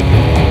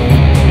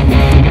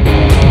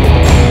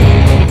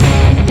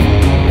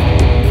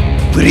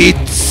 प्रीत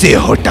से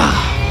हटा,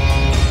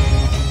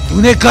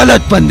 तूने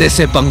गलत बंदे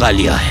से पंगा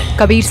लिया है।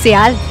 कबीर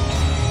सियाल,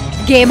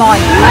 गेम ऑन।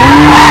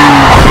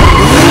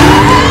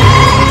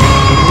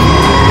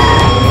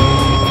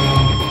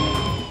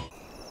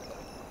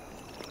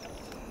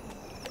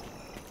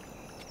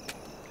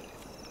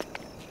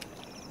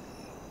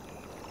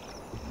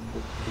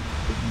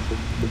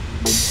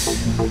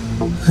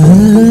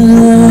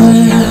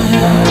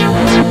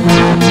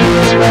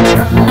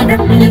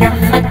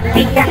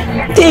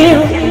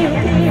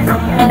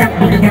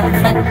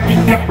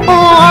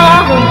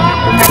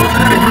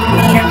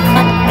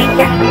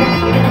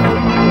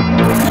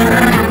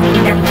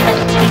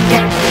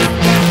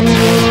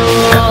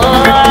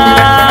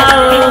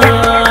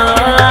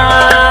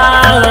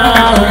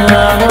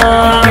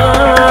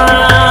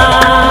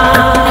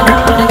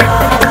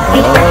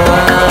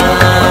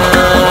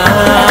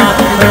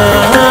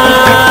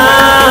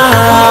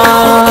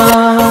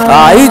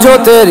 आई जो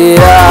तेरी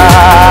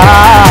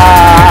याद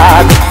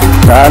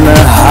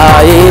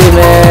तन्हाई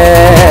में,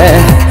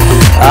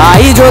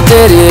 आई जो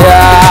तेरी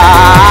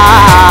याद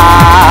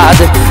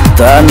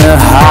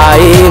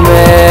तन्हाई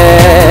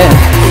में,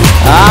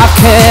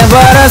 आंखें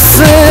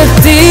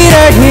बरसती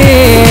रही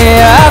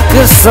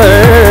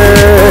अक्सर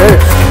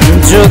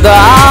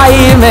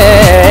जुदाई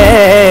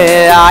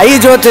में। आई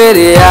जो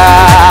तेरी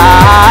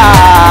याद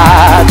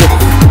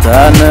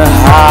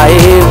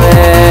तन्हाई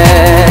में,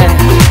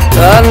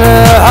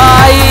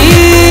 तन्हाई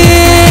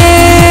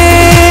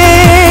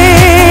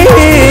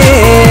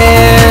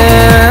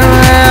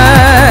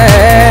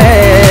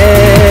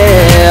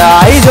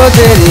आई जो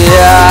तेरी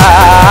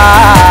याद।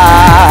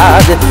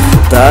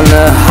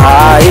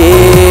 तन्हाई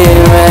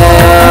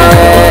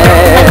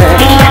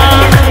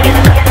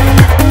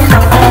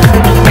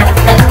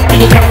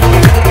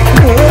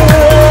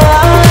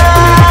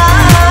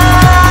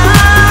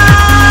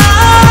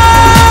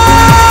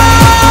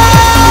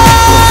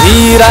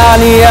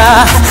वीरानिया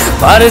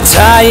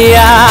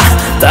परछाइया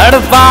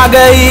तड़पा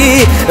गई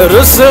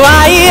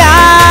रुसवाइया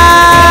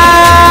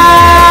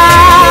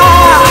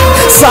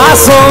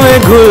सांसों में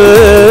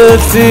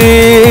घुलती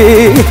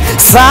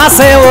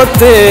सांसें वो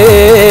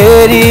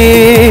तेरी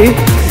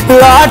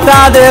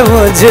लौटा दे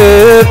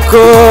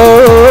मुझको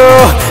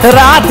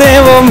रातें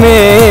वो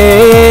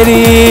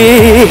मेरी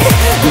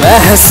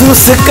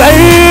महसूस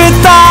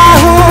करता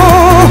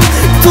हूँ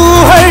तू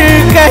हर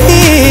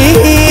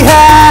कहीं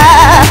है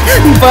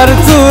पर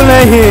तू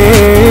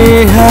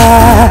नहीं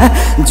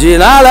है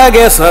जीना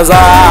लगे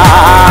सजा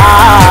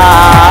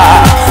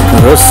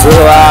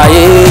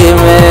रुसवाई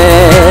में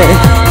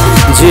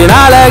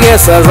जीना लगे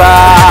सजा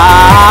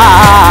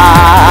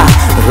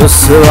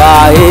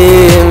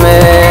रुसवाई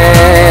में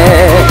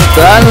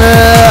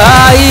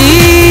तन्हाई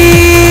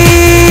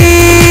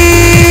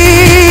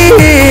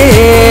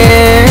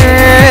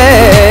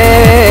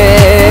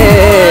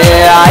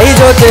आई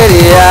जो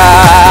तेरी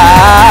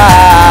याद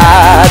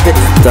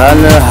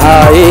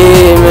तन्हाई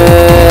में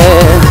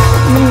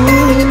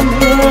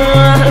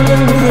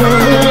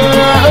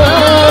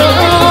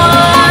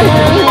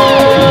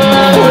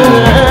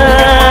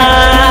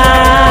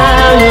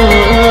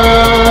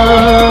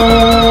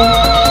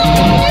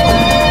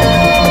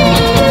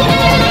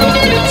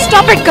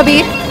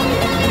कबीर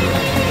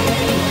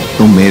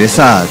तुम मेरे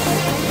साथ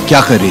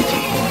क्या कर रही थी?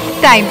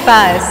 Time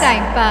pass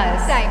time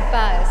pass time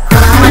pass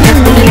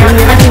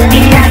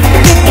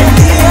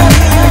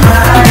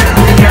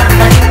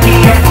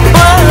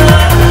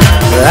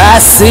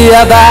ऐसी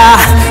अदा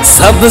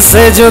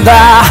सबसे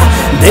जुदा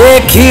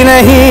देखी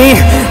नहीं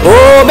ओ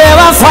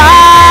बेवफा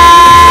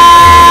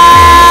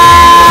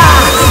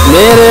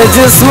मेरे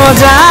जिस्म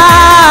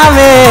जान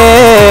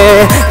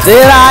में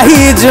तेरा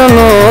ही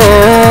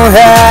जुनून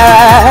है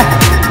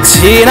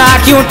जीना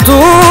क्यों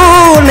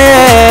तूने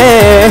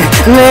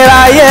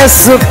मेरा ये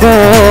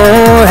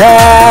सुकून है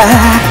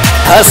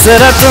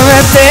हसरत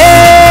में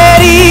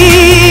तेरी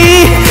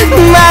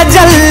मैं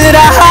जल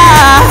रहा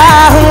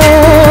हूँ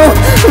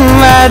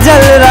मैं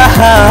जल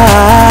रहा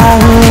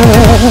हूँ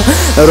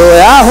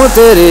रोया हूँ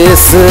तेरी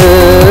इस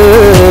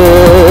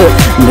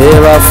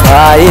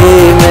बेवफाई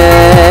में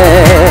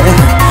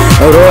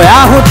रोया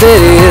हूँ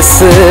तेरी इस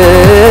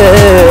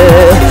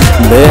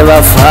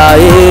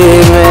बेवफाई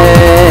में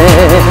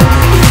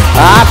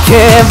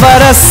आंखें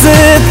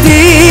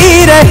बरसती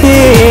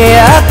रही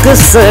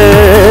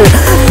अक्सर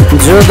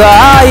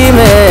जुदाई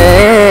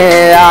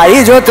में आई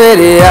जो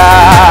तेरी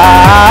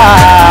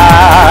याद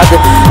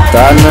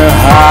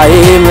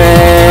तन्हाई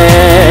में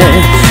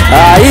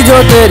आई जो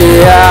तेरी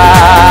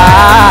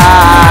याद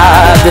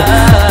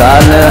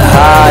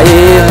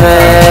तन्हाई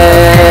में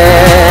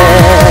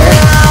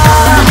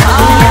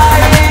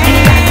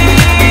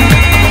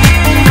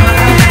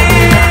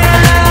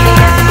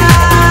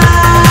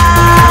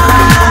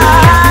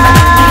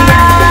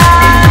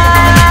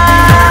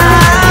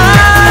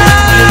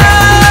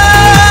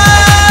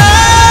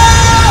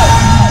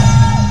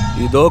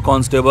दो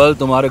कांस्टेबल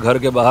तुम्हारे घर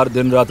के बाहर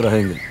दिन रात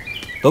रहेंगे।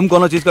 तुम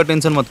कोनो चीज का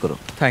टेंशन मत करो।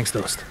 थैंक्स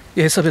दोस्त,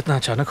 ये सब इतना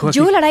अचानक हुआ।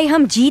 जो लड़ाई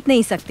हम जीत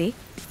नहीं सकते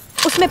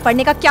उसमें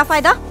पढ़ने का क्या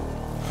फायदा?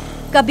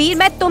 कबीर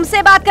मैं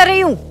तुमसे बात कर रही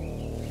हूँ।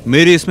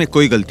 मेरी इसमें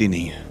कोई गलती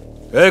नहीं है।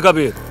 ए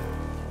कबीर,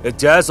 ये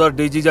जैस और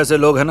डीजी जैसे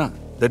लोग हैं ना,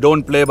 they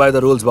don't play by the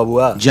rules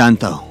बाबूआ।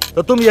 जानता हूँ।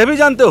 तो तुम ये भी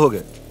जानते होगे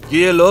कि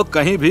ये लोग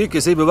कहीं भी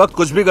किसी भी वक्त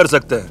कुछ भी कर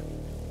सकते हैं,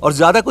 और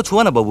ज्यादा कुछ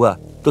हुआ ना बबुआ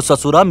तो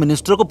ससुराल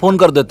मिनिस्टर को फोन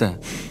कर देते हैं,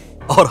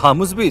 और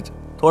हम उस बीच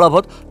थोड़ा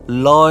बहुत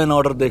लॉ एंड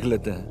ऑर्डर देख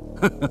लेते हैं।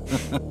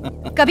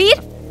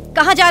 कबीर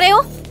कहाँ जा रहे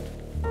हो?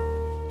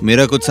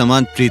 मेरा कुछ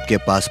सामान प्रीत के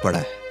पास पड़ा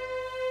है,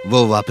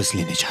 वो वापस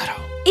लेने जा रहा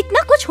हूँ।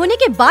 इतना कुछ होने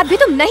के बाद भी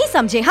तुम नहीं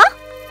समझे? हाँ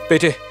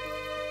बेटे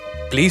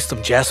प्लीज तुम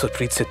जैस और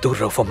प्रीत से दूर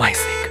रहो फॉर माय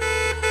सेक।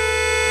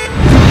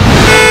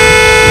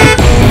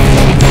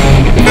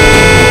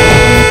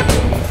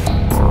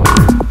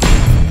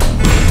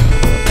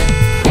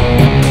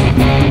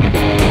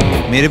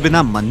 मेरे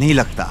बिना मन नहीं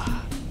लगता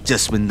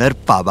जसविंदर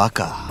पाबा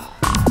का।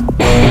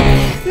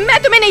 मैं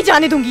तुम्हें नहीं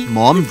जाने दूंगी।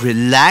 मॉम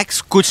रिलैक्स,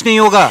 कुछ नहीं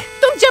होगा।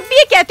 तुम जब भी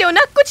ये कहते हो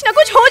ना कुछ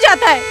हो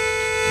जाता है।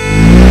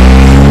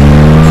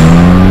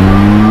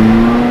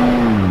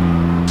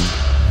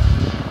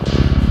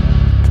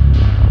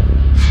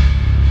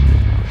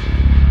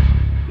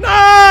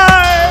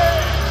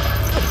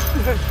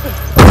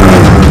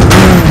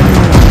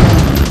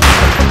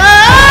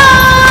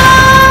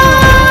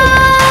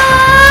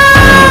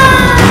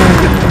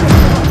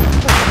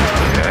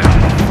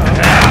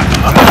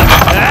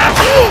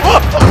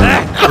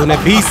 तूने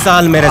 20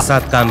 साल मेरे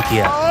साथ काम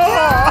किया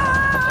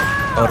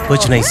और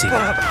कुछ नहीं सीखा।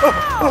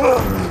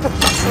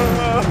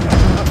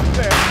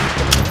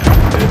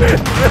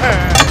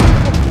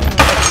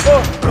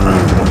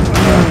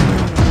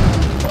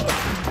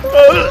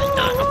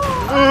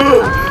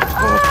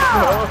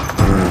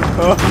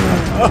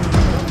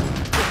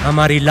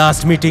 हमारी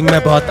लास्ट मीटिंग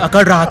में बहुत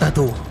अकड़ रहा था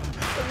तू।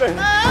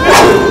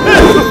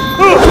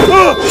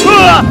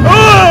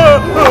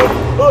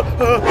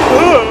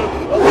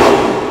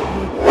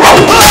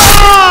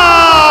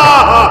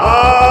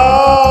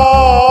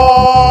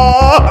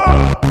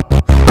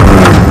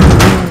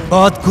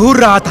 बहुत घूर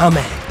रहा था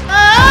मैं।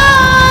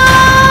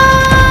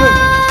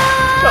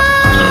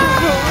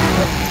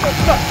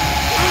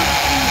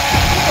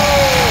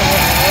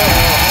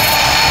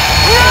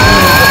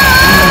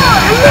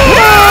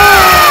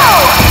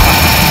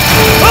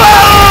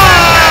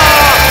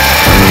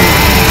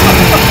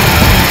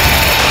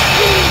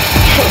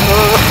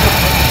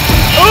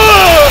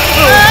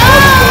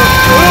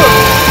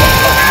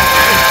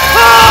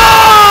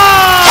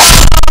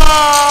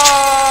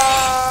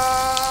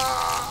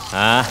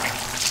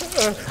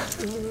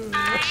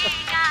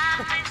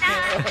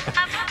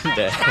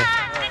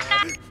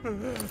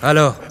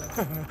 हेलो,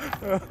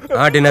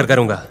 हाँ डिनर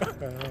करूंगा।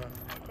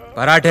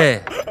 पराठे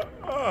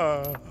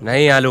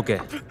नहीं, आलू के।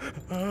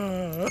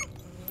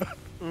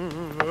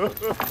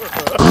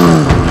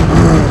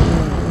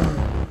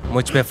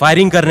 मुझ पे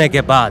फायरिंग करने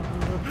के बाद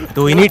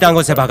तू इन्हीं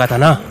टांगों से भागा था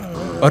ना?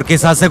 और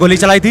किस हाथ से गोली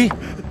चलाई थी?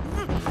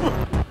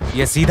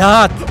 ये सीधा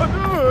हाथ।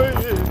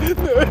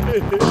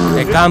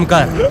 एक काम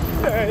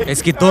कर,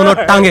 इसकी दोनों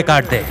टांगे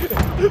काट दे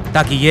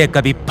ताकि ये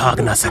कभी भाग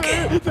ना सके,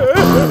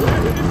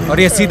 और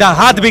ये सीधा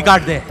हाथ भी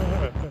काट दे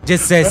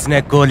जिससे इसने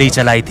गोली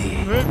चलाई थी।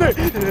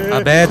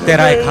 अबे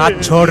तेरा एक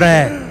हाथ छोड़ रहे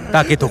हैं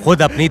ताकि तू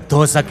खुद अपनी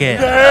धो सके।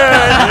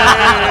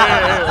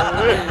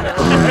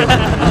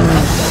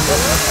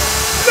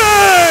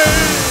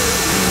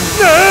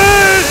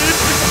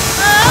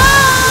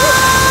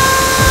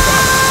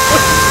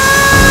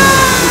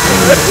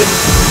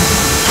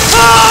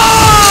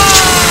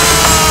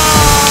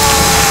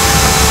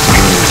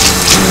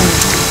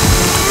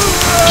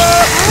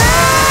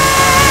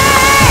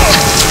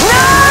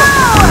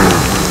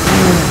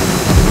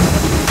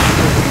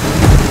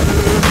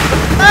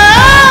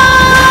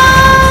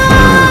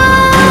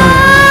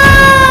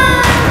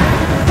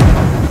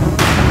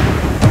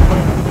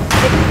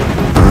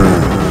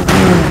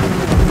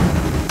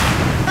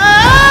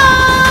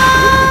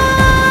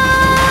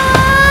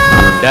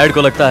 डैड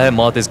को लगता है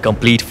मौत इज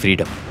कंप्लीट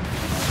फ्रीडम,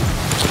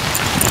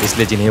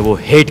 इसलिए जिन्हें वो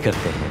हेट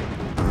करते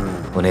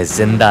हैं उन्हें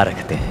जिंदा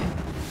रखते हैं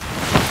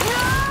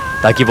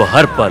ताकि वो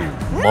हर पल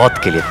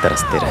मौत के लिए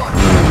तरसते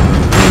रहें।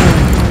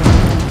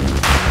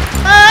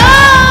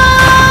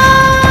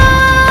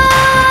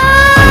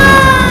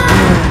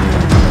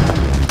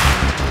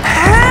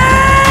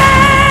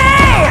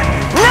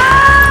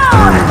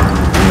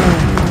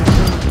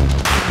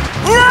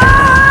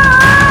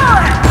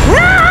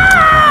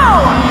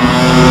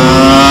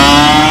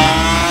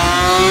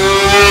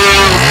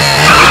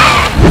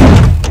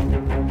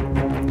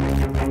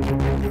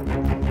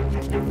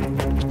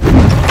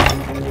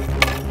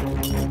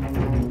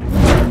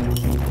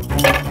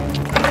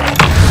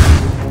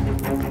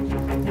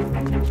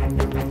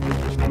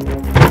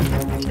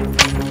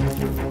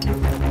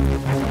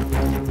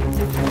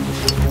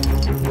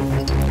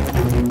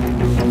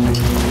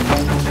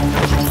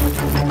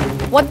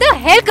 What the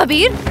hell,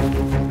 Kabir?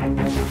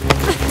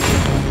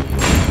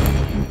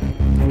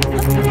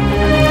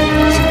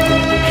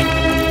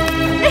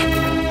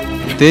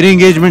 तेरी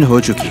एंगेजमेंट हो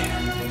चुकी है,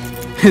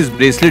 इस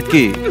ब्रेसलेट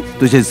की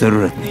तुझे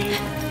जरूरत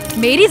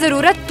नहीं। मेरी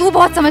जरूरत तू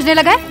बहुत समझने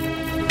लगा है।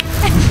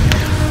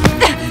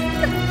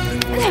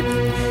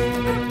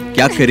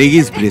 क्या करेगी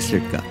इस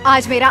ब्रेसलेट का?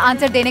 आज मेरा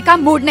आंसर देने का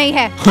मूड नहीं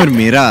है। और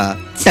मेरा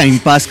टाइम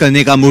पास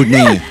करने का मूड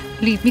नहीं है।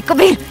 Leave me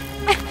Kabir.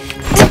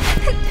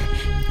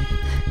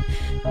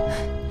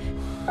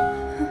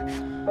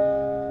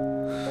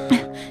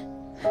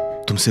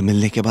 तुमसे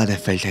मिलने के बाद I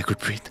felt I could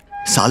breathe।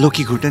 सालों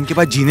की घुटन के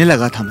बाद जीने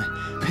लगा था मैं।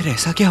 फिर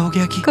ऐसा क्या हो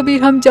गया कि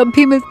कबीर, हम जब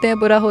भी मिलते हैं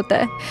बुरा होता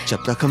है।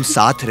 जब तक हम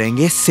साथ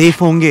रहेंगे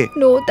सेफ होंगे।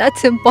 No,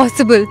 that's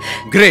impossible.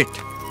 ग्रेट,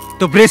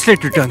 तो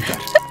ब्रेसलेट रिटर्न कर।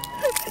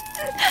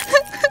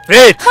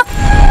 प्रीत!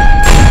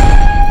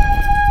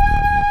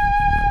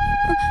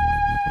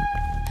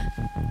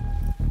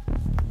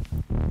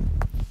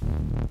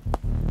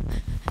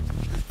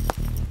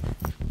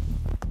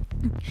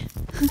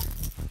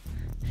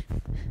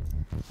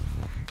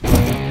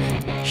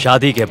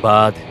 शादी के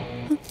बाद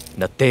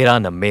न तेरा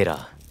न मेरा,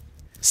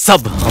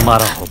 सब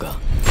हमारा होगा।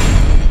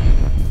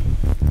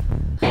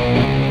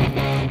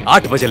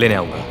 8 बजे लेने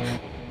आऊंगा,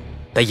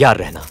 तैयार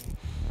रहना।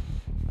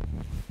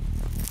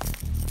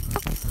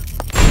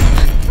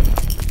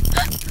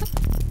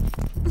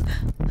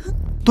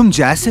 तुम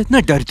जैज से इतना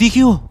डरती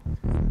क्यों?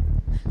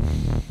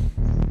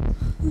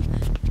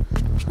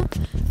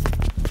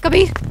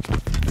 Kabir,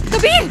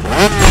 Kabir!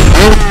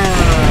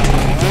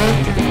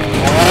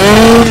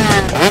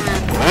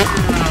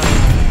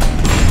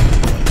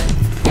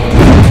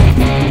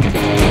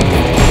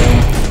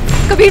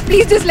 Kabir,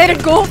 please just let it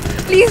go.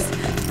 Please,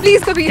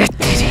 please, Kabir.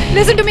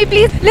 Listen to me,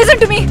 please. Listen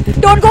to me.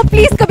 Don't go,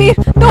 please, Kabir.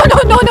 No, no,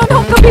 no, no, no,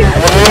 Kabir.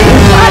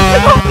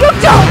 रुक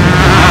जाओ.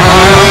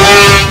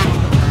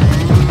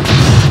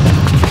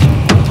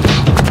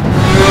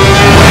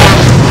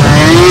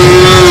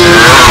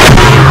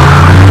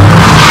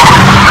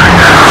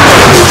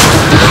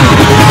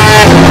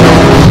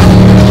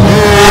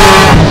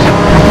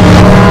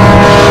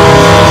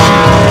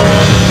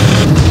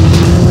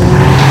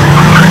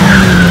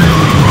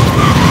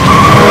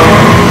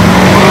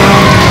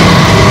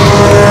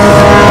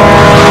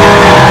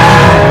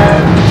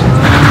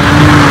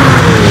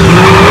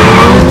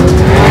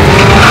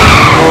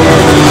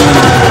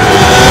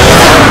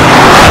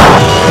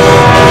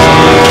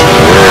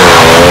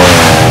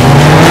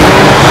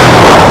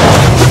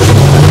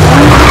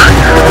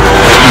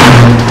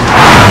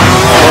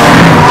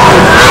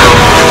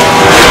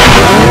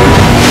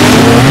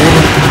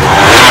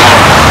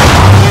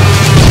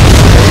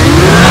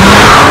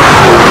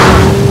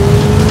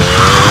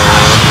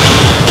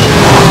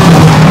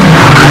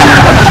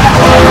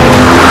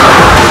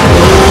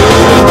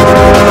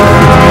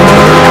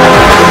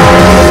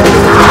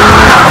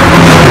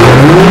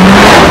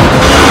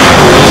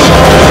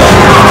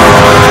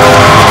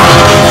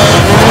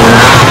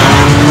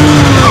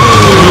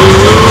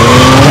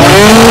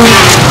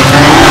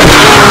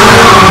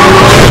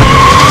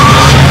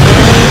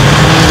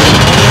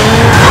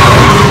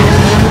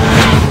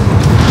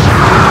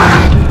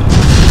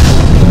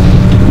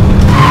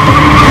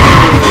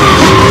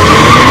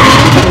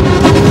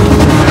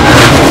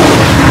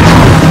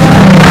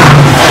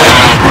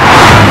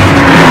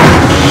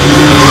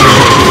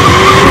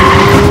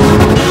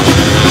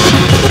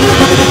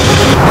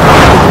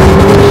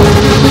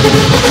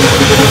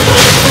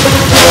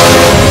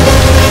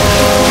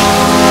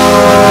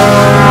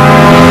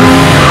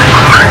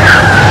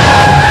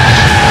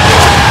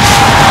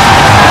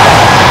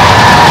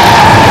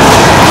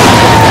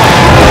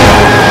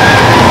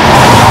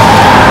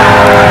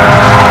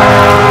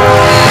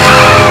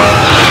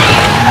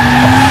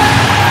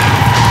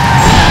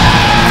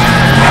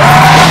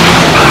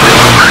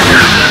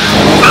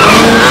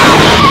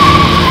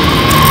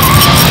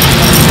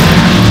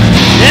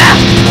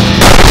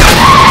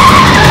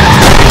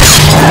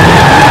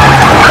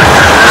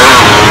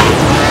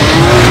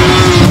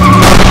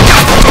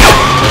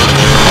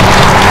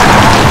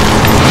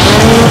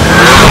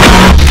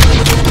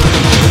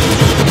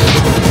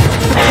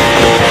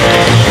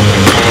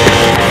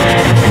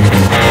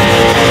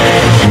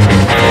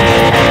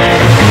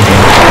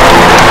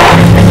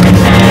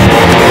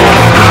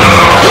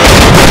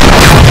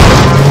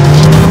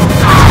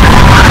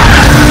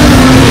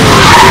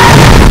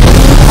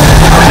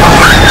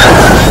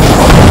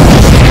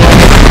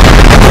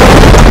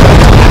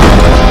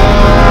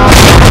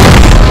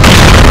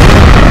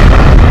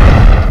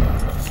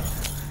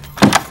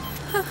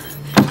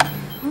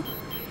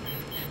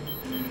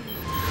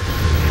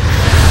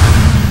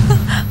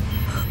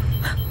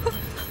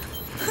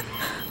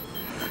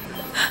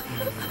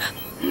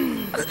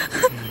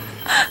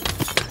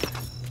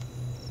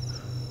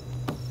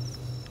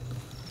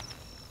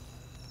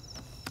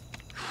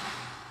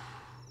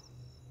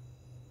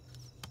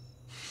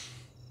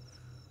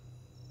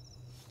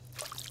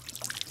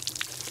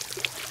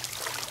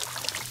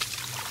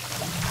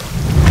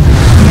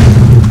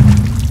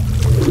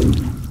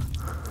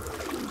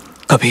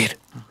 कबीर,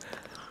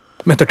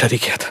 मैं तो डर ही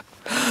गया था।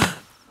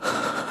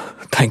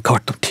 थैंक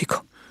गॉड तुम ठीक हो।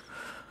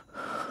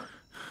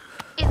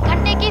 इस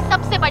घंटे की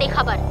सबसे बड़ी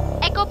खबर,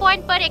 एको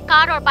पॉइंट पर एक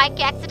कार और बाइक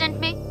के एक्सीडेंट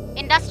में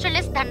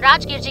इंडस्ट्रियलिस्ट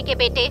धनराज गिरजी के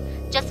बेटे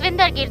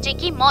जसविंदर गिरजी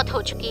की मौत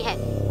हो चुकी है।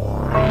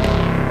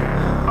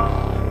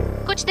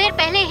 कुछ देर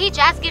पहले ही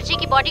जैस गिरजी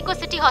की बॉडी को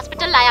सिटी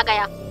हॉस्पिटल लाया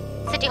गया।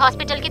 सिटी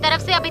हॉस्पिटल की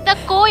तरफ से अभी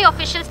तक कोई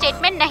ऑफिशियल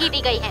स्टेटमेंट नहीं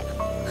दी गई है,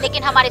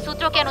 लेकिन हमारे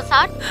सूत्रों के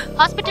अनुसार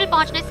हॉस्पिटल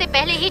पहुंचने से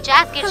पहले ही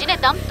जैस गिरजी ने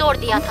दम तोड़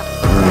दिया था।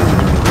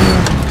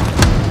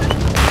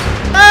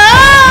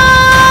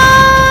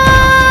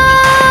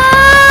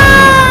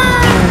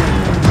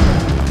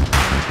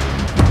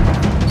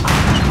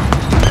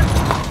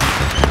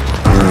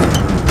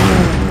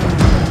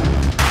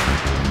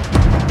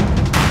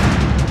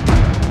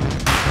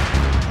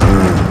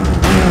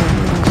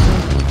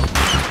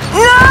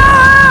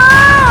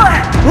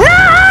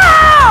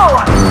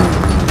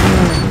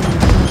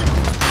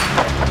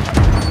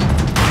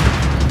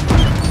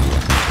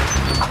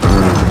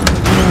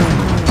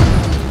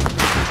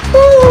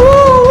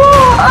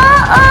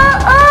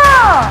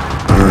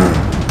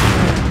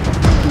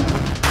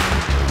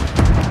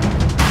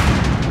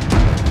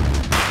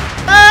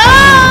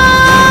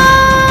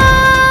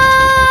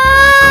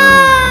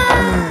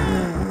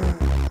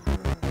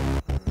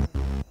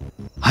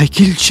 I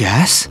killed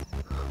Jazz?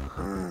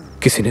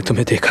 किसी ने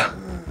तुम्हें देखा?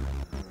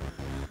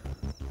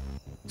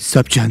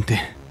 सब जानते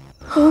हैं।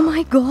 Oh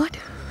my God,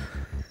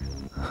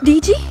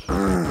 DG?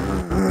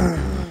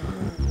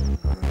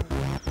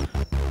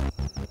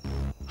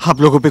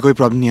 आप लोगों पे कोई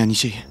प्रॉब्लम नहीं आनी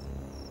चाहिए।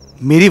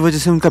 मेरी वजह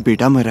से उनका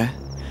बेटा मरा है।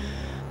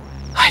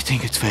 I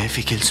think it's fair if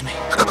he kills me.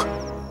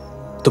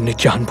 तुमने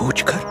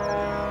जानबूझकर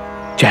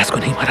जैस को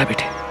नहीं मारा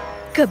बेटे।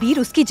 कबीर,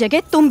 उसकी जगह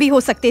तुम भी हो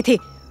सकते थे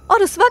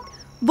और उस वक्त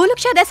वो लोग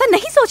शायद ऐसा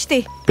नहीं सोचते।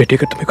 बेटे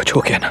अगर तुम्हें कुछ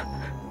हो गया ना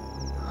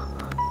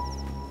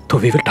तो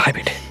we will die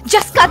बेटे।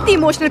 Just cut the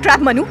emotional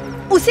trap Manu,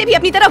 उसे भी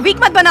अपनी तरह वीक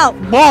मत बनाओ।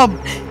 मॉम!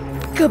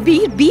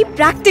 Kabir, be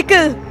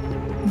practical.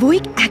 वो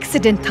एक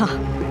एक्सीडेंट था,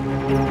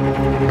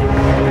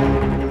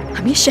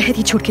 हम ये शहर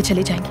ही छोड़ के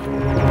चले जाएंगे।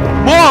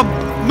 Mom,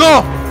 no!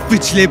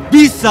 पिछले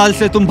 20 साल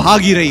से तुम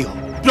भाग ही रही हो।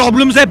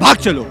 प्रॉब्लम से भाग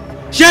चलो,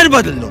 शहर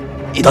बदल लो।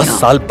 10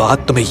 साल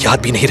बाद तुम्हें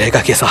याद भी नहीं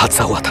रहेगा कि ऐसा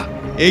हादसा हुआ था।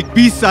 एक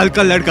 20 साल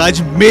का लड़का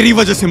आज मेरी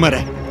वजह से मरा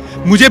है।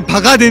 मुझे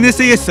भगा देने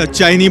से ये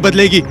सच्चाई नहीं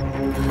बदलेगी।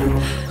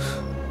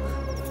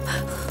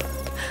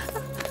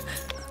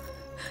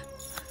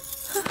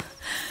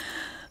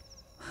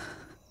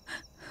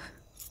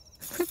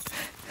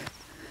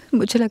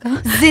 मुझे लगा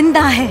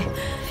जिंदा है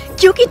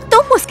क्योंकि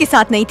तुम उसके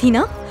साथ नहीं थी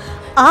ना।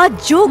 आज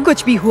जो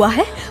कुछ भी हुआ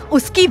है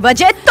उसकी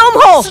वजह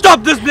तुम हो।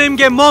 Stop this blame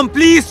game, mom,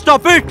 please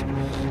stop it.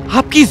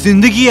 आपकी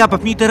जिंदगी आप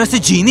अपनी तरह से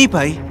जी नहीं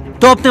पाई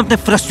तो अपने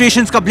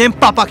फ्रस्ट्रेशंस का ब्लेम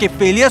पापा के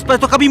फेलियर्स पर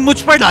तो कभी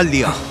मुझ पर डाल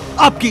दिया।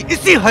 आपकी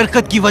इसी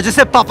हरकत की वजह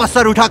से पापा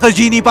सर उठाकर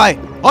जी नहीं पाए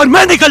और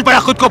मैं निकल पड़ा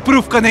खुद को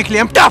प्रूफ करने के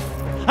लिए। I'm tough,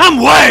 I'm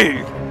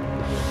wild.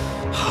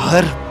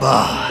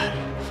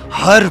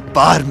 हर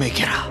बार मैं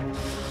गिरा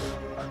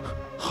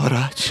और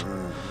आज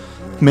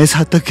मैं इस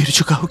हद तक गिर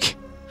चुका हूं कि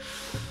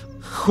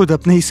खुद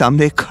अपने ही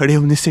सामने खड़े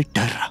होने से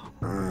डर रहा हूं।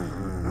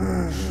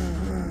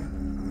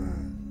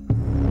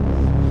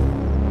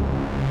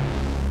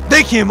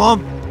 देखिए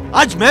मॉम,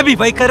 आज मैं भी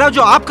वही कर रहा हूं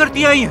जो आप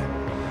करती आई हैं।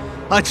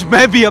 आज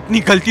मैं भी अपनी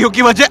गलतियों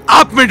की वजह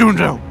आप में ढूंढ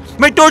रहा हूं।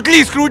 मैं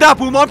टोटली स्क्रूड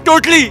अप हूं मॉम,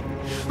 टोटली।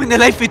 मैंने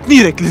लाइफ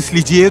इतनी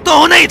रेकलेसली जी है तो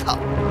होना ही था।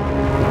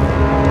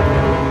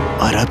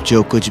 और अब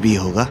जो कुछ भी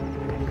होगा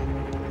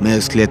मैं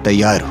उसके लिए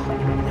तैयार हूं।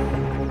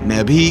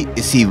 मैं भी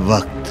इसी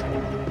वक्त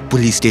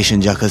पुलिस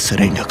स्टेशन जाकर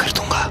सरेंडर कर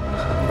दूंगा।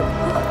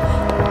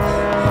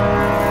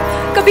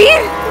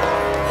 कबीर,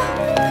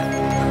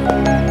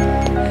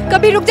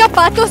 कबीर रुक जा,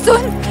 बात तो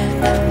सुन।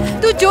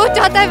 तू जो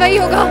चाहता है वही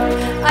होगा।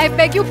 I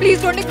beg you,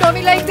 please don't ignore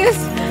me like this.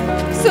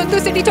 सुन, तू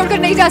सिटी छोड़कर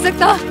नहीं जा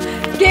सकता।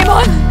 Game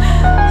on.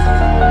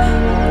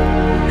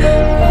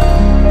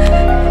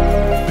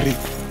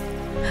 प्रीत,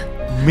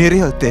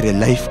 मेरे और तेरे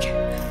लाइफ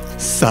के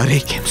सारे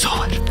गेम्स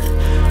ओवर।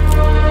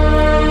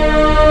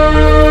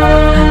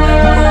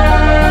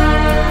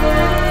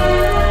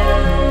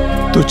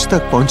 तुझ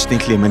तक पहुंचने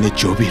के लिए मैंने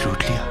जो भी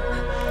रूट लिया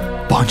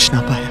पहुंच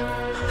ना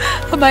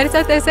पाया। हमारे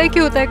साथ ऐसा ही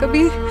क्यों होता है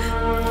कबीर?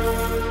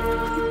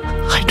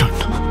 I don't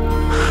know.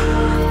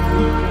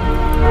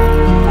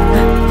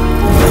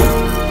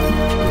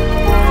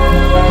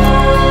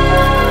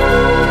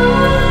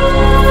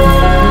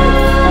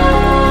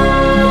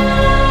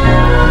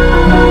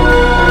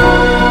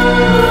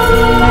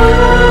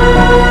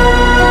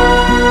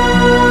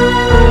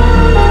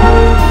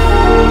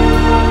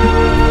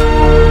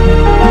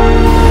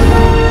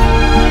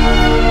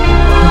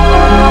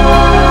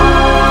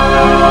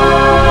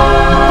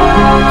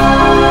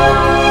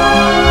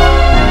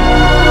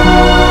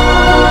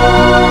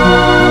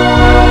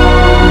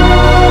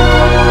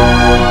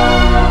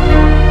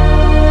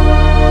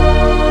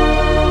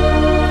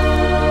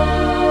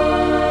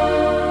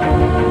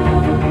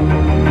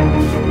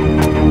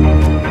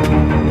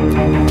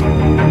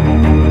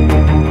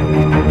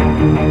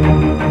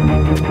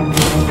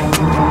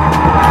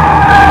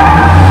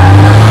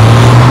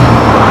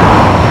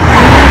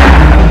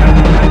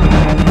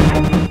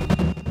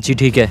 जी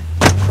ठीक है।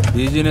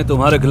 डीजी ने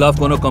तुम्हारे खिलाफ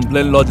कोनो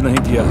कंप्लेन लॉन्च नहीं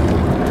किया है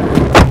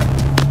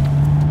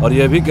और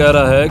यह भी कह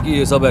रहा है कि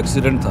ये सब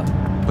एक्सीडेंट था।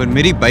 पर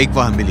मेरी बाइक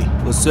वहां मिली।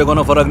 उससे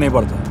कोनो फर्क नहीं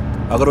पड़ता।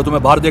 अगर वो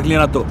तुम्हें बाहर देख लिया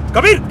ना तो।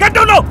 Kabir get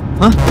down now.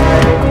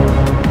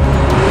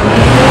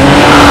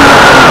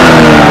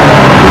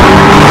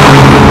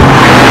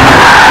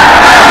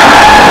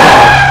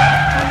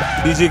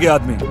 DG के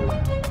आदमी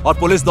और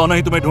पुलिस दोनों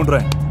ही तुम्हें ढूंढ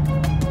रहे हैं।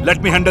 लेट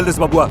मी हैंडल दिस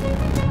बबुआ।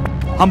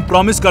 हम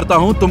प्रॉमिस करता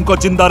हूं तुमको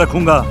जिंदा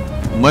रखूंगा।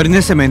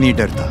 मरने से मैं नहीं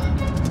डरता,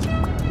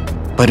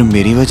 पर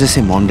मेरी वजह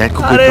से मॉम डैड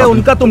को अरे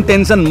उनका तुम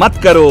टेंशन मत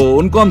करो,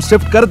 उनको हम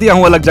शिफ्ट कर दिया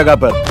हूं अलग जगह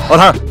पर। और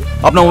हाँ,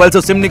 अपना मोबाइल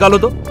से सिम निकालो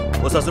तो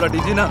वो ससुरा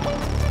डीजी ना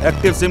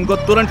एक्टिव सिम को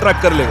तुरंत ट्रैक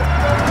कर लेगा।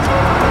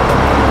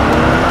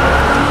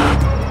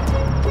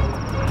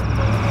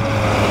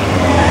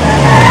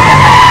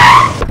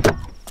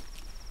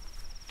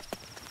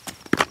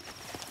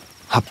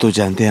 आप तो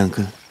जानते हैं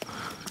अंकल,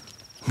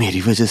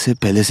 मेरी वजह से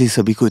पहले से ही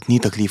सभी को इतनी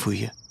तकलीफ हुई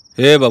है।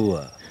 हे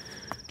बबुआ,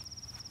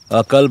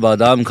 अकल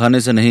बादाम खाने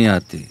से नहीं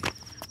आती,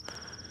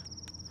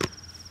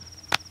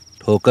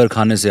 ठोकर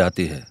खाने से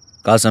आती है।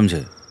 का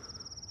समझे?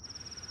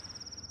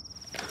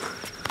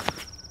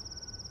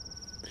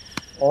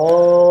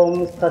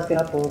 ओम स्वस्ति न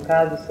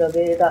पूषा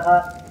विश्ववेदः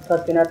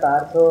स्वस्ति न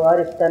तार्क्ष्यो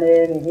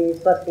अरिष्टनेमिः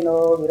स्वस्ति नो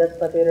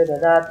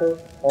बृहस्पतिर्दधातु।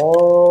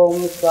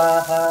 ओम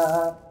स्वाहा।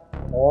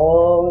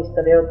 ओम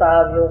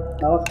इष्टदेवताभ्यो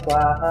नमः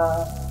स्वाहा।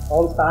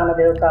 ओम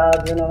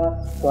स्थानदेवताभ्यो नमः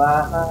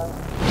स्वाहा।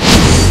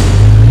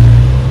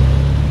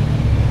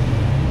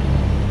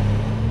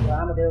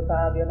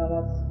 रामदेवताभ्यो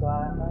नमः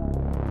स्वाहा।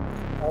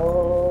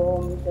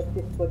 ओम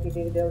 33 कोटि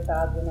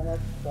देवताभ्यो नमः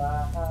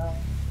स्वाहा।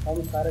 ओम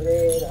सर्वे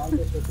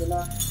भवन्तु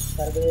सुखिनः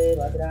सर्वे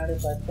भद्राणि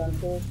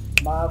पश्यन्तु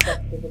मा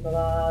कश्चित्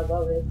प्रभावः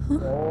भवेत्।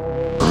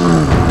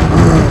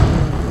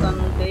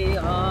 सन्ते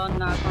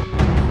अनाकं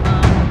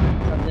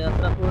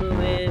सत्यत्र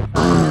पूर्वे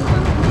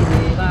सन्ति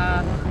देवा।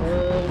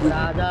 ओम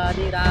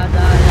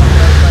राजाधिराजाय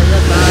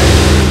सर्वसाय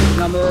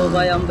नमो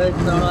वयं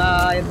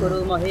वैष्णवाय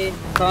कुरुमहे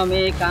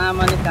कामे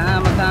कामन्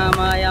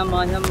कामकामाय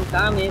मह्यं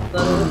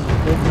कामेश्वरो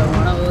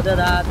विश्रवणो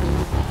ददातु।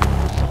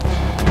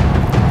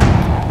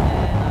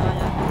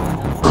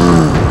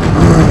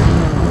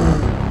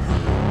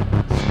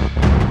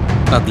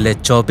 अगले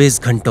 24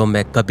 घंटों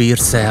में कबीर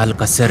सयाल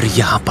का सिर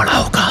यहाँ पड़ा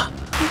होगा।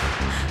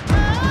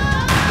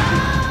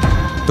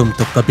 तुम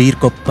तो कबीर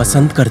को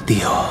पसंद करती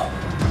हो।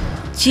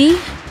 जी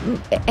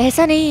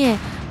ऐसा नहीं है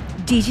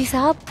डीजी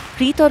साहब,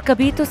 प्रीत और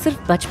कबीर तो सिर्फ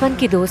बचपन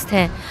के दोस्त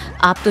हैं।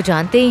 आप तो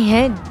जानते ही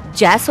हैं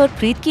जैस और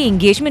प्रीत की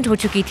एंगेजमेंट हो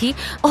चुकी थी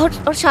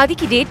और शादी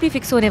की डेट भी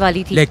फिक्स होने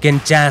वाली थी। लेकिन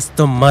जैस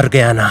तो मर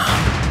गया ना।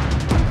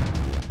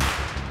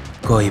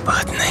 कोई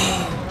बात नहीं,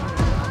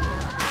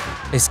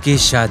 इसकी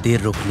शादी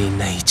रुकनी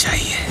नहीं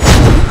चाहिए।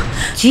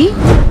 जी?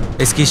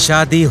 इसकी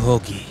शादी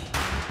होगी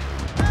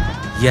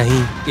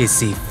यहीं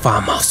इसी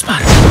फार्म हाउस पर।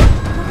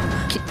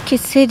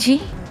 किससे जी?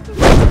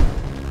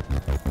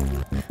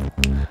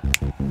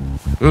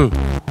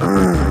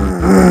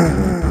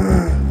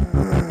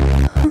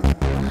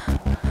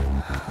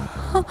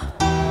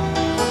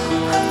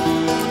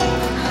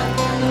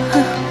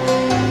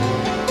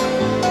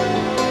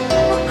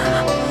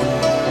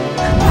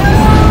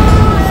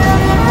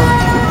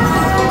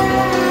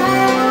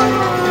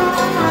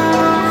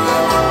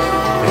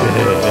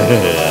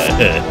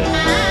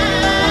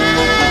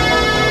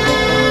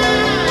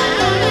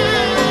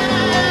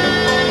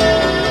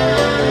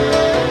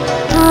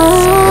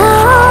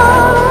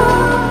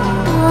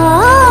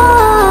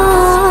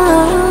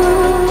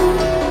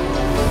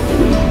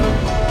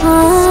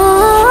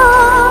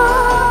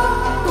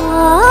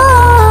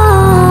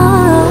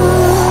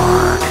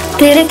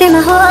 तेरे ते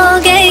मैं हो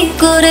गई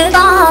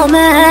कुर्बान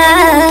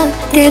मैं,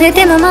 तेरे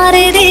ते मैं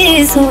मारे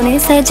दी सोने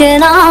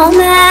सजना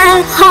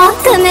मैं।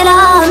 हाथ मेरा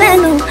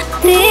मैनू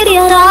तेरी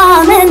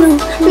आराम मैनू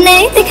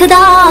नहीं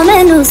दिखदा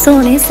मैनू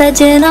सोने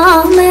सजना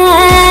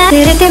मैं।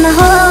 तेरे ते मैं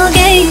हो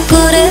गई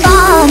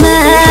कुर्बान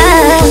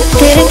मैं,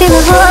 तेरे ते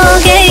मैं हो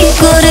गई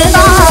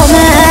कुर्बान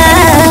मैं।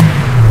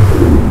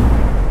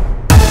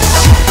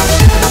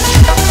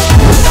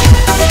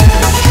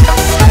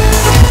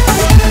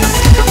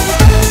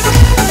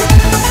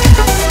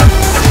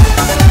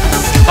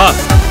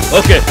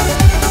 ओके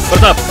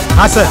प्रताप।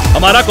 हाँ सर।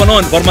 हमारा कोनो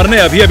इन्फॉर्मर ने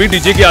अभी अभी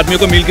डीजी के आदमी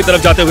को मील की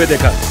तरफ जाते हुए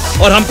देखा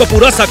और हमको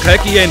पूरा शक है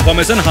कि ये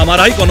इन्फॉर्मेशन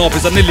हमारा ही कोनो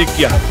ऑफिसर ने लीक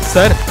किया है।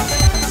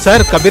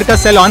 सर कबीर का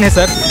सेल ऑन है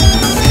सर।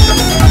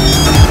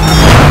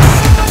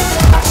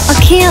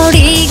 अखियां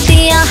उड़ीक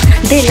दिया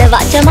दिल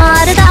वाच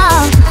मारदा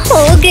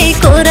हो गई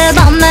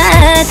कुर्बान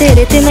मैं।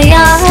 तेरे ते मैं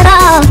यारा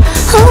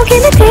हो गई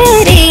मैं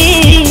तेरी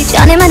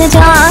जाने मन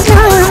जाना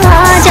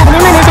जाने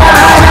मन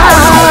जाना।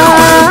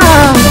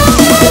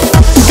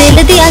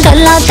 दिल दिया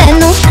गल्ला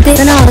तेनू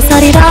तेरे नाल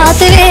सारी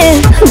रात वे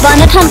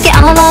बन ठम के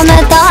आवा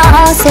मैं ता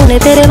सोने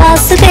तेरे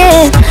वास्ते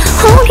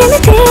हो गई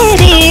मैं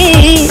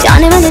तेरी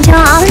जाने मन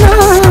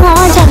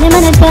जाना जाने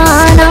मन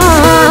जाना।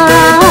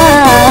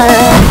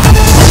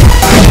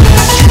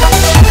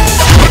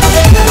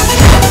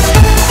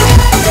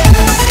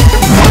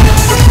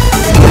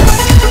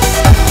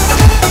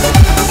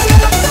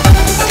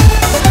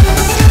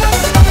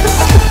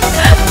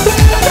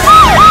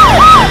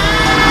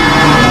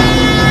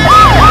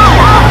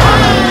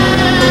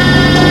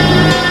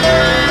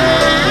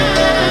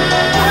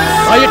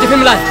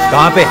 कहाँ है?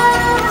 कहाँ पे?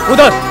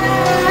 उधर।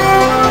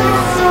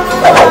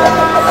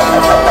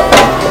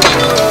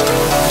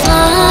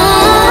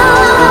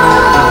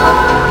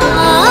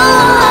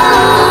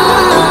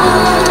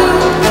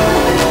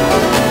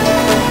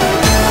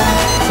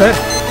 सर,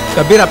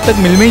 कबीर अब तक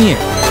मिल में ही है।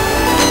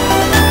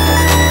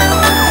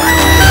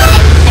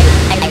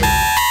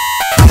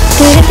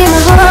 तेरे दिल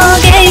हो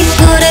गई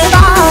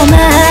कुर्बान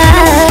मैं,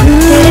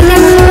 तेरे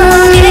दिल हो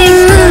गई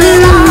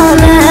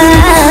कुर्बान मैं।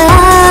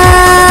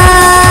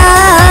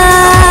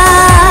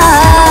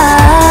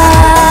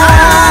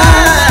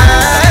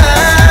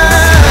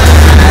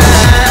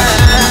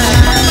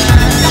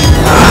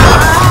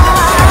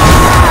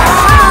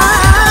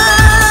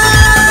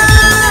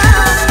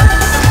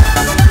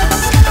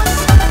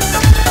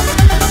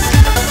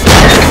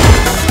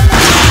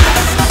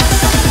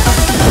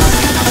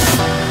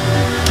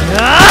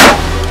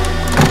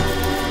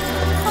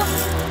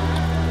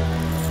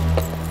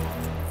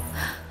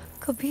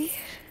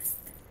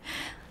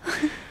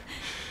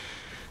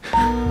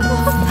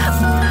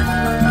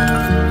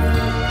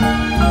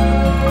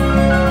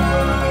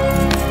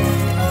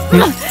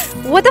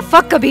 What the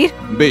fuck, Kabir?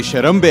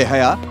 बेशरम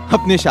बेहया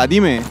अपने शादी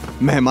में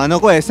मेहमानों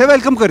को ऐसे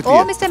वेलकम करती ओ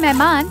है। मिस्टर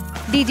मेहमान,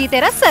 डीजी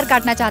तेरा सर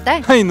काटना चाहता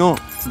है। आई नो,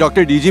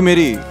 डॉक्टर डीजी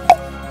मेरी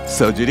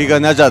सर्जरी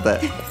करना चाहता है।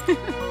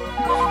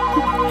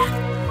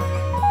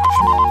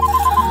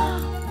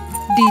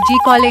 DG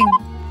calling.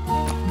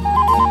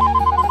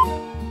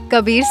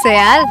 Kabir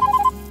Sayal,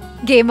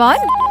 game on.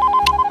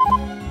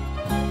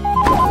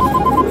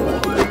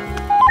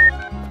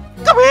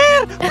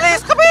 Kabir,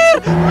 please Kabir,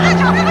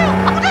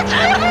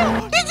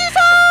 DG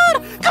sir,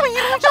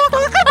 Kabir मुझे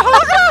उठाकर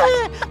भाग रहा है,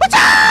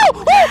 बचाओ!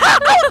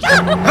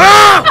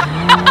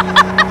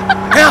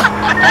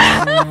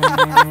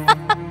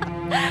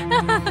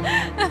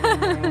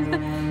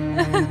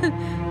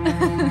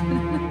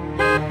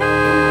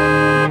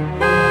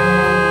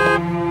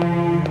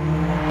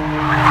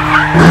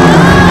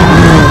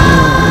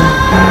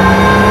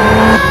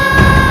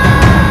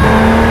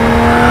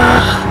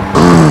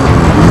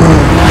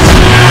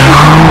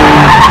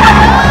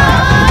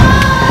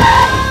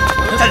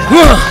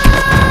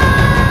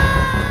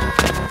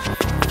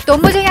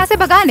 तुम मुझे यहाँ से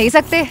भगा नहीं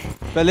सकते,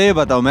 पहले ये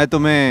बताओ मैं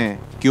तुम्हें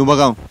क्यों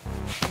भगाऊं?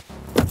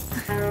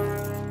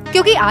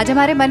 क्योंकि आज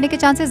हमारे मरने के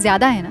चांसेस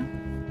ज्यादा है ना,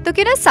 तो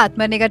क्यों ना साथ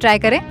मरने का ट्राई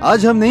करें?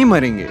 आज हम नहीं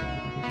मरेंगे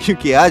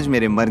क्योंकि आज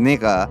मेरे मरने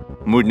का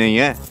मूड नहीं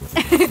है।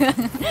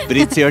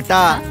 प्रीत से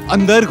हटा,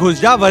 अंदर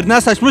घुस जा वरना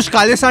सचमुच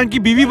काले सांड की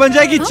बीवी बन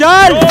जाएगी।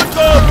 चल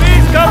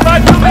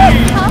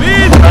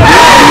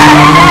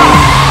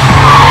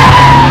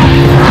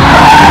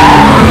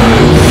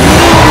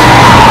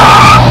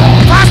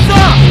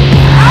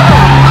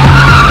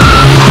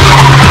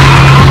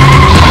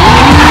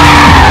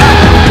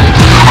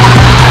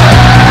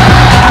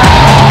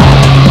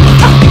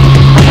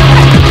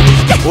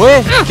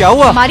ओए, क्या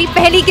हुआ? हमारी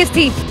पहली किस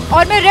थी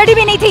और मैं रेडी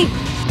भी नहीं थी।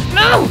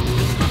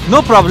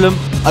 नो प्रॉब्लम,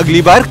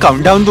 अगली बार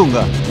काउंटडाउन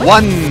दूंगा।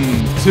 1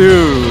 2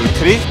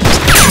 3।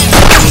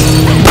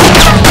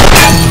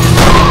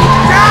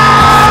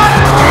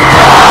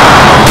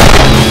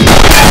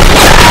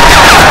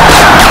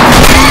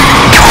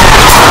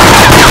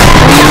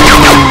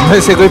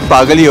 वैसे कोई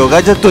पागल ही होगा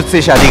जो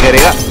तुझसे शादी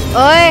करेगा।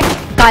 ओए,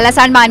 काला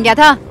सांड मान गया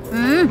था।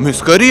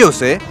 मिस करी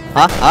उसे?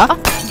 हाँ हाँ,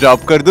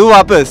 ड्रॉप कर दूं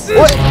वापस?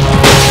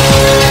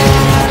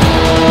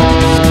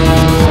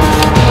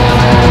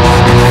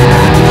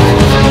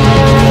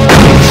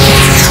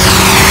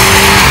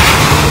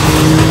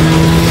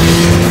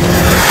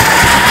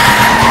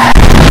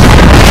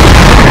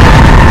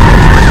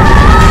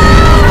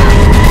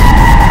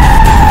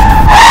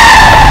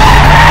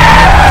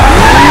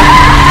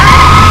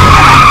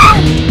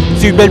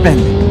 सीट बेल्ट पहन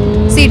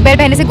ले। सीट बेल्ट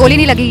पहनने से गोली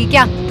नहीं लगेगी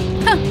क्या?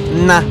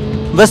 ना,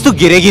 बस तू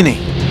गिरेगी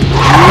नहीं।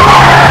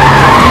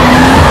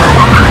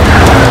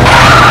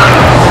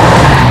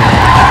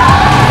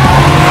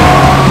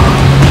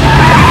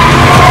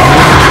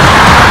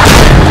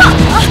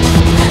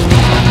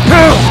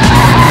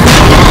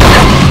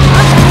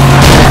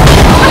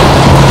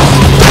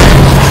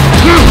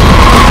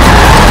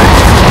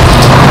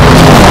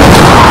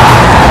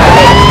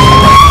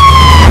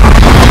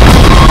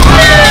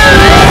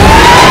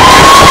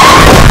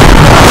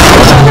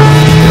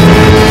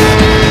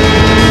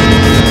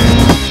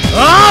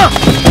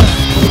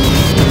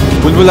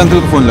 बुलबुल अंकल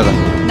को फोन लगा।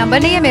 नंबर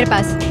नहीं है मेरे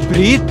पास।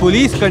 प्रीत,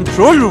 पुलिस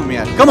कंट्रोल रूम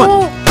यार, कम ऑन।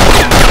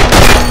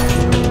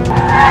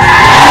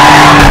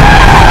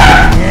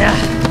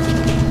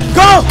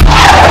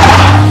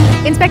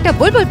 इंस्पेक्टर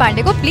बुलबुल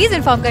पांडे को प्लीज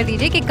इन्फॉर्म कर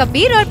दीजिए कि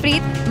कबीर और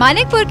प्रीत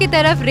मानिकपुर की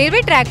तरफ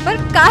रेलवे ट्रैक पर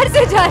कार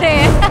से जा रहे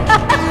हैं।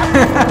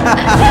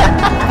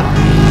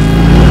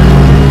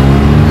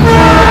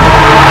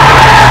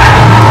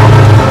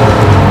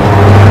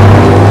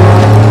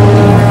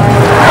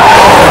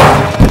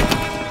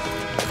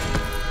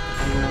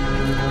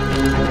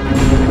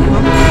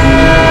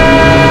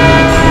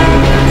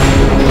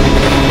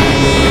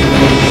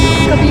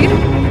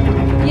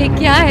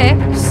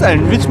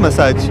 सैंडविच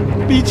मसाज,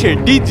 पीछे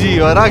डीजी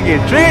और आगे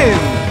ट्रेन।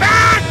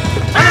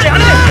 आने दे,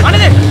 आने दे, आने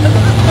दे।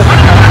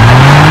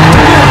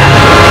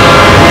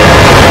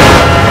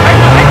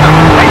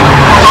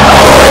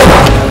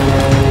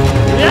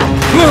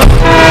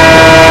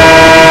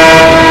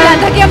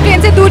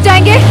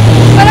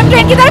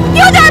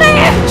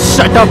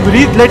 बेटा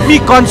प्रीत, लेट मी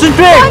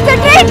कॉन्सेंट्रेट।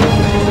 कॉन्सेंट्रेट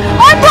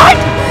और व्हाट?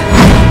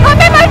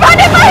 हमें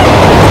मरवाने पर।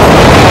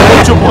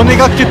 चुप होने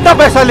का कितना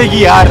पैसा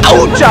लेगी यार?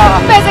 ऊंचा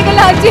पैसे के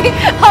लालची,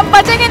 हम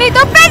बचेंगे नहीं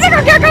तो पैसे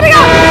का क्या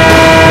करेगा?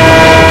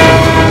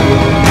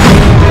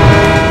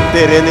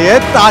 तेरे लिए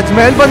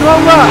ताजमहल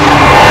बनवाऊंगा।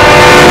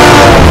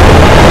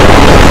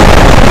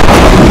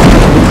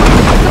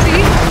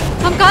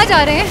 हम कहाँ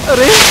जा रहे हैं?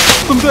 अरे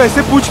तुम तो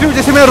ऐसे पूछ रही हो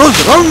जैसे मैं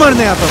रोज राउंड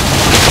मारने आता हूँ।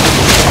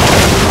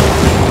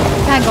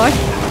 थैंक गॉड,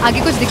 आगे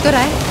कुछ दिख तो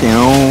रहा है।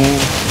 क्यों?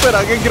 पर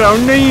आगे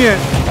ग्राउंड नहीं है।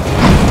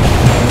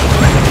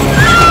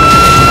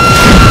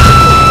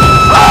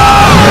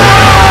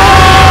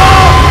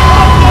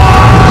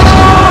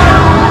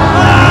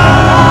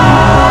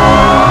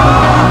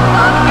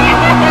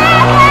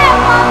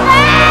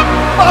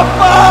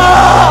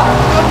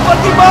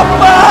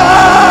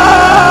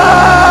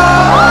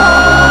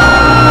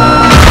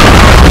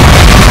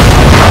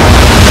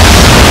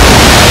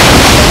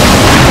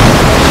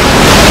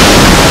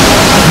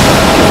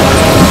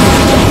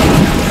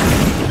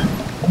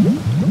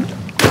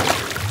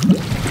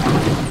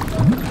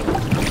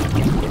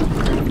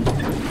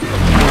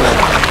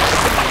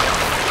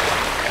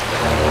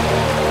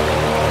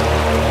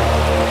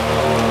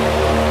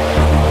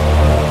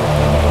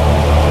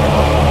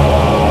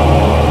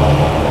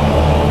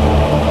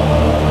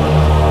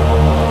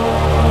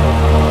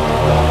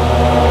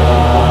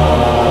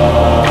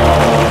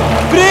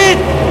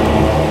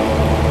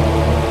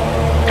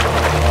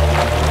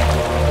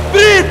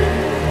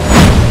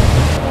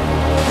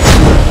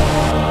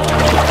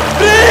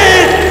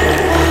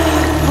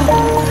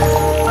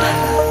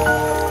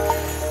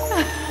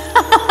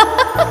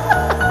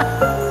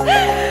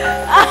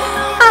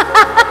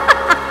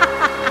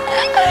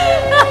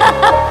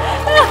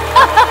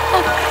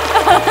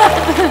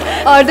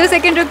 और 2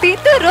 सेकंड रुकती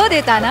तो रो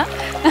देता ना।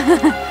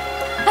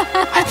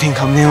 I think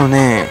हमने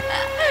उन्हें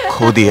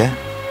खो दिया।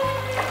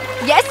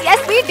 Yes,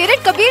 yes, we did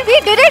it, Kabir, we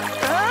did it.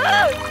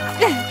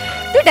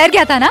 तू डर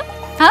गया था ना?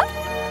 हाँ?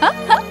 हाँ?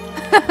 हाँ?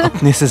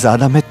 अपने से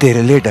ज्यादा मैं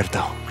तेरे लिए डरता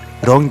हूँ।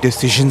 रॉन्ग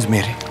डिसीजंस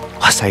मेरे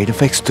और साइड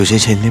इफेक्ट्स तुझे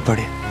झेलने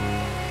पड़े।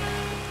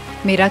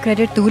 मेरा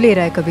क्रेडिट तू ले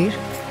रहा है कबीर।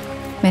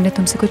 मैंने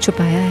तुमसे कुछ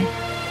छुपाया है।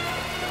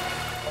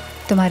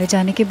 तुम्हारे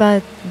जाने के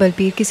बाद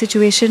बलबीर की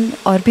सिचुएशन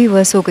और भी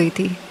वर्स हो गई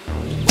थी।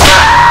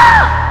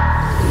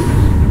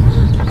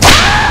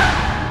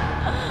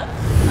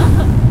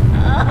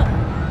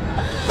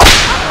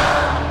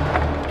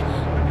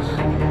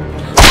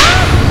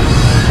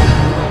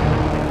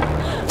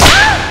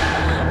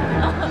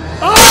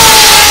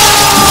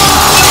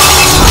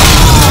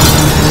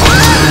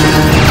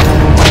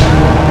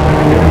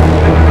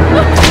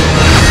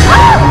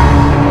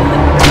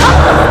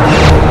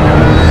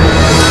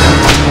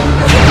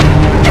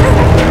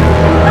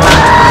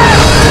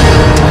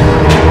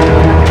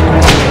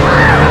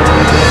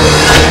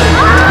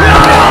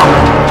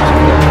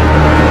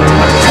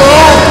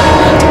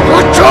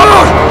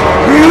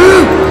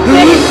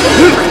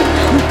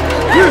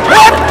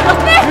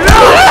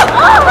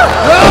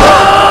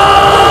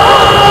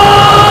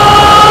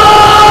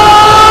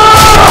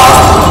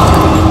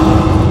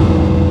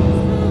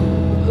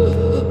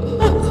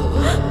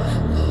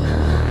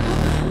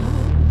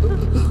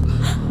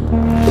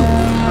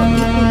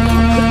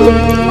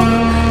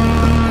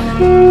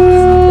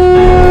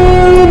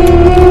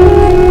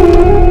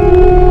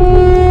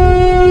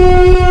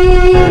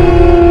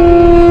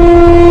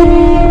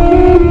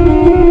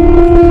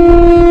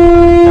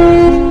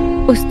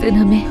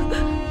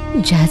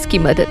 की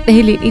मदद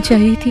नहीं लेनी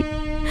चाहिए थी,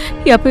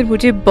 या फिर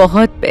मुझे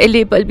बहुत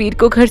पहले बलबीर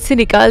को घर से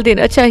निकाल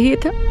देना चाहिए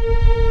था।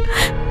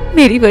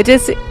 मेरी वजह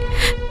से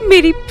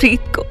मेरी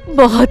प्रीत को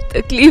बहुत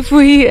तकलीफ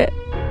हुई है।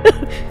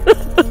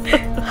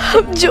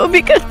 हम जो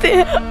भी करते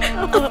हैं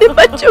अपने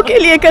बच्चों के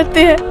लिए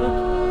करते हैं,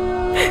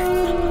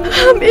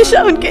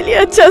 हमेशा उनके लिए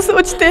अच्छा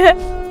सोचते हैं,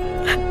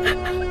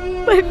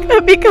 पर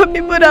कभी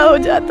कभी बुरा हो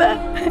जाता है।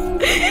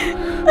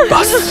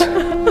 बस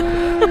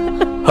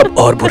अब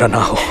और बुरा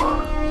ना हो।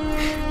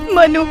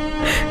 मनु,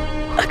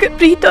 अगर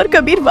प्रीत और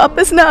कबीर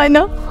वापस ना आए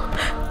ना,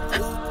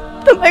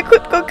 तो मैं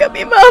खुद को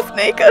कभी माफ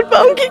नहीं कर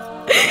पाऊंगी।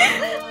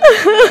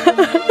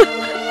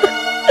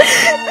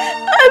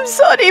 I'm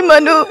sorry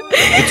Manu.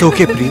 It's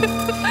okay प्रीत,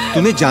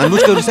 तूने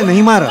जानबूझकर उसे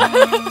नहीं मारा।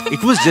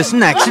 It was just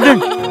an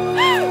accident।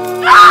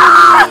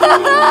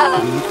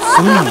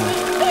 Soon,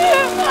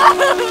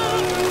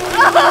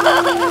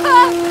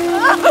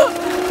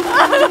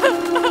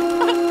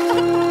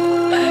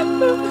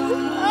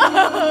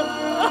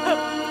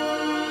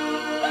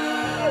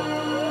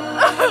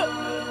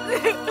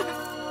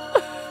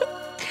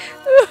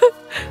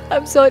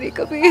 I'm sorry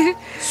Kabir.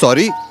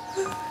 Sorry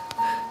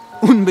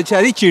उन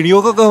बेचारी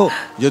चिड़ियों को कहो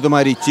जो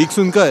तुम्हारी चीख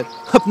सुनकर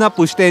अपना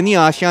पुश्तैनी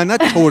आशियाना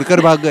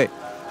छोड़कर भाग गए।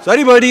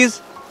 सॉरी बर्डीज।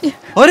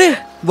 अरे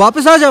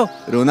वापस आ जाओ,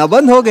 रोना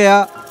बंद हो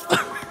गया।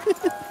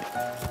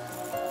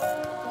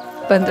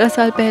 15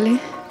 साल पहले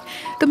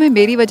तुम्हें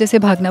मेरी वजह से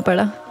भागना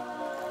पड़ा,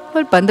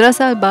 और 15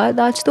 साल बाद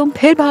आज तुम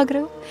फिर भाग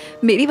रहे हो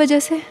मेरी वजह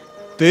से।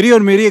 तेरी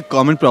और मेरी एक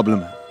कॉमन प्रॉब्लम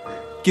है,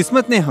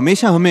 किस्मत ने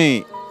हमेशा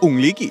हमें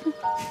उंगली की।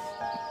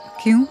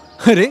 क्यों?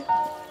 अरे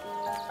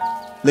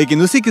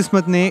लेकिन उसी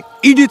किस्मत ने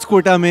इडियट्स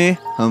कोटा में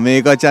हमें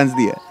एक और चांस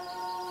दिया।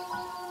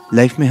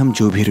 लाइफ में हम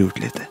जो भी रूट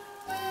लेते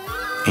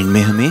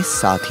इनमें हमें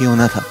साथ ही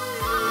होना था।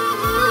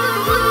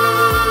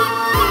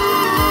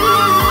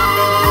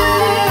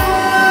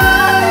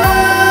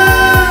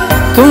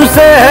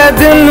 तुमसे है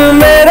दिन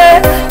मेरे,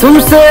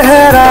 तुमसे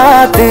है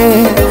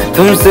रातें,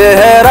 तुमसे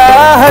है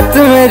राहत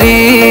मेरी।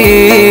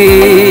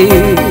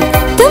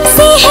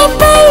 तुमसे है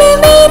पल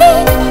मेरे,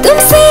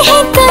 तुमसे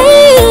है कल,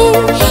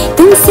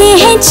 तुमसे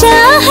है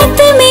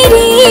चाहत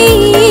मेरी।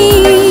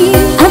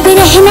 अब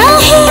रहना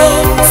है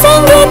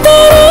संग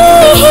तेरे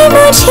ही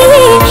मुझे,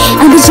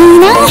 अब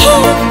जीना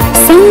है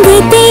संग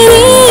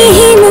तेरे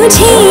ही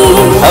मुझे।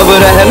 अब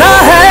रहना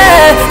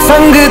है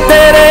संग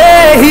तेरे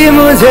ही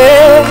मुझे,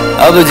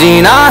 अब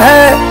जीना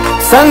है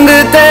संग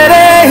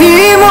तेरे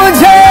ही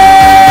मुझे।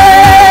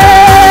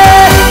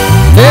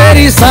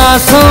 तेरी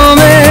सांसों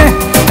में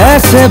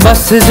ऐसे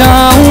बस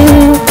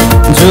जाऊं,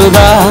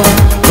 जुदा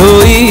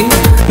कोई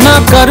ना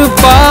कर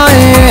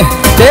पाए।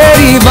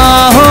 तेरी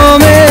बाहों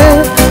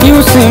में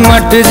यूं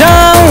सिमट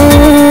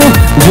जाऊं,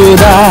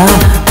 जुदा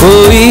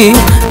कोई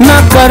ना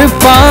कर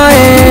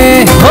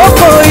पाए। हो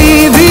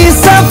कोई भी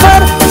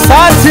सफर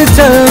साथ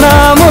चलना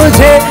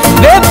मुझे,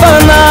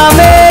 बेपनाह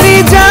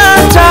मेरी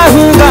जान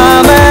चाहूंगा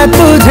मैं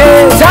तुझे।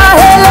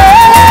 चाहे ले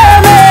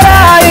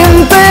मेरा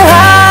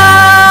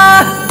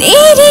इम्तिहान,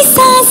 तेरी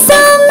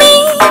सांसों में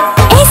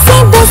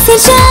ऐसे बस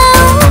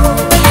जाऊं,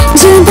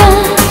 जुदा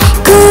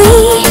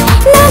कोई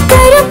ना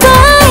कर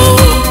पाए।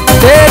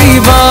 तेरी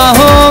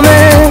बाहों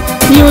में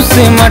यूं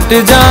सिमट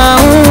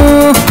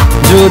जाऊं,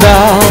 जुदा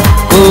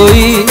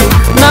कोई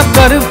ना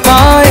कर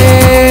पाए।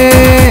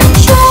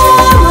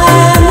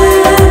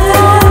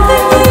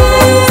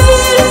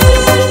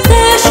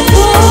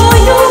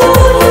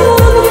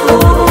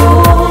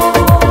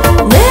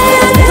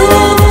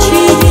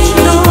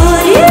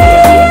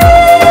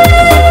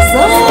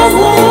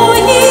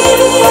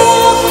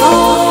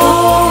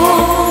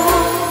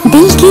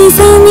 दिल की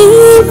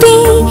ज़मीन पे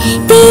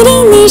तेरी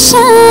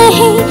निशान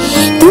है,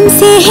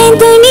 तुमसे है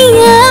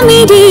दुनिया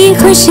मेरी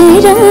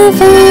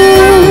खुशरवा।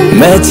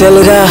 मैं चल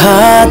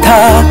रहा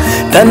था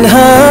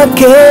तन्हा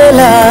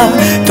अकेला,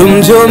 तुम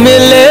जो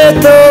मिले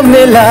तो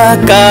मिला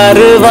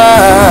कारवा।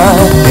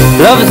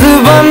 लफ्ज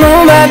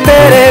बनूं मैं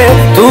तेरे,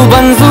 तू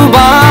बन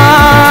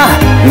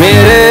जुबान,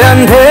 मेरे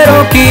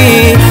अंधेरों की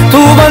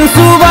तू बन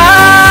सुबह।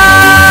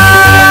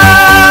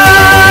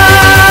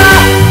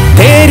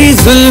 तेरी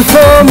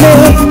जुल्फों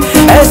में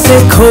ऐसे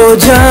खो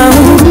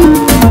जाऊं,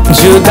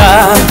 जुदा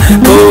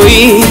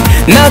कोई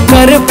न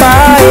कर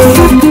पाए।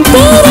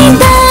 तेरे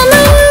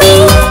दामन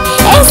में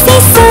ऐसे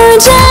सो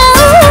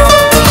जाऊं,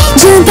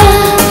 जुदा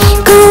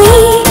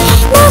कोई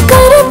न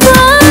कर पाए।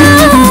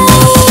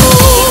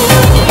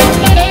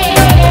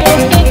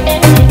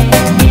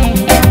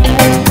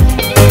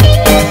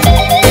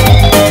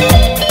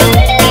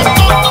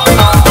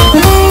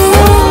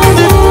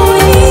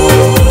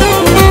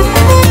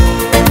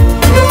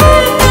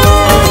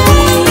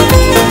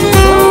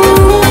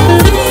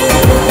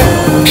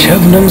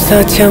 शबनम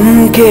सा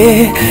चमके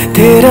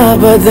तेरा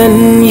बदन,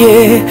 ये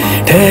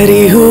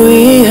ठहरी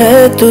हुई है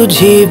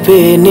तुझी पे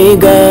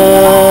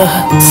निगाह।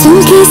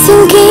 सूखे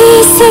सूखे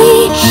से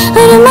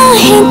अरमा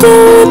है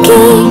दिल के,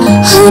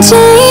 हो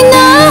जाए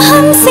ना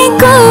हमसे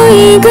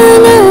कोई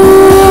गुनाह।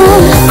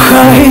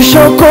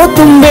 ख्वाहिशों को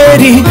तुम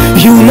मेरी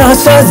यूं ना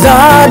सजा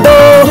दो,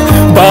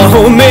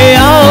 बाहों में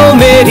आओ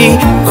मेरी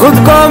खुद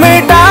को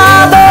मिटा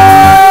दो।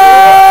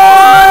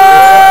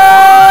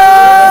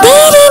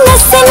 तेरी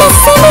नस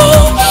नस में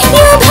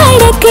यूं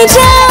धड़क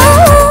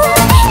जाऊं,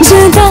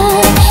 जुदा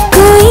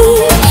कोई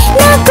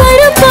ना कर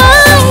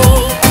पाए।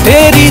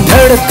 तेरी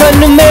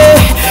धड़कन में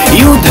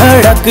यूं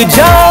धड़क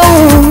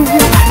जाऊं,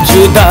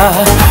 जुदा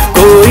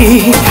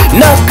कोई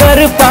न कर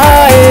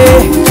पाए।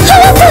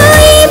 हो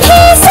कोई भी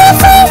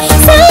सफर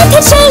साथ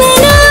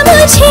चलना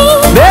मुझे,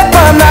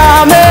 बेपनाह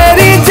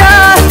मेरी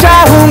जान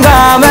चाहूंगा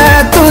मैं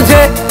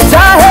तुझे।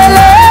 चाहे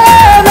ले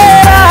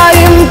मेरा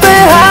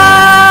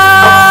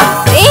इम्तिहान,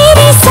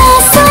 तेरी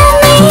सांसों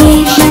में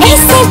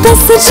ऐसे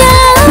बस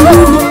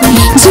जाऊं,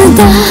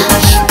 जुदा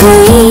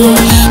कोई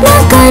ना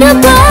कर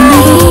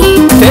पाए।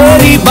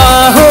 तेरी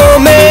बाहों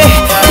में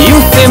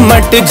यूं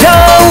सिमट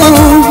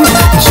जाऊं,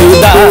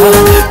 जुदा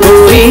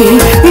कोई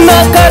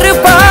न कर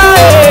पाए।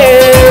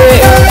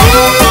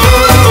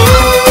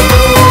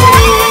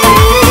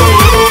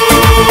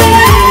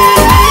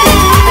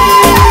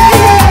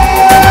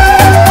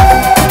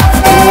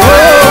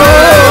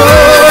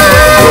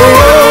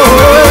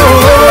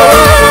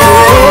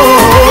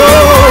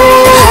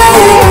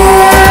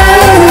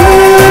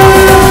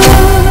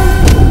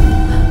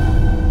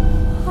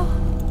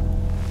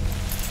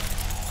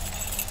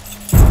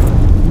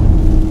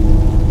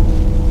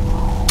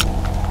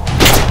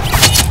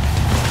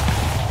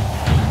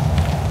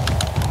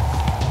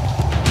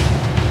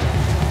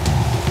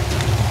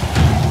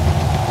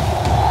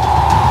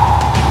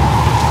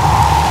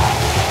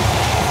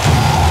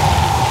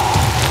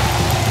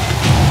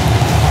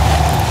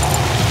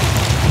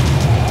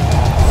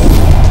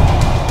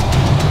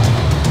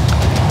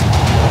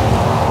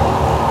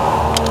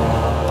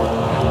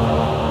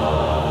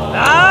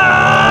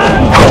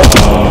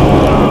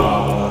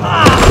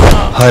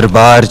 हर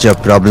बार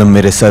जब प्रॉब्लम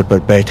मेरे सर पर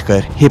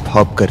बैठकर हिप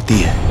हॉप करती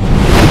है,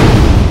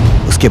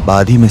 उसके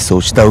बाद ही मैं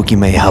सोचता हूं कि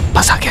मैं यहां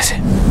फंसा कैसे।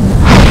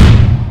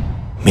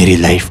 मेरी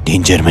लाइफ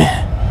डेंजर में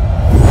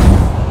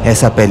है।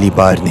 ऐसा पहली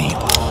बार नहीं,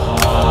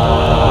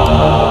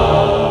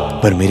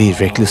 पर मेरी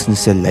रेकलेसनेस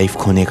से लाइफ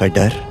खोने का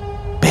डर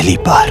पहली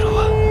बार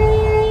हुआ।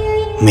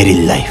 मेरी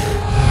लाइफ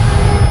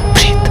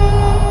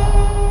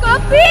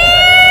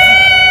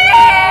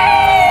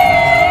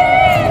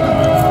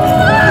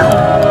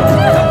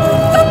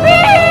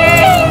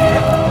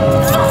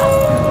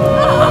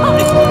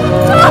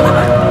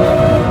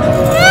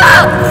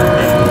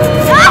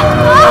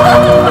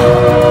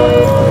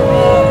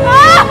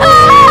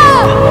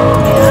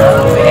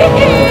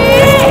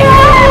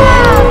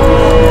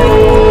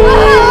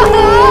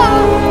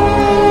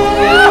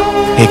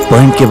एक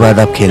पॉइंट के बाद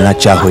आप खेलना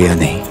चाहो या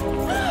नहीं,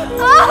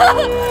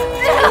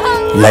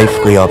 लाइफ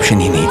कोई ऑप्शन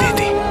ही नहीं देती।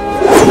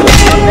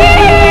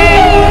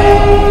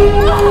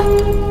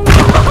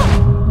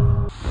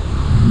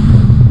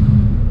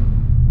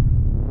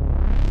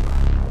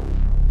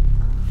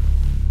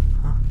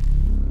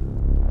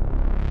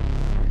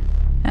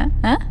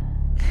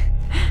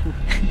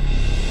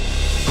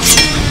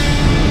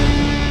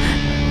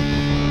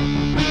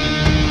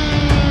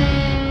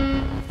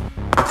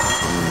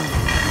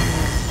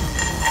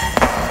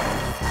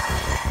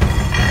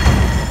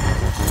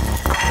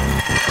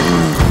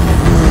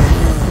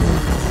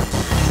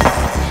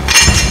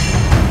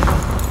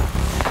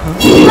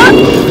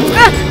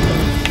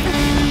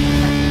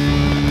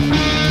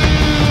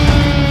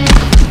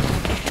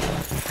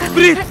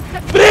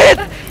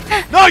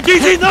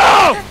 DG,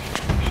 no!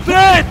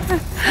 Preet!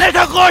 Let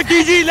her go,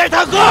 DG! Let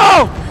her go!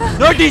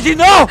 No, DG,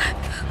 no!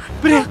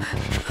 Preet!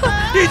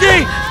 DG!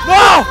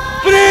 No!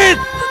 Preet!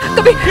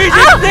 DG,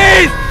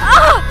 please!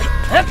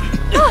 Let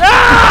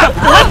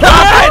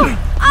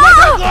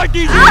her go,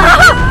 DG!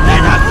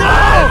 Let her go!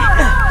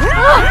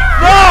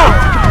 No!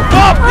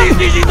 No, please,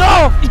 DG, no!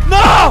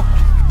 No!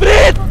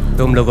 Preet!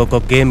 तुम लोगों को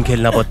game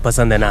खेलना बहुत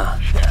पसंद है ना?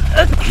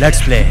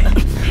 Let's play.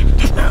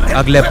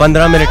 अगले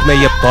 15 minute में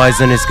ये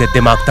पॉइजन इसके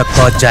दिमाग तक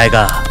पहुंच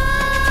जाएगा।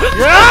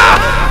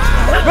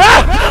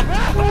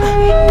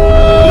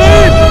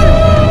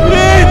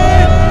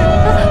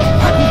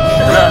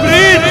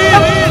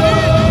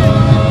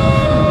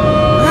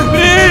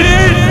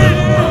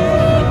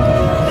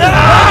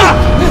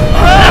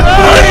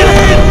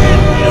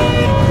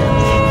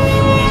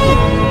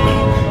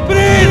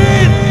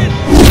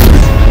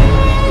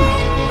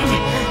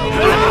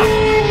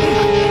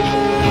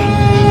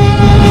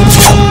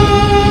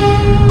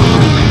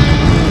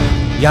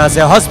 यहाँ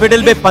से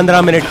हॉस्पिटल भी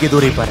 15 मिनट की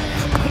दूरी पर है।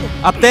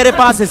 अब तेरे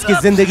पास इसकी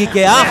जिंदगी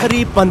के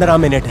आखिरी 15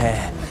 मिनट है।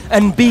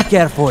 एंड बी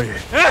केयरफुल,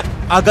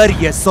 अगर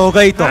ये सो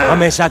गई तो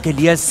हमेशा के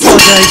लिए सो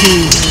जाएगी।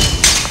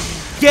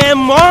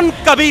 Game on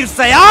Kabir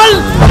Sayal.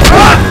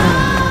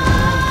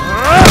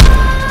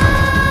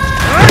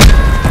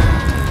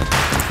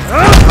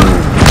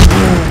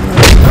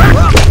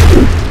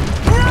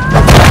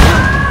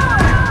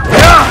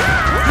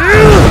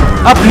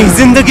 अपनी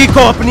जिंदगी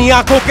को अपनी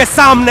आंखों के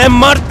सामने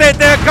मरते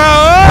देखा।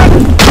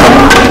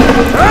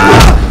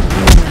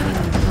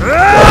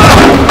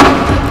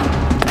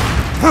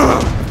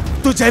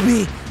 तुझे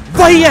भी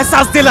वही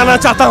एहसास दिलाना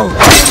चाहता हूं।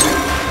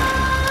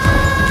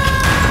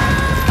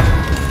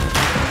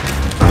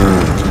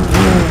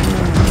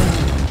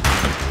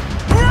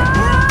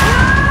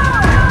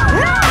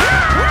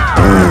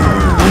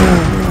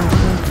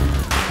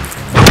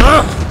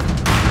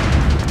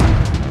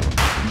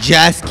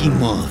 जैस की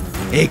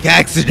मौत एक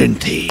एक्सीडेंट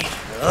थी।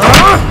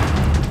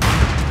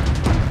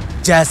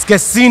 जैस के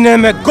सीने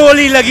में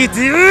गोली लगी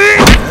थी,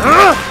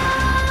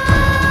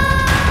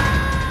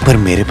 पर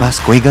मेरे पास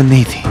कोई गन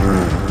नहीं थी।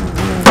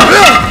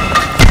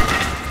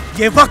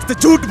 ये वक्त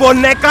झूठ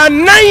बोलने का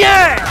नहीं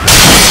है।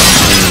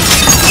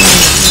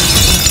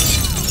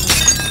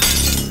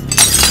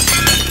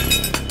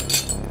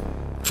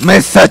 मैं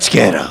सच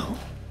कह रहा हूं,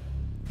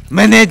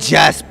 मैंने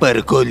जैस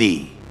पर गोली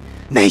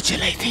नहीं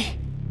चलाई थी।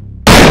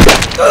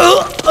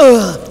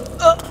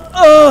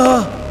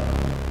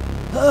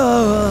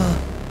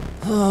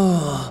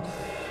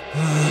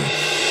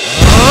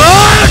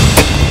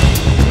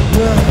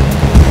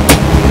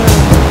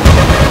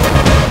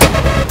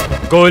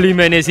 गोली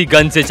मैंने इसी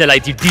गन से चलाई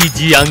थी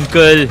डीजी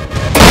अंकल।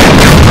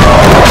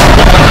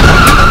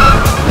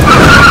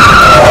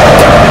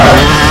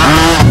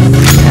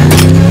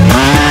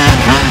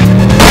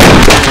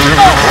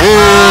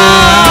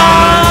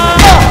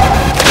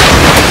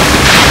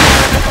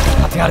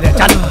 हथियार दे,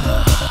 चल।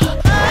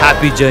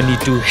 Happy journey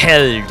to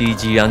hell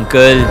DG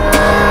uncle.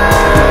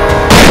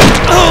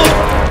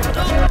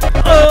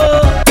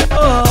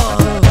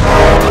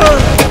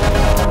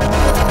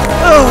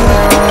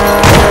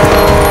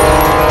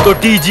 तो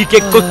डीजी के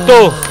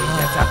कुत्तों,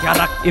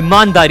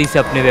 ईमानदारी से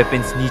अपने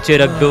वेपन्स नीचे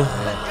रख दो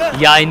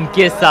या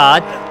इनके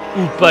साथ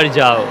ऊपर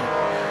जाओ।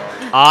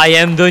 I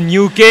am the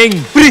new king.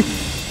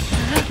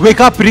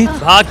 Wake up प्रीत।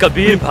 भाग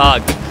कबीर भाग।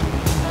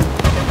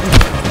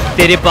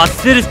 तेरे पास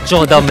सिर्फ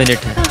 14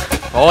 मिनट है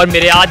और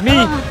मेरे आदमी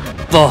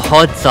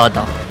बहुत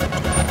ज्यादा।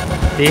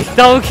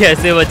 देखता हूँ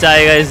कैसे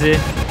बचाएगा इसे।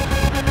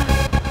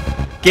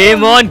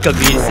 गेम ऑन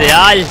कबीर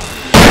सियाल।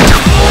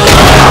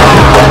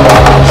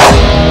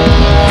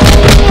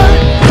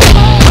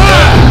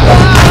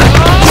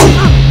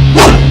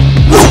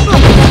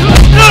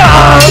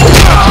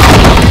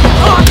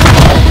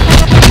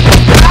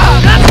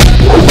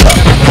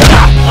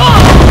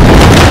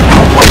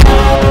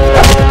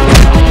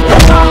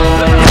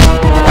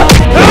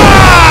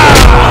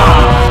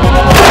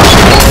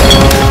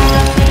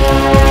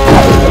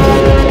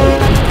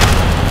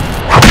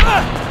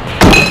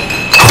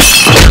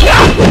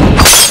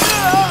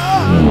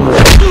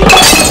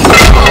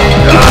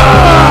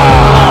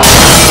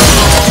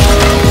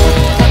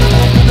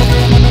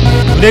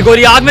 तूने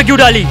गोली आग में क्यों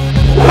डाली?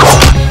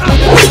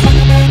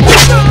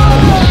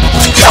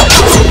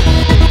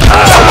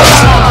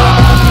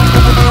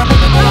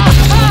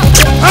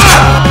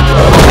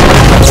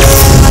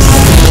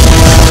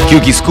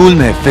 क्योंकि स्कूल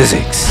में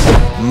फिजिक्स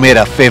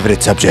मेरा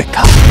फेवरेट सब्जेक्ट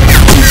था।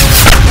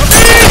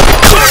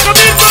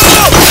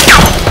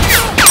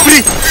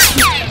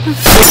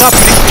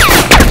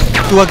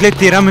 तू अगले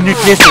 13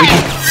 मिनट ले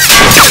सोएगी।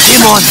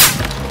 Game on.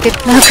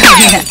 कितना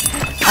कमी है,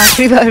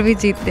 आखिरी बार भी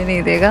जीतने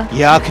नहीं देगा।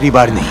 ये आखिरी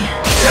बार नहीं है।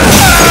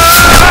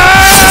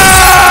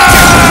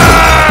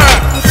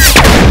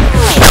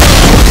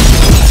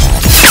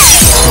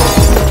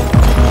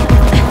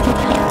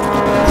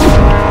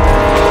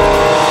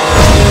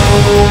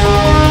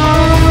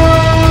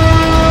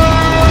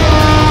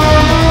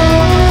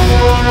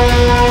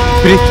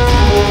 प्रीत,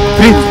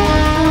 प्रीत,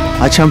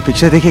 अच्छा हम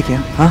पिक्चर देखे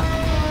क्या? हाँ?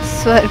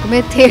 स्वर्ग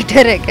में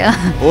थिएटर है क्या?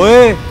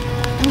 ओए,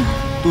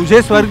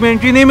 तुझे स्वर्ग में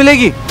एंट्री नहीं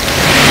मिलेगी।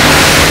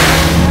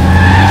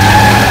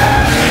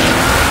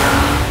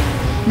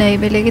 नहीं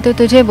मिलेगी तो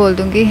तुझे बोल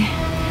दूंगी।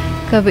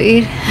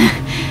 कबीर,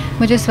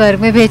 मुझे स्वर्ग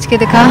में भेज के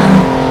दिखा।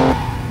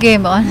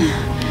 Game on.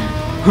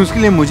 उसके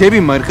लिए मुझे भी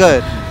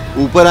मरकर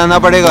ऊपर आना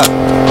पड़ेगा।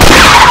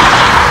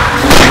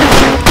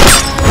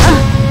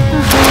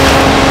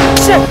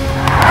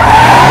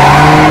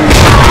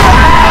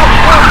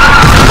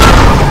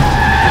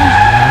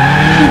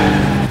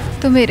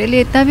 तू मेरे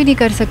लिए इतना भी नहीं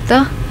कर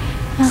सकता?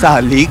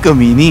 साली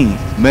कमीनी,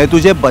 मैं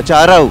तुझे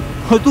बचा रहा हूँ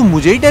और तू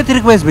मुझे ही डेथ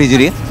रिक्वेस्ट भेज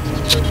रही है।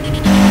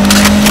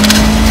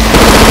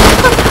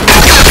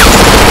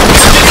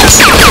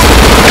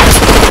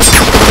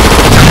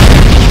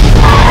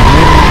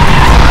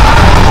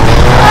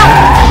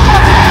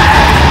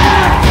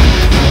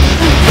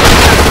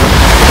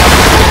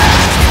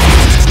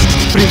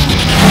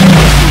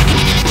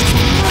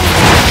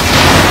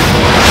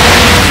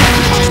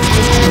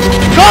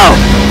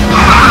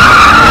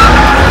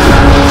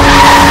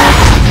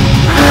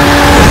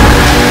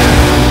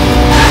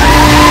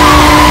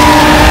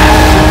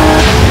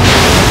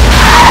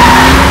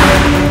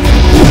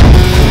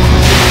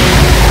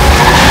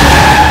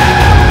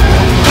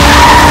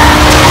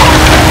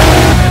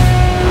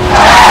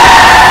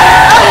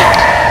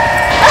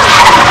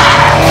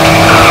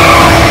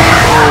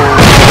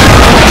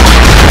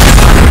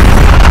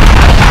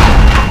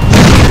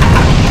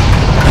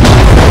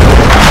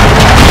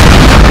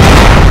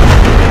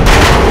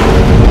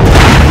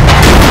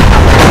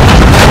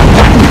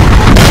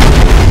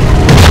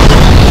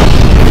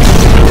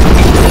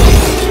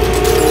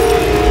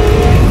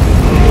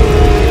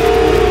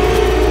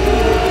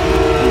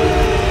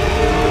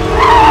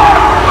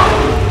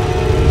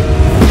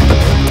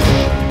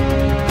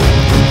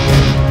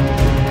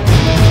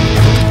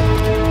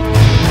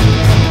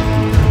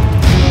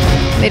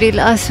 मेरी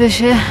लास्ट विश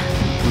है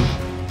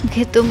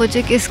कि तुम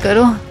मुझे किस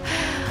करो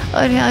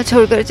और यहाँ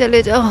छोड़कर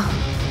चले जाओ।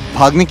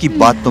 भागने की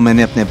बात तो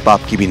मैंने अपने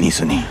बाप की भी नहीं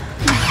सुनी।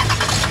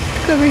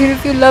 कभी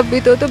इफ यू लव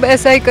मी तो तुम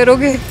ऐसा ही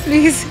करोगे,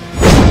 please.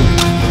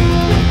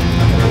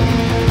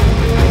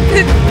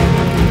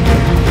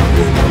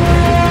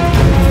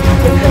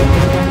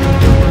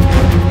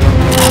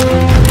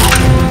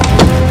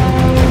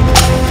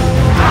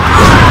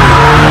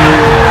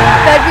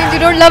 That means you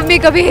don't love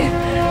me, Kabir.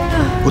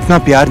 उतना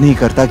प्यार नहीं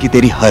करता कि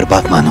तेरी हर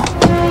बात मानो।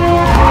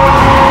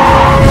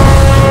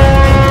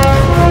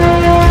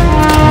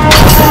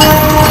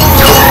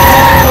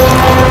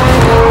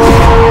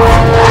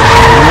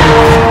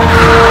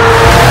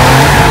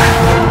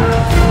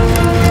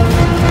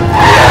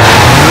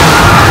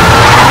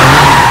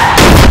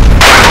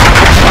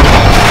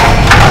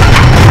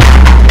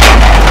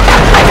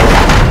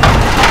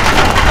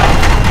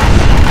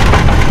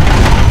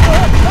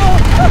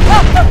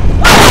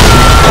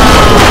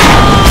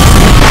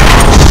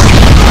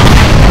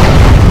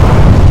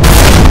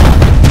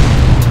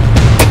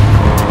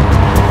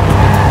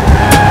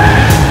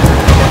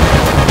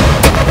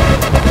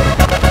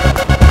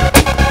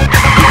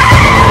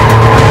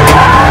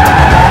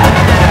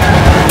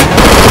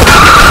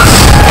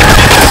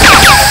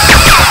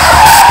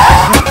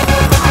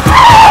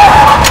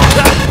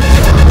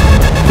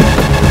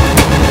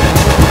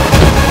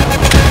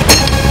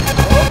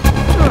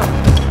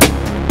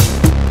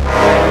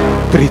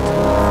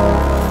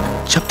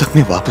 जब तक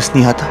मैं वापस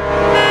नहीं आता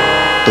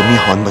तुम ये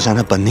हॉर्न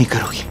बजाना बंद नहीं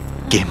करोगी।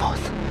 Game on.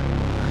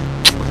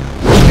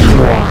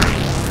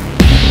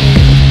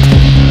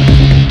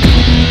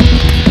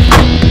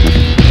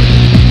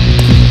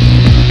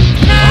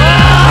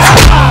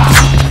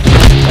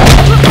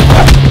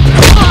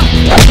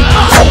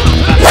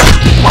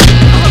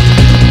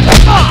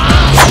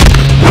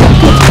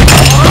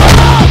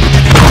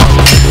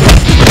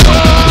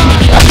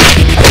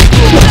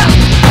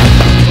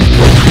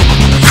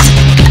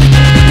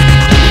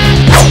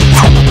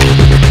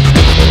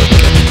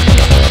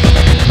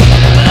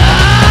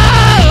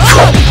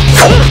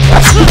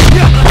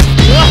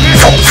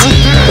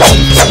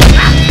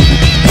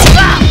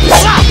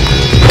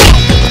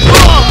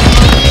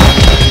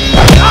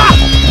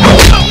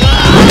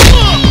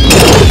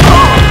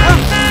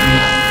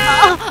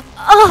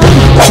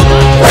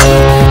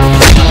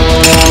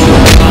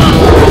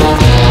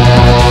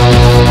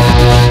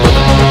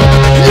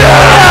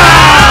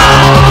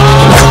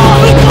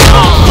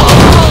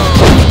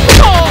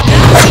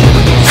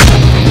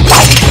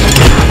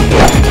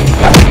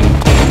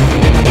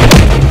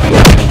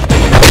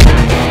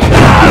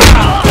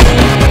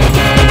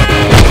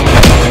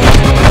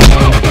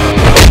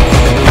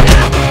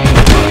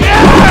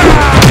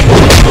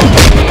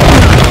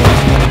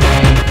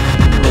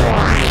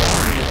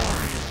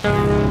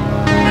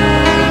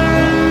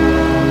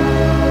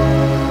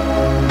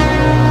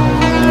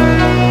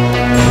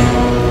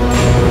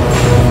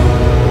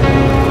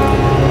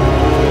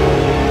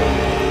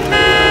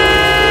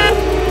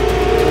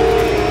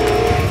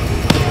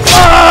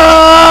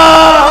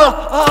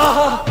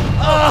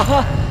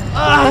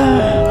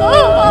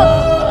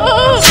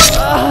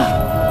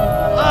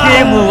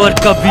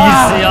 कबीर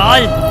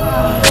सियाल।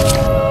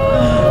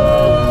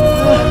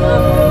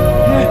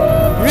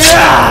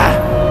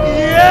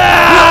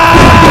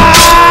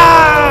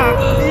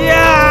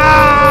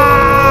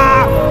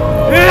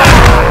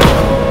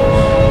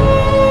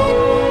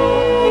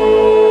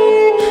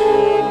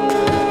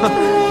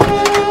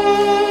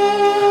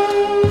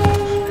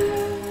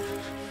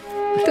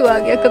 तू आ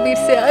गया कबीर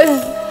सियाल।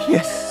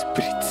 यस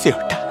प्रीत से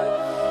उठा।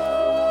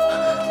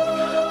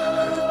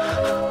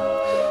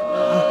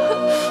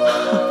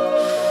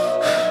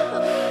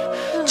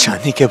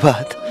 जाने के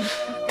बाद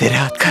तेरे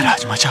हाथ का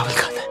राजमा चावल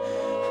खाना है।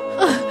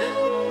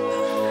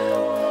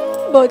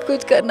 बहुत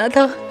कुछ करना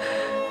था,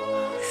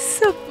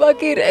 सब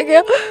बाकी रह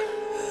गया।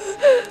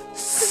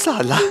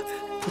 साला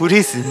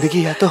पूरी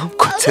जिंदगी या तो हम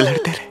खुद से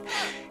लड़ते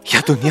रहे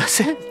या दुनिया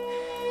से।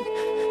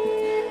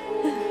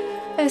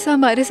 ऐसा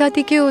हमारे साथ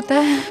ही क्यों होता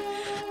है?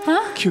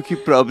 हाँ? क्योंकि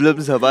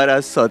प्रॉब्लम्स हमारा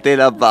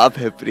सौतेला बाप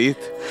है प्रीत।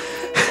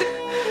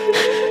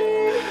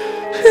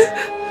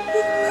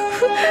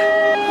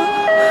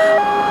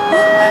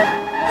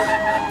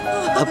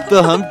 अब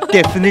तो हम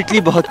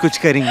डेफिनेटली बहुत कुछ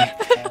करेंगे,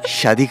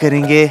 शादी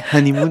करेंगे,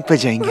 हनीमून पे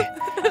जाएंगे।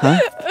 हाँ?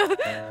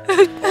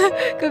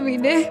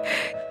 कमीने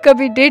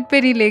कभी डेट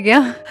पे नहीं ले गया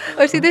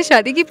और सीधे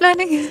शादी की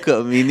प्लानिंग है।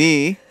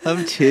 कमीनी,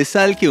 हम 6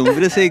 साल की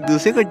उम्र से एक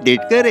दूसरे को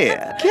डेट कर रहे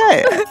हैं, क्या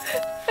है?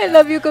 I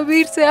love you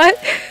Kabir Siyal.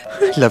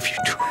 Love you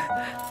too.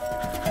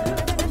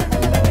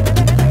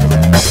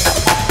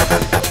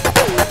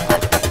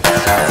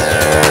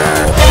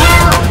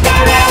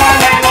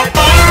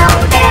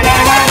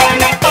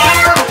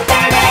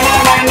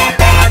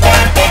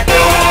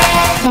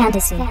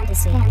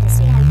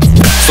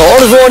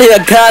 सोड़ सोड़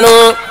रखा नो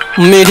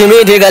मीठी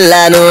मीठी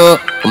गल्ला नो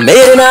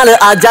मेरे नाल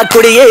आजा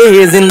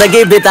कुड़िए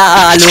जिंदगी बिता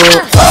लो।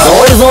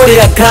 सोड़ सोड़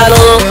रखा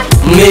नो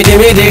मीठी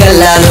मीठी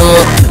गल्ला नो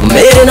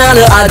मेरे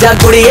नाल आजा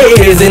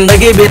कुड़िए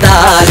जिंदगी बिता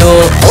लो।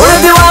 उड़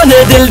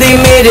दीवाने दिल दी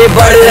मेरे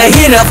बढ़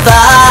रही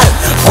रफ्तार,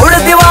 उड़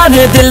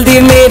दीवाने दिल दी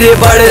मेरे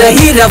बढ़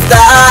रही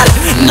रफ्तार।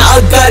 ना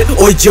कर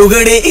ओ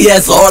चुगड़ी ये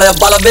सोड़े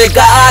पल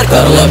बेकार।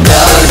 कर ले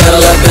प्यार कर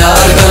ले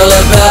प्यार कर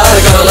ले प्यार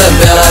कर ले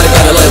प्यार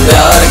कर ले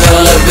प्यार कर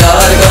ले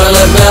प्यार कर ले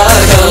प्यार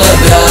कर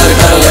ले प्यार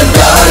कर ले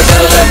प्यार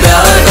कर ले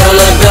प्यार कर ले प्यार कर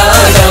ले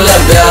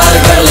प्यार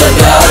कर ले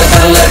प्यार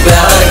कर ले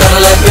प्यार कर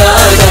ले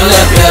प्यार कर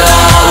ले प्यार।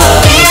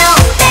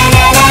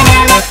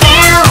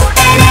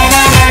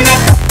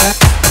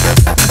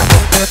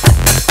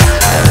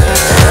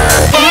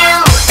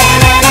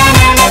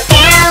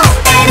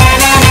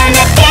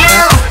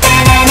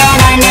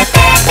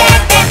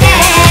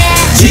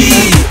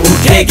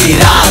 उठेगी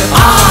रात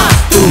आ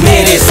तू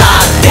मेरे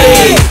साथ दे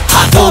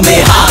हाथों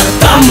में हाथ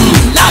दम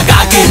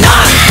लगा के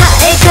नाच।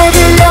 हाय कर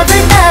लब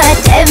दा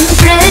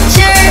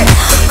टेम्परेचर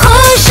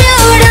होश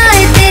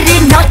उड़ाए तेरे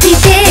नॉटी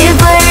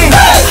तेवर।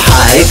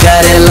 हाय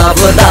कर लब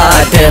दा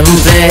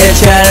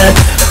टेम्परेचर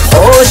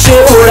होश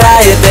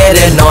उड़ाए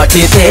तेरे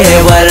नॉटी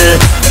तेवर।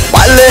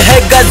 पल है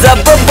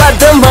गजब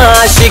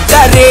बदमाशी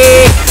करे,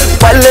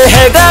 पल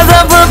है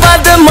गजब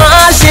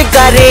बदमाशी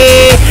करे।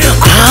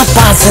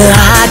 आपस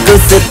आ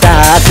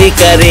गुस्ताखी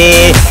करे।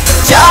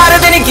 4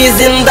 दिन की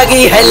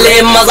जिंदगी है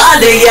ले मजा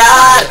ले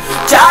यार,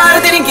 4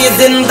 दिन की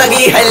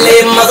जिंदगी है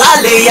ले मजा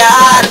ले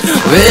यार।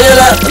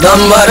 मेरा दम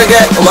भर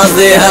के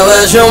मस्ती है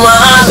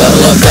बेशुमार।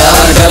 कर ले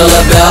प्यार कर ले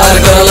प्यार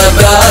कर ले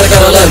प्यार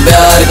कर ले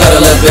प्यार कर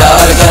ले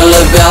प्यार कर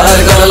ले प्यार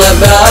कर ले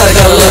प्यार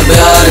कर ले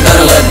प्यार